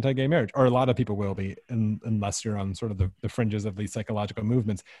 you'll be anti-gay marriage, or a lot of people will be, unless you're on sort of the fringes of these psychological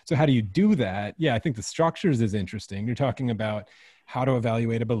movements. So how do you do that? Yeah, I think the structures is interesting. You're talking about how to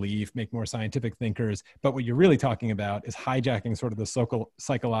evaluate a belief, make more scientific thinkers. But what you're really talking about is hijacking sort of the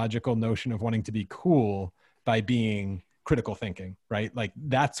psychological notion of wanting to be cool by being critical thinking, right? Like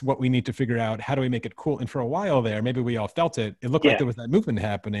that's what we need to figure out. How do we make it cool? And for a while there, maybe we all felt it. It looked like there was that movement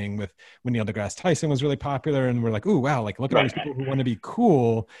happening with when Neil deGrasse Tyson was really popular. And we're like, ooh, wow, like look at all these people who want to be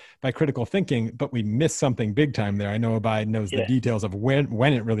cool by critical thinking, but we missed something big time there. I know Abide knows the details of when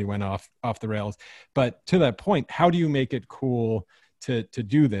it really went off the rails. But to that point, how do you make it cool to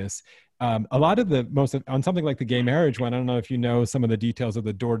do this? A lot of on something like the gay marriage one, I don't know if you know some of the details of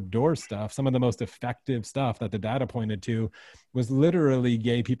the door-to-door stuff. Some of the most effective stuff that the data pointed to was literally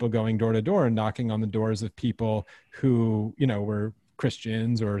gay people going door to door and knocking on the doors of people who, were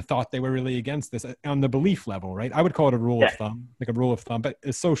Christians or thought they were really against this on the belief level, right? I would call it a rule of thumb, like a rule of thumb, but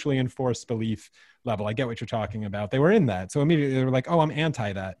a socially enforced belief level. I get what you're talking about. They were in that. So immediately they were like, oh, I'm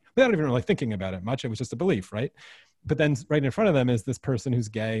anti that. Without even really thinking about it much. It was just a belief, right? But then right in front of them is this person who's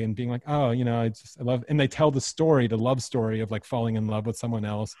gay and being like, oh, I love, and they tell the love story of like falling in love with someone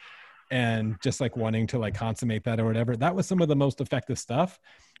else and just like wanting to like consummate that or whatever. That was some of the most effective stuff,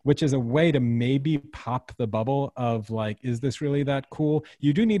 which is a way to maybe pop the bubble of like, is this really that cool?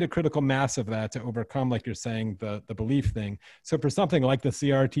 You do need a critical mass of that to overcome, like you're saying, the belief thing. So for something like the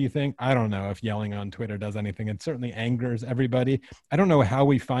CRT thing, I don't know if yelling on Twitter does anything. It certainly angers everybody. I don't know how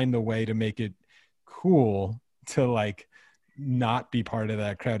we find the way to make it cool to like not be part of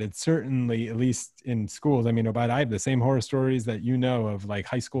that crowd. It's certainly, at least in schools, I mean, I have the same horror stories that of like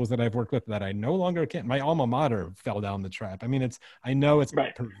high schools that I've worked with that I no longer can. My alma mater fell down the trap. I mean, I know it's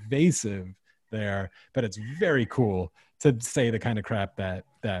pervasive there, but it's very cool to say the kind of crap that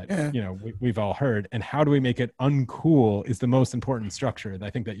we've all heard. And how do we make it uncool is the most important structure that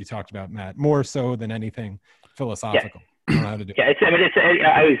I think that you talked about, Matt, more so than anything philosophical. I don't know how to do it.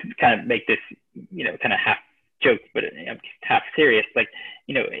 I always kind of make this, kind of half joke, but I'm half serious. Like,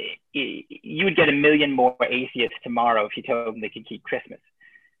 you would get 1 million more atheists tomorrow if you told them they could keep Christmas,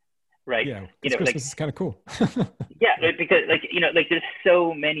 right? Yeah, Christmas is kind of cool. Because there's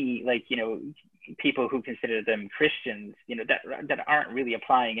so many people who consider them Christians, that aren't really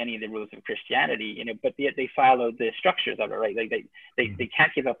applying any of the rules of Christianity, but yet they follow the structures of it, right? Like they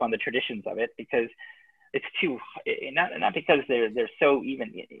can't give up on the traditions of it because it's too, not because they're so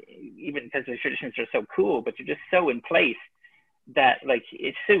even because the traditions are so cool, but they're just so in place that like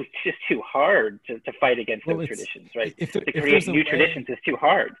it's just too hard to fight against those traditions, right? To create new traditions is too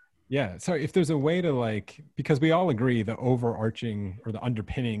hard. Yeah. So if there's a way to because we all agree the overarching or the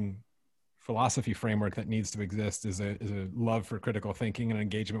underpinning philosophy framework that needs to exist is a love for critical thinking and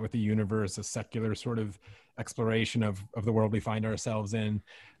engagement with the universe, a secular sort of exploration of the world we find ourselves in.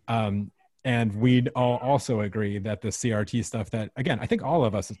 And we'd all also agree that the CRT stuff that, again, I think all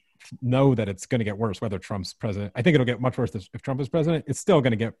of us know that it's going to get worse, whether Trump's president. I think it'll get much worse if Trump is president. It's still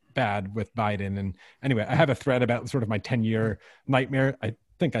going to get bad with Biden. And anyway, I have a thread about sort of my 10-year nightmare. I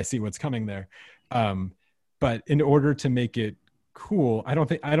think I see what's coming there. But in order to make it cool. I don't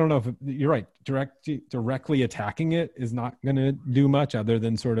know if you're right. Directly attacking it is not going to do much other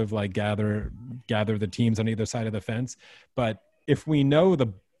than sort of like gather the teams on either side of the fence. But if we know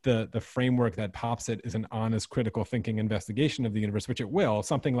the framework that pops it is an honest, critical thinking investigation of the universe, which it will,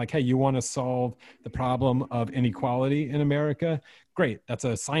 something like, hey, you want to solve the problem of inequality in America? Great. That's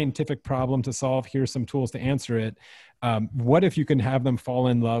a scientific problem to solve. Here's some tools to answer it. What if you can have them fall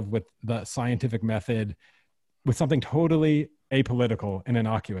in love with the scientific method with something totally apolitical and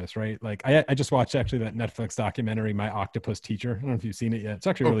innocuous, right? Like I just watched actually that Netflix documentary, My Octopus Teacher. I don't know if you've seen it yet. It's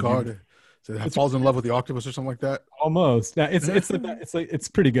actually really beautiful. So it falls in love with the octopus or something like that. Almost. Yeah, it's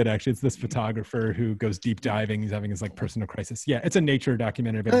pretty good actually. It's this photographer who goes deep diving. He's having his like personal crisis. Yeah, it's a nature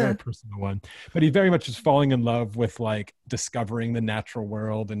documentary, but a very personal one. But he's very much just falling in love with like discovering the natural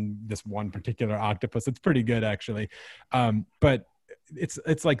world and this one particular octopus. It's pretty good actually. But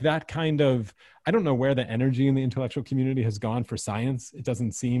it's like that kind of, I don't know where the energy in the intellectual community has gone for science. It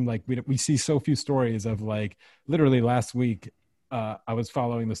doesn't seem like we see so few stories of like, literally last week, I was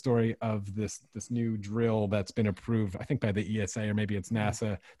following the story of this new drill that's been approved, I think by the ESA or maybe it's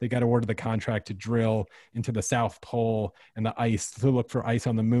NASA. They got awarded the contract to drill into the South Pole and the ice to look for ice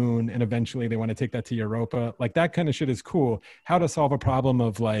on the moon. And eventually they want to take that to Europa. Like that kind of shit is cool. How to solve a problem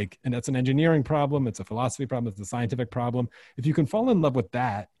of like, and that's an engineering problem. It's a philosophy problem. It's a scientific problem. If you can fall in love with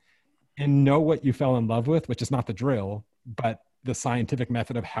that and know what you fell in love with, which is not the drill, but the scientific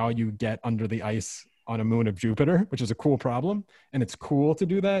method of how you get under the ice on a moon of Jupiter, which is a cool problem. And it's cool to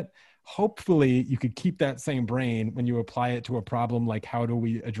do that. Hopefully you could keep that same brain when you apply it to a problem like how do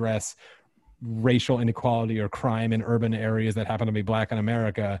we address racial inequality or crime in urban areas that happen to be Black in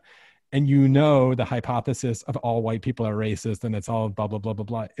America. And you know the hypothesis of all white people are racist and it's all blah, blah, blah, blah,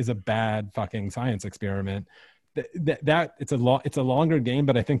 blah is a bad fucking science experiment. That it's a longer game,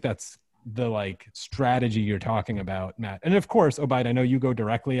 but I think that's the like strategy you're talking about, Matt. And of course, Obaid, I know you go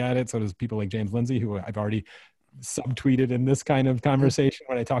directly at it. So does people like James Lindsay, who I've already subtweeted in this kind of conversation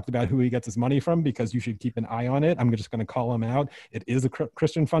when I talked about who he gets his money from, because you should keep an eye on it. I'm just going to call him out. It is a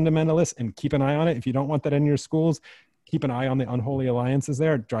Christian fundamentalist, and keep an eye on it. If you don't want that in your schools, keep an eye on the unholy alliances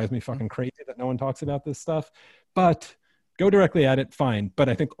there. It drives me fucking crazy that no one talks about this stuff, but go directly at it. Fine. But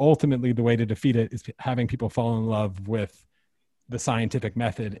I think ultimately the way to defeat it is having people fall in love with the scientific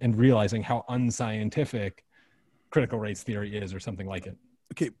method and realizing how unscientific critical race theory is, or something like it.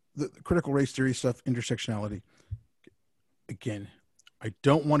 Okay, the critical race theory stuff, intersectionality. Again, I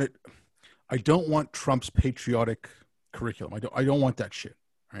don't want Trump's patriotic curriculum. I don't want that shit,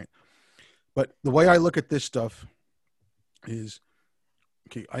 right? But the way I look at this stuff is,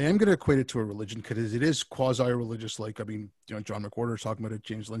 okay, I am going to equate it to a religion because it is quasi-religious. Like, I mean, John McWhorter is talking about it.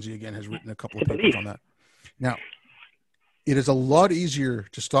 James Lindsay again has written a couple of papers on that. Now, it is a lot easier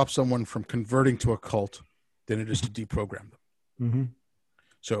to stop someone from converting to a cult than it is to deprogram them. Mm-hmm.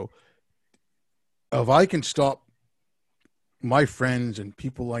 So if I can stop my friends and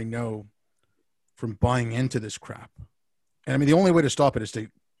people I know from buying into this crap, and I mean, the only way to stop it is to,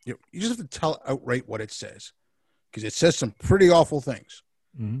 you just have to tell outright what it says, because it says some pretty awful things.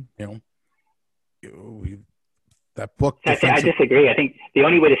 Mm-hmm. That book. I disagree. I think the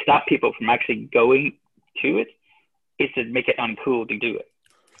only way to stop people from actually going to it is to make it uncool to do it.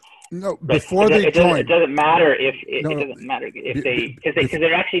 No, before they join, it doesn't matter if because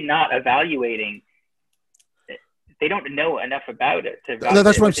they're actually not evaluating. They don't know enough about it.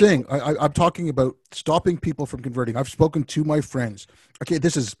 That's what I'm saying. I'm talking about stopping people from converting. I've spoken to my friends. Okay,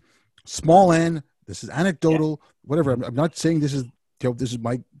 this is small n. This is anecdotal. Yeah. Whatever. I'm not saying this is this is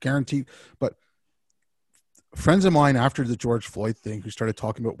my guarantee, but friends of mine after the George Floyd thing who started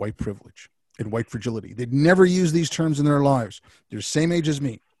talking about white privilege and white fragility. They'd never used these terms in their lives. They're the same age as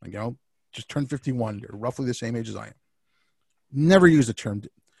me. Just turned 51. They're roughly the same age as I am. Never used the term.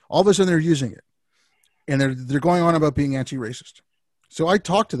 All of a sudden they're using it. And they're going on about being anti-racist. So I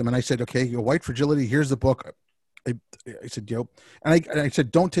talked to them and I said, okay, white fragility, here's the book. I said, and I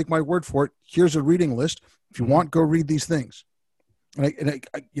said, don't take my word for it. Here's a reading list. If you want, go read these things. I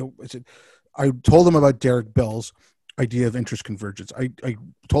said, I told them about Derek Bell's idea of interest convergence. I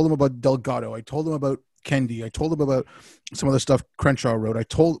told them about Delgado. I told them about Kendi. I told them about some of the stuff Crenshaw wrote.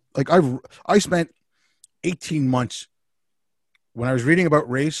 I spent 18 months when I was reading about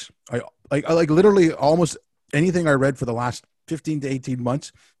race. I literally almost anything I read for the last 15 to 18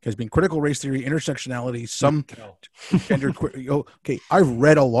 months has been critical race theory, intersectionality, some gender. Okay, I've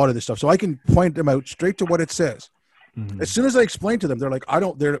read a lot of this stuff, so I can point them out straight to what it says. As soon as I explain to them, they're like,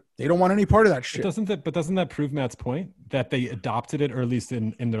 they don't want any part of that shit. Doesn't that prove Matt's point that they adopted it, or at least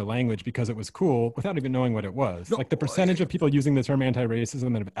in their language, because it was cool without even knowing what it was? No, like the percentage of people using the term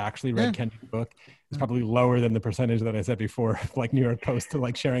anti-racism that have actually read Kendi's book is probably lower than the percentage that I said before, like New York Post to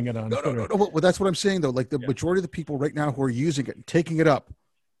like sharing it on Twitter. No, well, that's what I'm saying though. Like the majority of the people right now who are using it and taking it up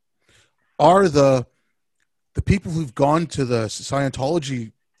are the people who've gone to the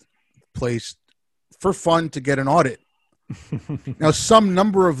Scientology place for fun to get an audit. Now, some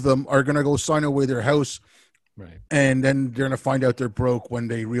number of them are going to go sign away their house, right? And then they're going to find out they're broke when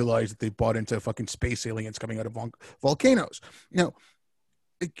they realize that they bought into fucking space aliens coming out of volcanoes. You know,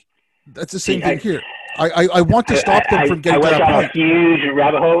 that's the same thing here. I want to stop them from getting to that point. I went down a huge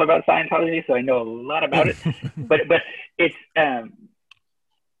rabbit hole about Scientology, so I know a lot about it. but it's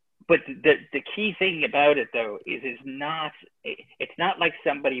but the key thing about it though is it's not like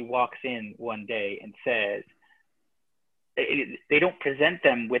somebody walks in one day and says. They don't present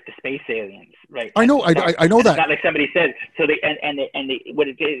them with the space aliens, right? I know, I know that. It's not like somebody says. So what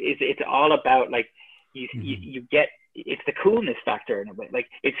it is, it's all about like you get. It's the coolness factor in a way. Like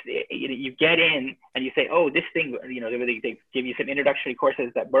you get in and you say, oh, this thing, they give you some introductory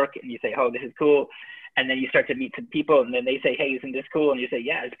courses that work, and you say, oh, this is cool. And then you start to meet some people, and then they say, "Hey, isn't this cool?" And you say,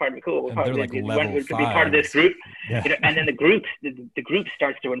 "Yeah, it's part of it. Cool. We're to be part of this group." Yeah. And then the group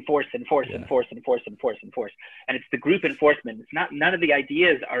starts to enforce, and it's the group enforcement. It's not. None of the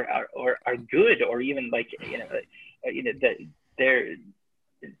ideas are good, or even like that they're.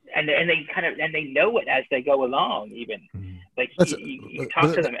 And they know it as they go along. Even like you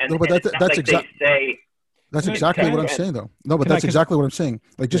talk to them, and that's exactly. That's exactly what I'm saying, though. No, but that's exactly what I'm saying.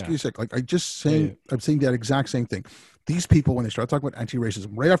 Like, just give me a sec. Like, I'm saying that exact same thing. These people, when they start talking about anti-racism,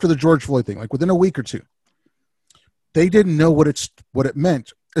 right after the George Floyd thing, like within a week or two, they didn't know what it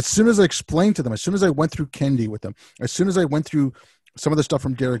meant. As soon as I explained to them, as soon as I went through Kendi with them, as soon as I went through some of the stuff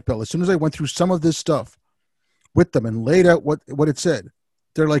from Derek Bell, as soon as I went through some of this stuff with them and laid out what it said,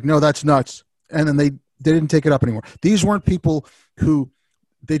 they're like, no, that's nuts. And then they didn't take it up anymore. These weren't people who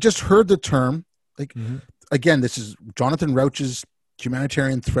they just heard the term, like. Again, this is Jonathan Rauch's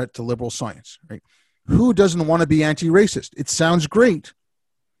humanitarian threat to liberal science, right? Who doesn't want to be anti-racist? It sounds great,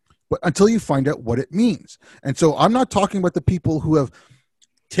 but until you find out what it means. And so I'm not talking about the people who have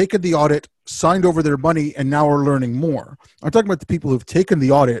taken the audit, signed over their money, and now are learning more. I'm talking about the people who've taken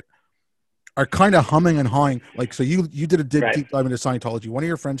the audit, are kind of humming and hawing. Like, so you did a deep dive into Scientology. Two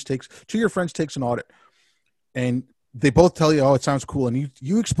of your friends takes an audit, and they both tell you, oh, it sounds cool. And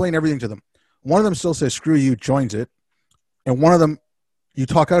you explain everything to them. One of them still says, screw you, joins it. And one of them, you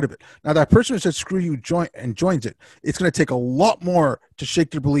talk out of it. Now, that person who says, screw you, joins it, it's going to take a lot more to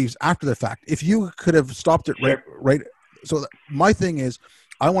shake their beliefs after the fact. If you could have stopped it right. So my thing is,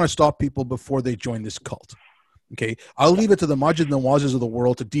 I want to stop people before they join this cult. Okay. I'll leave it to the Majid Nawazes of the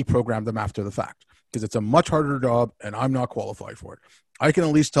world to deprogram them after the fact, because it's a much harder job and I'm not qualified for it. I can at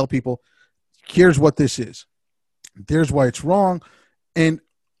least tell people, here's what this is. There's why it's wrong. And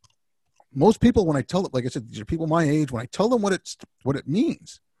most people, when I tell them, like I said, these are people my age, when I tell them what it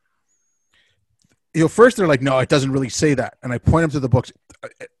means, first they're like, no, it doesn't really say that. And I point them to the books.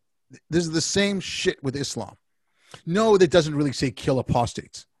 This is the same shit with Islam. No, that doesn't really say kill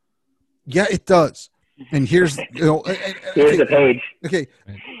apostates. Yeah, it does. And here's, here's the page. Okay.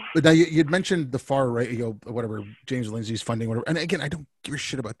 But now you'd mentioned the far right, whatever, James Lindsay's funding, whatever. And again, I don't give a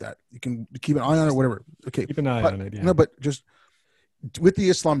shit about that. You can keep an eye on it, whatever. Okay. Keep an eye on it. Yeah. No, but just with the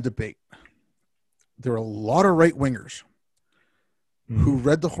Islam debate, there are a lot of right-wingers who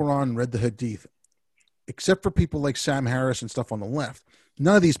read the Quran, read the Hadith, except for people like Sam Harris and stuff on the left.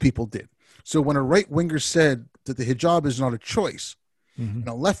 None of these people did. So when a right-winger said that the hijab is not a choice, and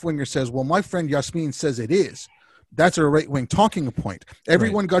a left-winger says, well, my friend Yasmin says it is, that's a right-wing talking point.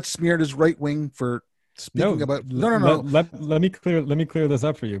 Everyone got smeared as right-wing for speaking about no. Let me clear this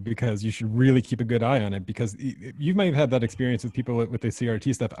up for you, because you should really keep a good eye on it, because you might have had that experience with people with the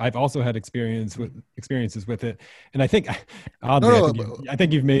CRT stuff. I've also had experiences with it, and I think I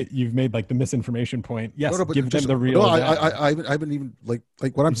think you've made like the misinformation point. Yes, give them the real. I haven't even like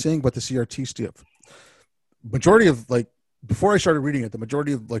what I'm saying about the CRT stuff. Majority of before I started reading it, the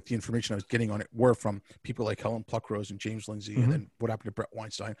majority of the information I was getting on it were from people like Helen Pluckrose and James Lindsay, and then what happened to Brett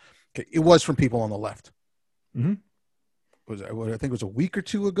Weinstein. Okay, it was from people on the left. I think it was a week or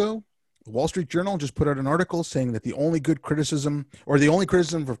two ago, the Wall Street Journal just put out an article saying that the only criticism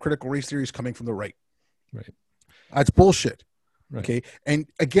of critical race theory is coming from the right. Right. That's bullshit. Right. Okay. And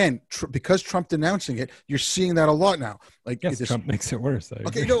again, because Trump denouncing it, you're seeing that a lot now. Trump makes it worse.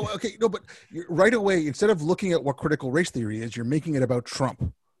 No, but right away, instead of looking at what critical race theory is, you're making it about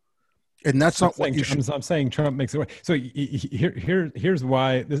Trump. And that's not what you should. I'm saying Trump makes it work. So here's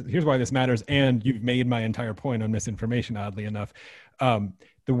why this matters. And you've made my entire point on misinformation, oddly enough.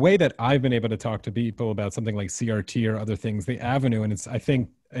 The way that I've been able to talk to people about something like CRT or other things, the avenue, and I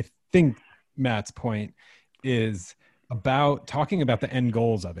think Matt's point is about talking about the end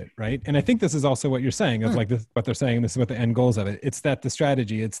goals of it, right? And I think this is also what you're saying of like this, what they're saying, this is what the end goals of it. It's that the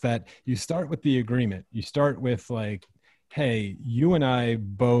strategy, it's that you start with the agreement. You start with like, hey, you and I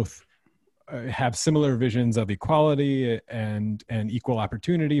both have similar visions of equality and equal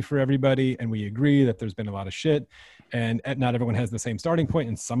opportunity for everybody. And we agree that there's been a lot of shit and not everyone has the same starting point.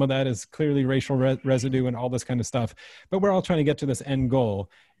 And some of that is clearly racial residue and all this kind of stuff, but we're all trying to get to this end goal.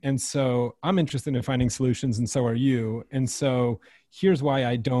 And so I'm interested in finding solutions, and so are you. And so here's why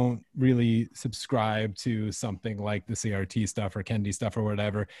I don't really subscribe to something like the CRT stuff or Kendi stuff or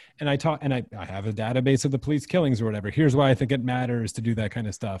whatever. And I have a database of the police killings or whatever. Here's why I think it matters to do that kind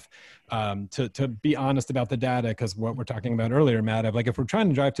of stuff. To be honest about the data, because what we're talking about earlier, Matt, of like, if we're trying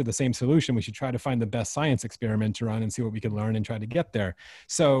to drive to the same solution, we should try to find the best science experiment to run and see what we can learn and try to get there.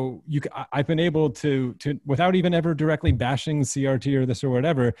 So I've been able to, without even ever directly bashing CRT or this or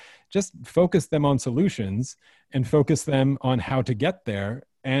whatever, just focus them on solutions and focus them on how to get there.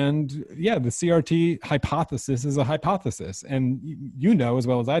 And yeah, the CRT hypothesis is a hypothesis. And you know, as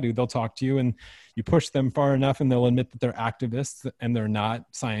well as I do, they'll talk to you and you push them far enough and they'll admit that they're activists and they're not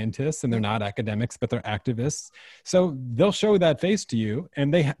scientists and they're not academics, but they're activists. So they'll show that face to you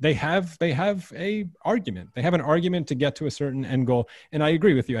and they have a argument. They have an argument to get to a certain end goal. And I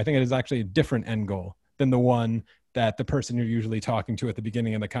agree with you. I think it is actually a different end goal than the one that the person you're usually talking to at the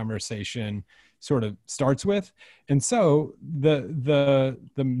beginning of the conversation sort of starts with. And so the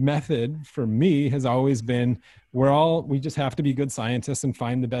method for me has always been, we just have to be good scientists and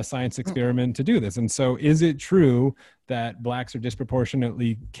find the best science experiment to do this. And so is it true that blacks are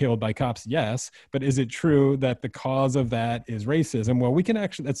disproportionately killed by cops? Yes. But is it true that the cause of that is racism? Well, we can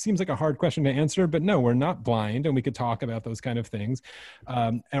actually, that seems like a hard question to answer, but no, we're not blind and we could talk about those kind of things.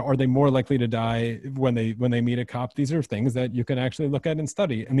 Are they more likely to die when they meet a cop? These are things that you can actually look at and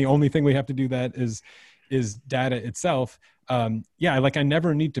study. And the only thing we have to do that is data itself. I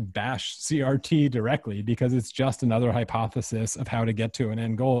never need to bash CRT directly because it's just another hypothesis of how to get to an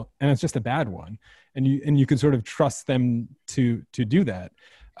end goal. And it's just a bad one. And you can sort of trust them to do that.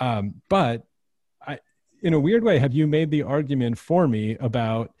 But in a weird way, have you made the argument for me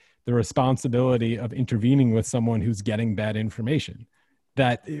about the responsibility of intervening with someone who's getting bad information?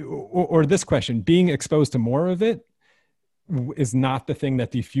 That, or this question, being exposed to more of it is not the thing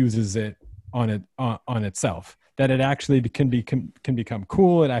that diffuses it on itself. That it actually can become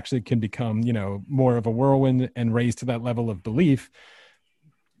cool. It actually can become, more of a whirlwind and raise to that level of belief.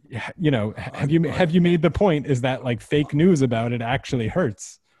 Have you made the point is that like fake news about it actually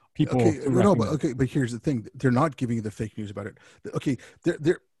hurts people? But here's the thing: they're not giving you the fake news about it. Okay,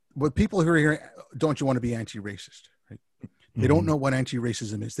 they're what people who are hearing. Don't you want to be anti-racist? Right? They don't know what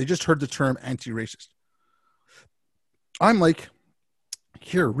anti-racism is. They just heard the term anti-racist. I'm like,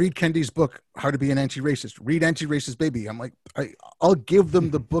 here, read Kendi's book, How to Be an Anti-Racist. Read Anti-Racist Baby. I'm like, I'll give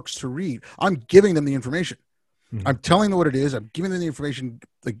them the books to read. I'm giving them the information. I'm telling them what it is. I'm giving them the information.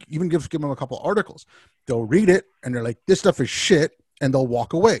 Like, even give them a couple articles. They'll read it and they're like, this stuff is shit, and they'll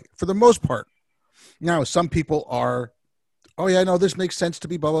walk away for the most part. Now, some people are, oh yeah, no, this makes sense to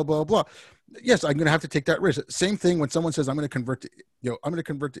be blah blah blah blah. Yes, I'm going to have to take that risk. Same thing when someone says I'm going to convert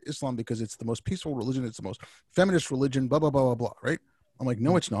to Islam because it's the most peaceful religion, it's the most feminist religion, blah blah blah blah blah. Right? I'm like,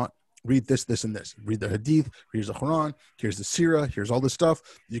 no, it's not. Read this, this, and this. Read the Hadith. Here's the Quran. Here's the Sirah. Here's all this stuff.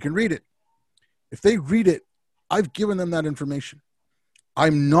 You can read it. If they read it, I've given them that information.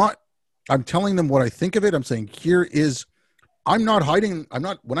 I'm telling them what I think of it. I'm saying, I'm not hiding.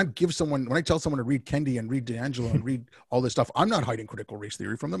 When I tell someone to read Kendi and read D'Angelo and read all this stuff, I'm not hiding critical race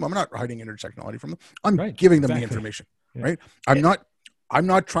theory from them. I'm not hiding intersectionality from them. I'm giving them the information, right? I'm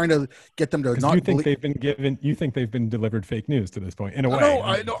not trying to get them to not. You think they've been delivered fake news to this point in a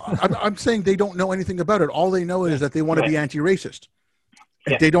way. No, I'm saying they don't know anything about it. All they know is that they want to be anti-racist.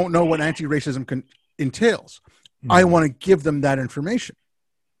 And they don't know what anti-racism entails. I want to give them that information.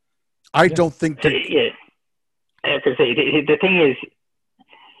 I don't think. I have to say the thing is,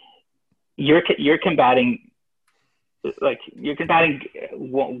 you're combating good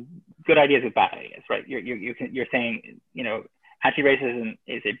ideas with bad ideas, right? You're saying anti-racism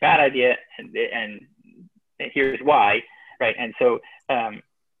is a bad idea, and here's why, right? And so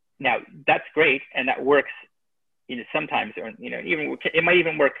now that's great, and that works, sometimes, or even it might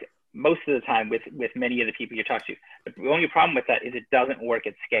even work most of the time with many of the people you talk to. But the only problem with that is it doesn't work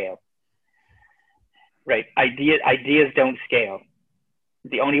at scale, right? Ideas don't scale.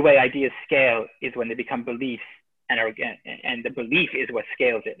 the only way ideas scale is when they become beliefs, and the belief is what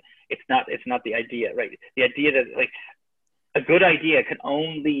scales it. It's not the idea, right? The idea that like a good idea can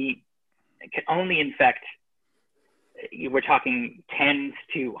only infect, we're talking tens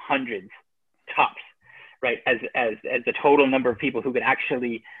to hundreds tops, right? As the total number of people who could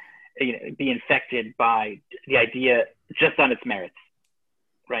actually be infected by the idea just on its merits,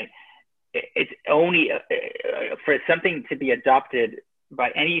 right? It's only for something to be adopted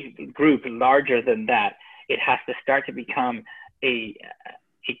by any group larger than that, it has to start to become an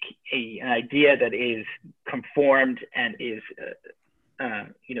idea that is conformed and is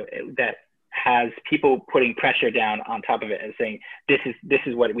that has people putting pressure down on top of it and saying this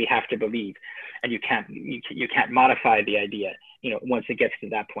is what we have to believe, and you can't modify the idea once it gets to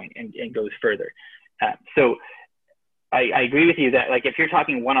that point and goes further. So I agree with you that like if you're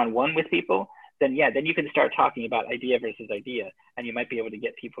talking one-on-one with people, then you can start talking about idea versus idea, and you might be able to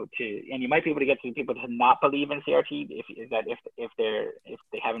get people to not believe in CRT if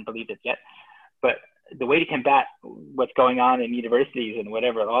they haven't believed it yet. But the way to combat what's going on in universities and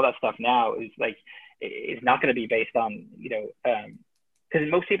whatever, all that stuff now is not going to be based on because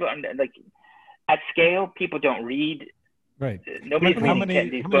most people like at scale, people don't read. Right. Nobody's reading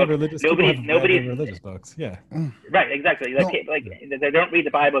these books. Nobody's religious books. Yeah. Right. Exactly. They don't read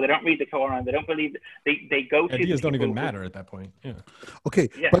the Bible. They don't read the Quran. They don't believe. They go to ideas don't even matter at that point. Yeah. Okay.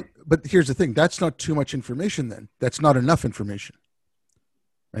 Yeah. But here's the thing. That's not too much information. Then that's not enough information.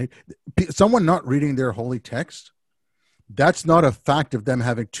 Right. Someone not reading their holy text. That's not a fact of them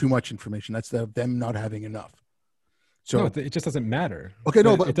having too much information. That's them not having enough. So no, it just doesn't matter. Okay,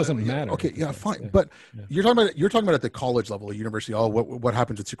 no, but it doesn't matter. Okay, yeah, fine. Yeah. But you're talking about at the college level, university. Oh, what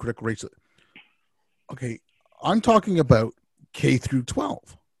happens with critical race? Okay, I'm talking about K through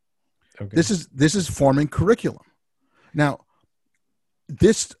 12. Okay. This is forming curriculum. Now,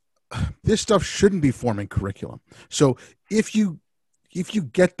 this stuff shouldn't be forming curriculum. So if you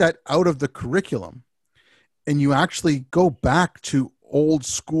get that out of the curriculum, and you actually go back to old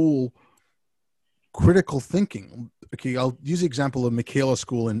school critical thinking. Okay, I'll use the example of Michaela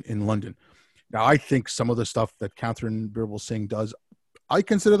School in London. Now, I think some of the stuff that Catherine Birbal-Singh does, I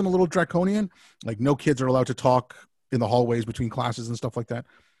consider them a little draconian. Like no kids are allowed to talk in the hallways between classes and stuff like that.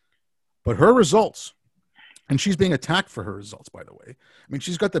 But her results, and she's being attacked for her results, by the way. I mean,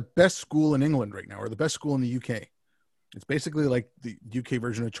 she's got the best school in England right now, or the best school in the UK. It's basically like the UK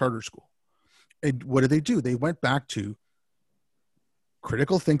version of charter school. And what did they do? They went back to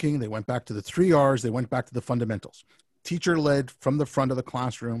critical thinking. They went back to the 3 R's. They went back to the fundamentals. Teacher led from the front of the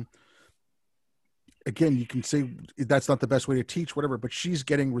classroom. Again, you can say that's not the best way to teach, whatever, but she's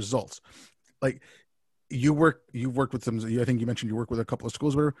getting results. Like you've worked with them. I think you mentioned you work with a couple of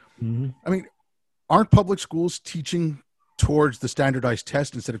schools where, mm-hmm. I mean, aren't public schools teaching towards the standardized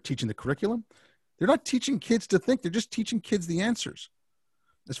test instead of teaching the curriculum? They're not teaching kids to think. They're just teaching kids the answers,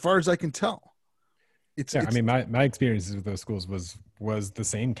 as far as I can tell. I mean, my experiences with those schools was the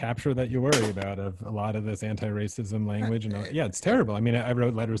same capture that you worry about of a lot of this anti-racism language. And yeah, it's terrible. I mean, I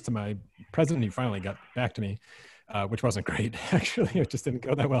wrote letters to my president. He finally got back to me, which wasn't great. Actually, it just didn't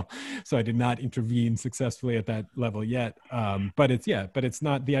go that well. So I did not intervene successfully at that level yet. But it's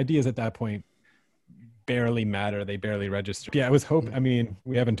not, the ideas at that point barely matter. They barely register. Yeah, I mean,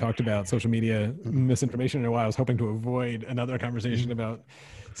 we haven't talked about social media misinformation in a while. I was hoping to avoid another conversation about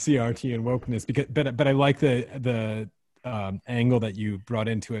CRT and wokeness but I like the angle that you brought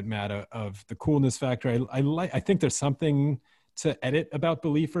into it, Matt, of the coolness factor. I think there's something to edit about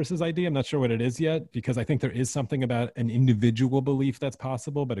belief versus idea. I'm not sure what it is yet, because I think there is something about an individual belief that's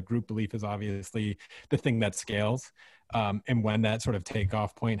possible, but a group belief is obviously the thing that scales. And when that sort of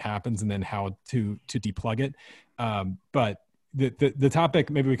takeoff point happens, and then how to deplug it. But the topic,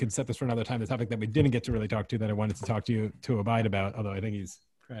 maybe we could set this for another time. The topic that we didn't get to really talk to, that I wanted to talk to you to Abide about, although I think he's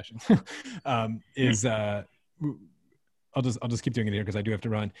crashing, is I'll just keep doing it here because I do have to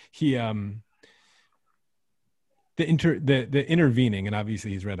run. He the intervening, and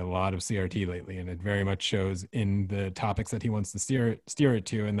obviously he's read a lot of CRT lately, and it very much shows in the topics that he wants to steer it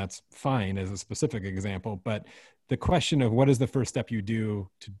to, and that's fine as a specific example. But the question of what is the first step you do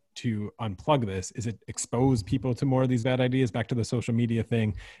to unplug this? Is it expose people to more of these bad ideas? Back to the social media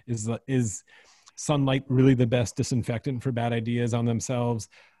thing, is sunlight really the best disinfectant for bad ideas on themselves?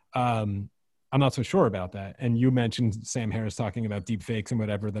 I'm not so sure about that. And you mentioned Sam Harris talking about deep fakes and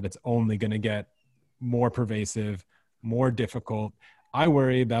whatever, that it's only going to get more pervasive, more difficult. I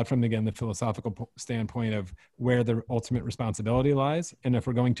worry about, from again the philosophical standpoint of where the ultimate responsibility lies, and if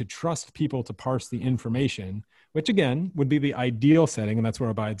we're going to trust people to parse the information, which again would be the ideal setting, and that's where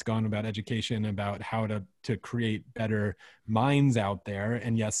Abide's gone about education, about how to create better minds out there.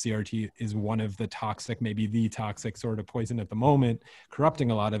 And yes, CRT is one of the toxic, maybe the toxic sort of poison at the moment, corrupting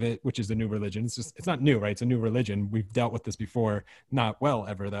a lot of it, which is the new religion. It's not new, right? It's a new religion. We've dealt with this before, not well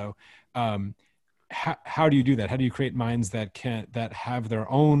ever though. How do you do that? How do you create minds that have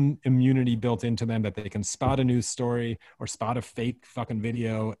their own immunity built into them, that they can spot a news story or spot a fake fucking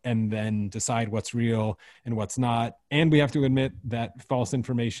video and then decide what's real and what's not? And we have to admit that false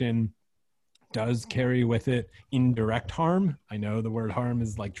information does carry with it indirect harm. I know the word harm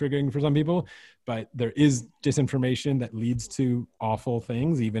is like triggering for some people, but there is disinformation that leads to awful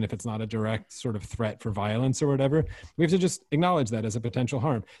things, even if it's not a direct sort of threat for violence or whatever. We have to just acknowledge that as a potential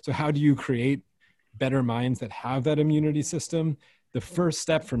harm. So how do you create better minds that have that immunity system? The first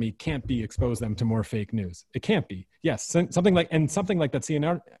step for me can't be expose them to more fake news. It can't be. Yes, something like that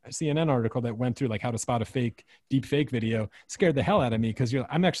CNN article that went through like how to spot a deep fake video scared the hell out of me, because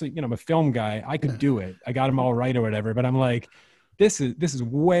I'm actually, I'm a film guy. I could do it. I got them all right or whatever. But I'm like, this is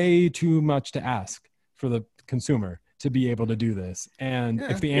way too much to ask for the consumer to be able to do this. And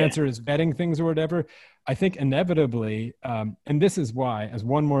if the answer is vetting things or whatever, I think inevitably, and this is why, as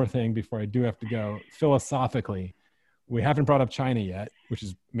one more thing before I do have to go, philosophically, we haven't brought up China yet, which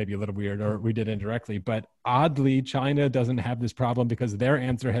is maybe a little weird, or we did indirectly, but oddly, China doesn't have this problem because their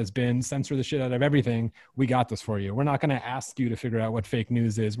answer has been censor the shit out of everything. We got this for you. We're not going to ask you to figure out what fake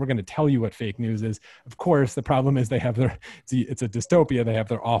news is. We're going to tell you what fake news is. Of course, the problem is they have it's a dystopia. They have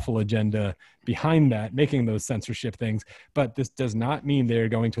their awful agenda behind that, making those censorship things. But this does not mean they're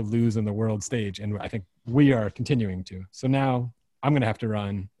going to lose on the world stage. And I think we are continuing to. So now I'm going to have to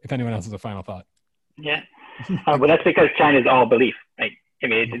run. If anyone else has a final thought. Yeah. Well, that's because China is all belief, right? I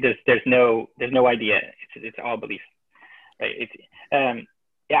mean, there's no idea. It's all belief, right?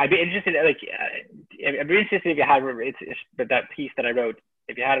 I'd be interested. I'd be interested if you had but that piece that I wrote.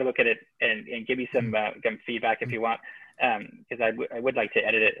 If you had a look at it and give me some feedback if you want, because I would like to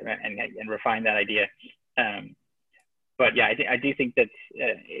edit it and refine that idea. But yeah, I do think that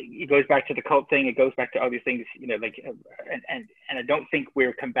it goes back to the cult thing. It goes back to all these things, and I don't think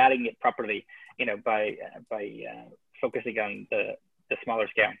we're combating it properly, by focusing on the smaller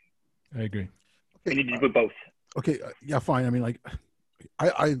scale. I agree. We need to do both. Okay, yeah, fine. I mean, like,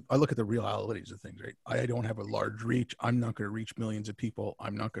 I look at the realities of things, right? I don't have a large reach. I'm not going to reach millions of people.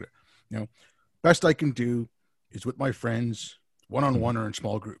 I'm not going to, best I can do is with my friends, one-on-one or in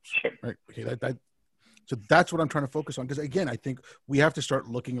small groups, right? Okay, so that's what I'm trying to focus on. Because again, I think we have to start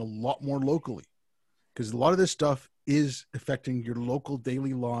looking a lot more locally, because a lot of this stuff is affecting your local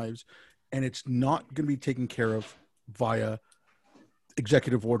daily lives, and it's not going to be taken care of via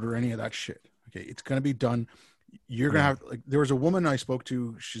executive order or any of that shit. Okay. It's going to be done. You're going to have, like, there was a woman I spoke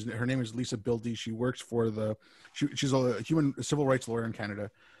to. Her name is Lisa Bildy. She works for she's a civil rights lawyer in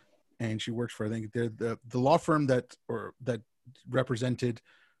Canada. And she works for, I think, the law firm that represented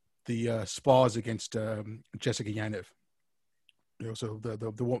the spas against Jessica Yaniv. So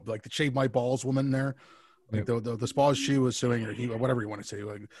the like the Shave My Balls woman there, like the spas she was suing, or whatever you want to say.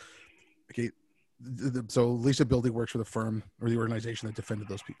 Like, okay, so Lisa Bildy works for the firm or the organization that defended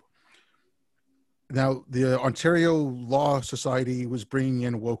those people. Now, the Ontario Law Society was bringing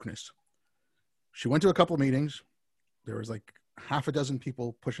in wokeness. She went to a couple of meetings. There was like half a dozen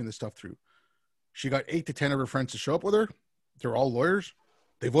people pushing this stuff through. She got 8 to 10 of her friends to show up with her. They're all lawyers.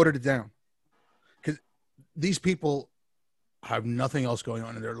 They voted it down because these people have nothing else going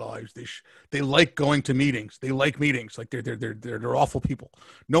on in their lives. They like going to meetings. They like meetings. Like they're awful people.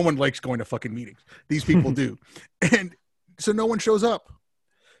 No one likes going to fucking meetings. These people do. And so no one shows up.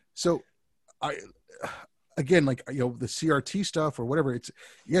 So again, like, the CRT stuff or whatever, it's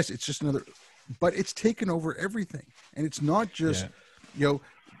just another, but it's taken over everything. And it's not just,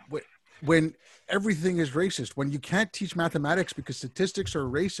 when everything is racist, when you can't teach mathematics because statistics are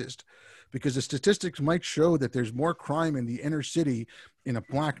racist, because the statistics might show that there's more crime in the inner city in a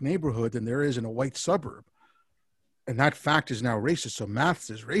black neighborhood than there is in a white suburb. And that fact is now racist. So maths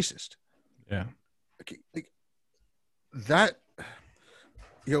is racist. Yeah. Okay, like that,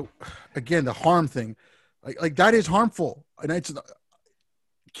 again, the harm thing, like that is harmful. And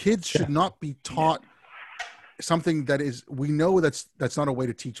kids should not be taught something that is, we know that's not a way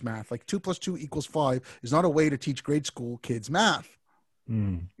to teach math. Like 2 + 2 = 5 is not a way to teach grade school kids math.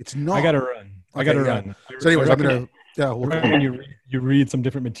 It's not. I gotta run. So anyways, I'm gonna when you read some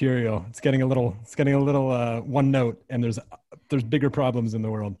different material, it's getting a little one note, and there's bigger problems in the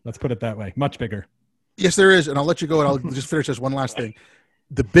world. Let's put it that way. Much bigger. Yes, there is. And I'll let you go and I'll just finish this one last thing.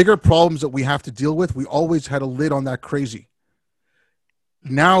 The bigger problems that we have to deal with, we always had a lid on that crazy.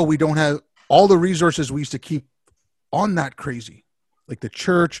 Now we don't have all the resources we used to keep on that crazy, like the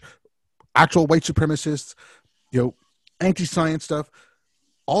church, actual white supremacists, anti-science stuff,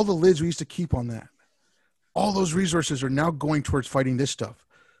 all the lids we used to keep on that. All those resources are now going towards fighting this stuff.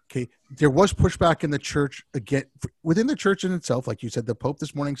 Okay. There was pushback in the church again, within the church in itself. Like you said, the Pope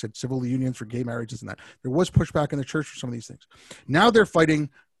this morning said civil unions for gay marriages and that. There was pushback in the church for some of these things. Now they're fighting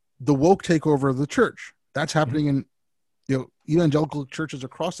the woke takeover of the church. That's happening in evangelical churches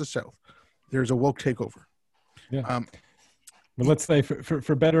across the South. There's a woke takeover. Yeah. Well, let's say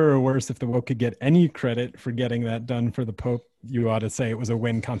for better or worse, if the woke could get any credit for getting that done for the Pope, you ought to say it was a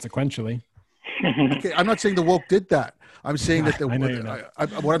win consequentially. Okay, I'm not saying the woke did that. I'm saying that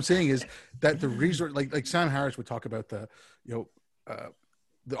what I'm saying is that the resource, like Sam Harris would talk about the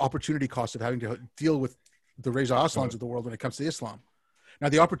opportunity cost of having to deal with the Reza Aslans of the world when it comes to Islam. Now,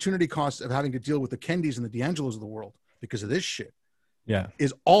 the opportunity cost of having to deal with the Kendis and the D'Angelos of the world because of this shit,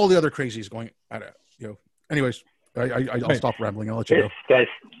 is all the other crazies going at it. Anyways, I'll stop rambling. I'll let you go. Guys.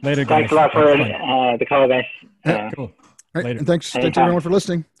 Later, Thanks guys. a lot for the call, guys. Cool. Right, Later. and thanks everyone for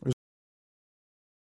listening.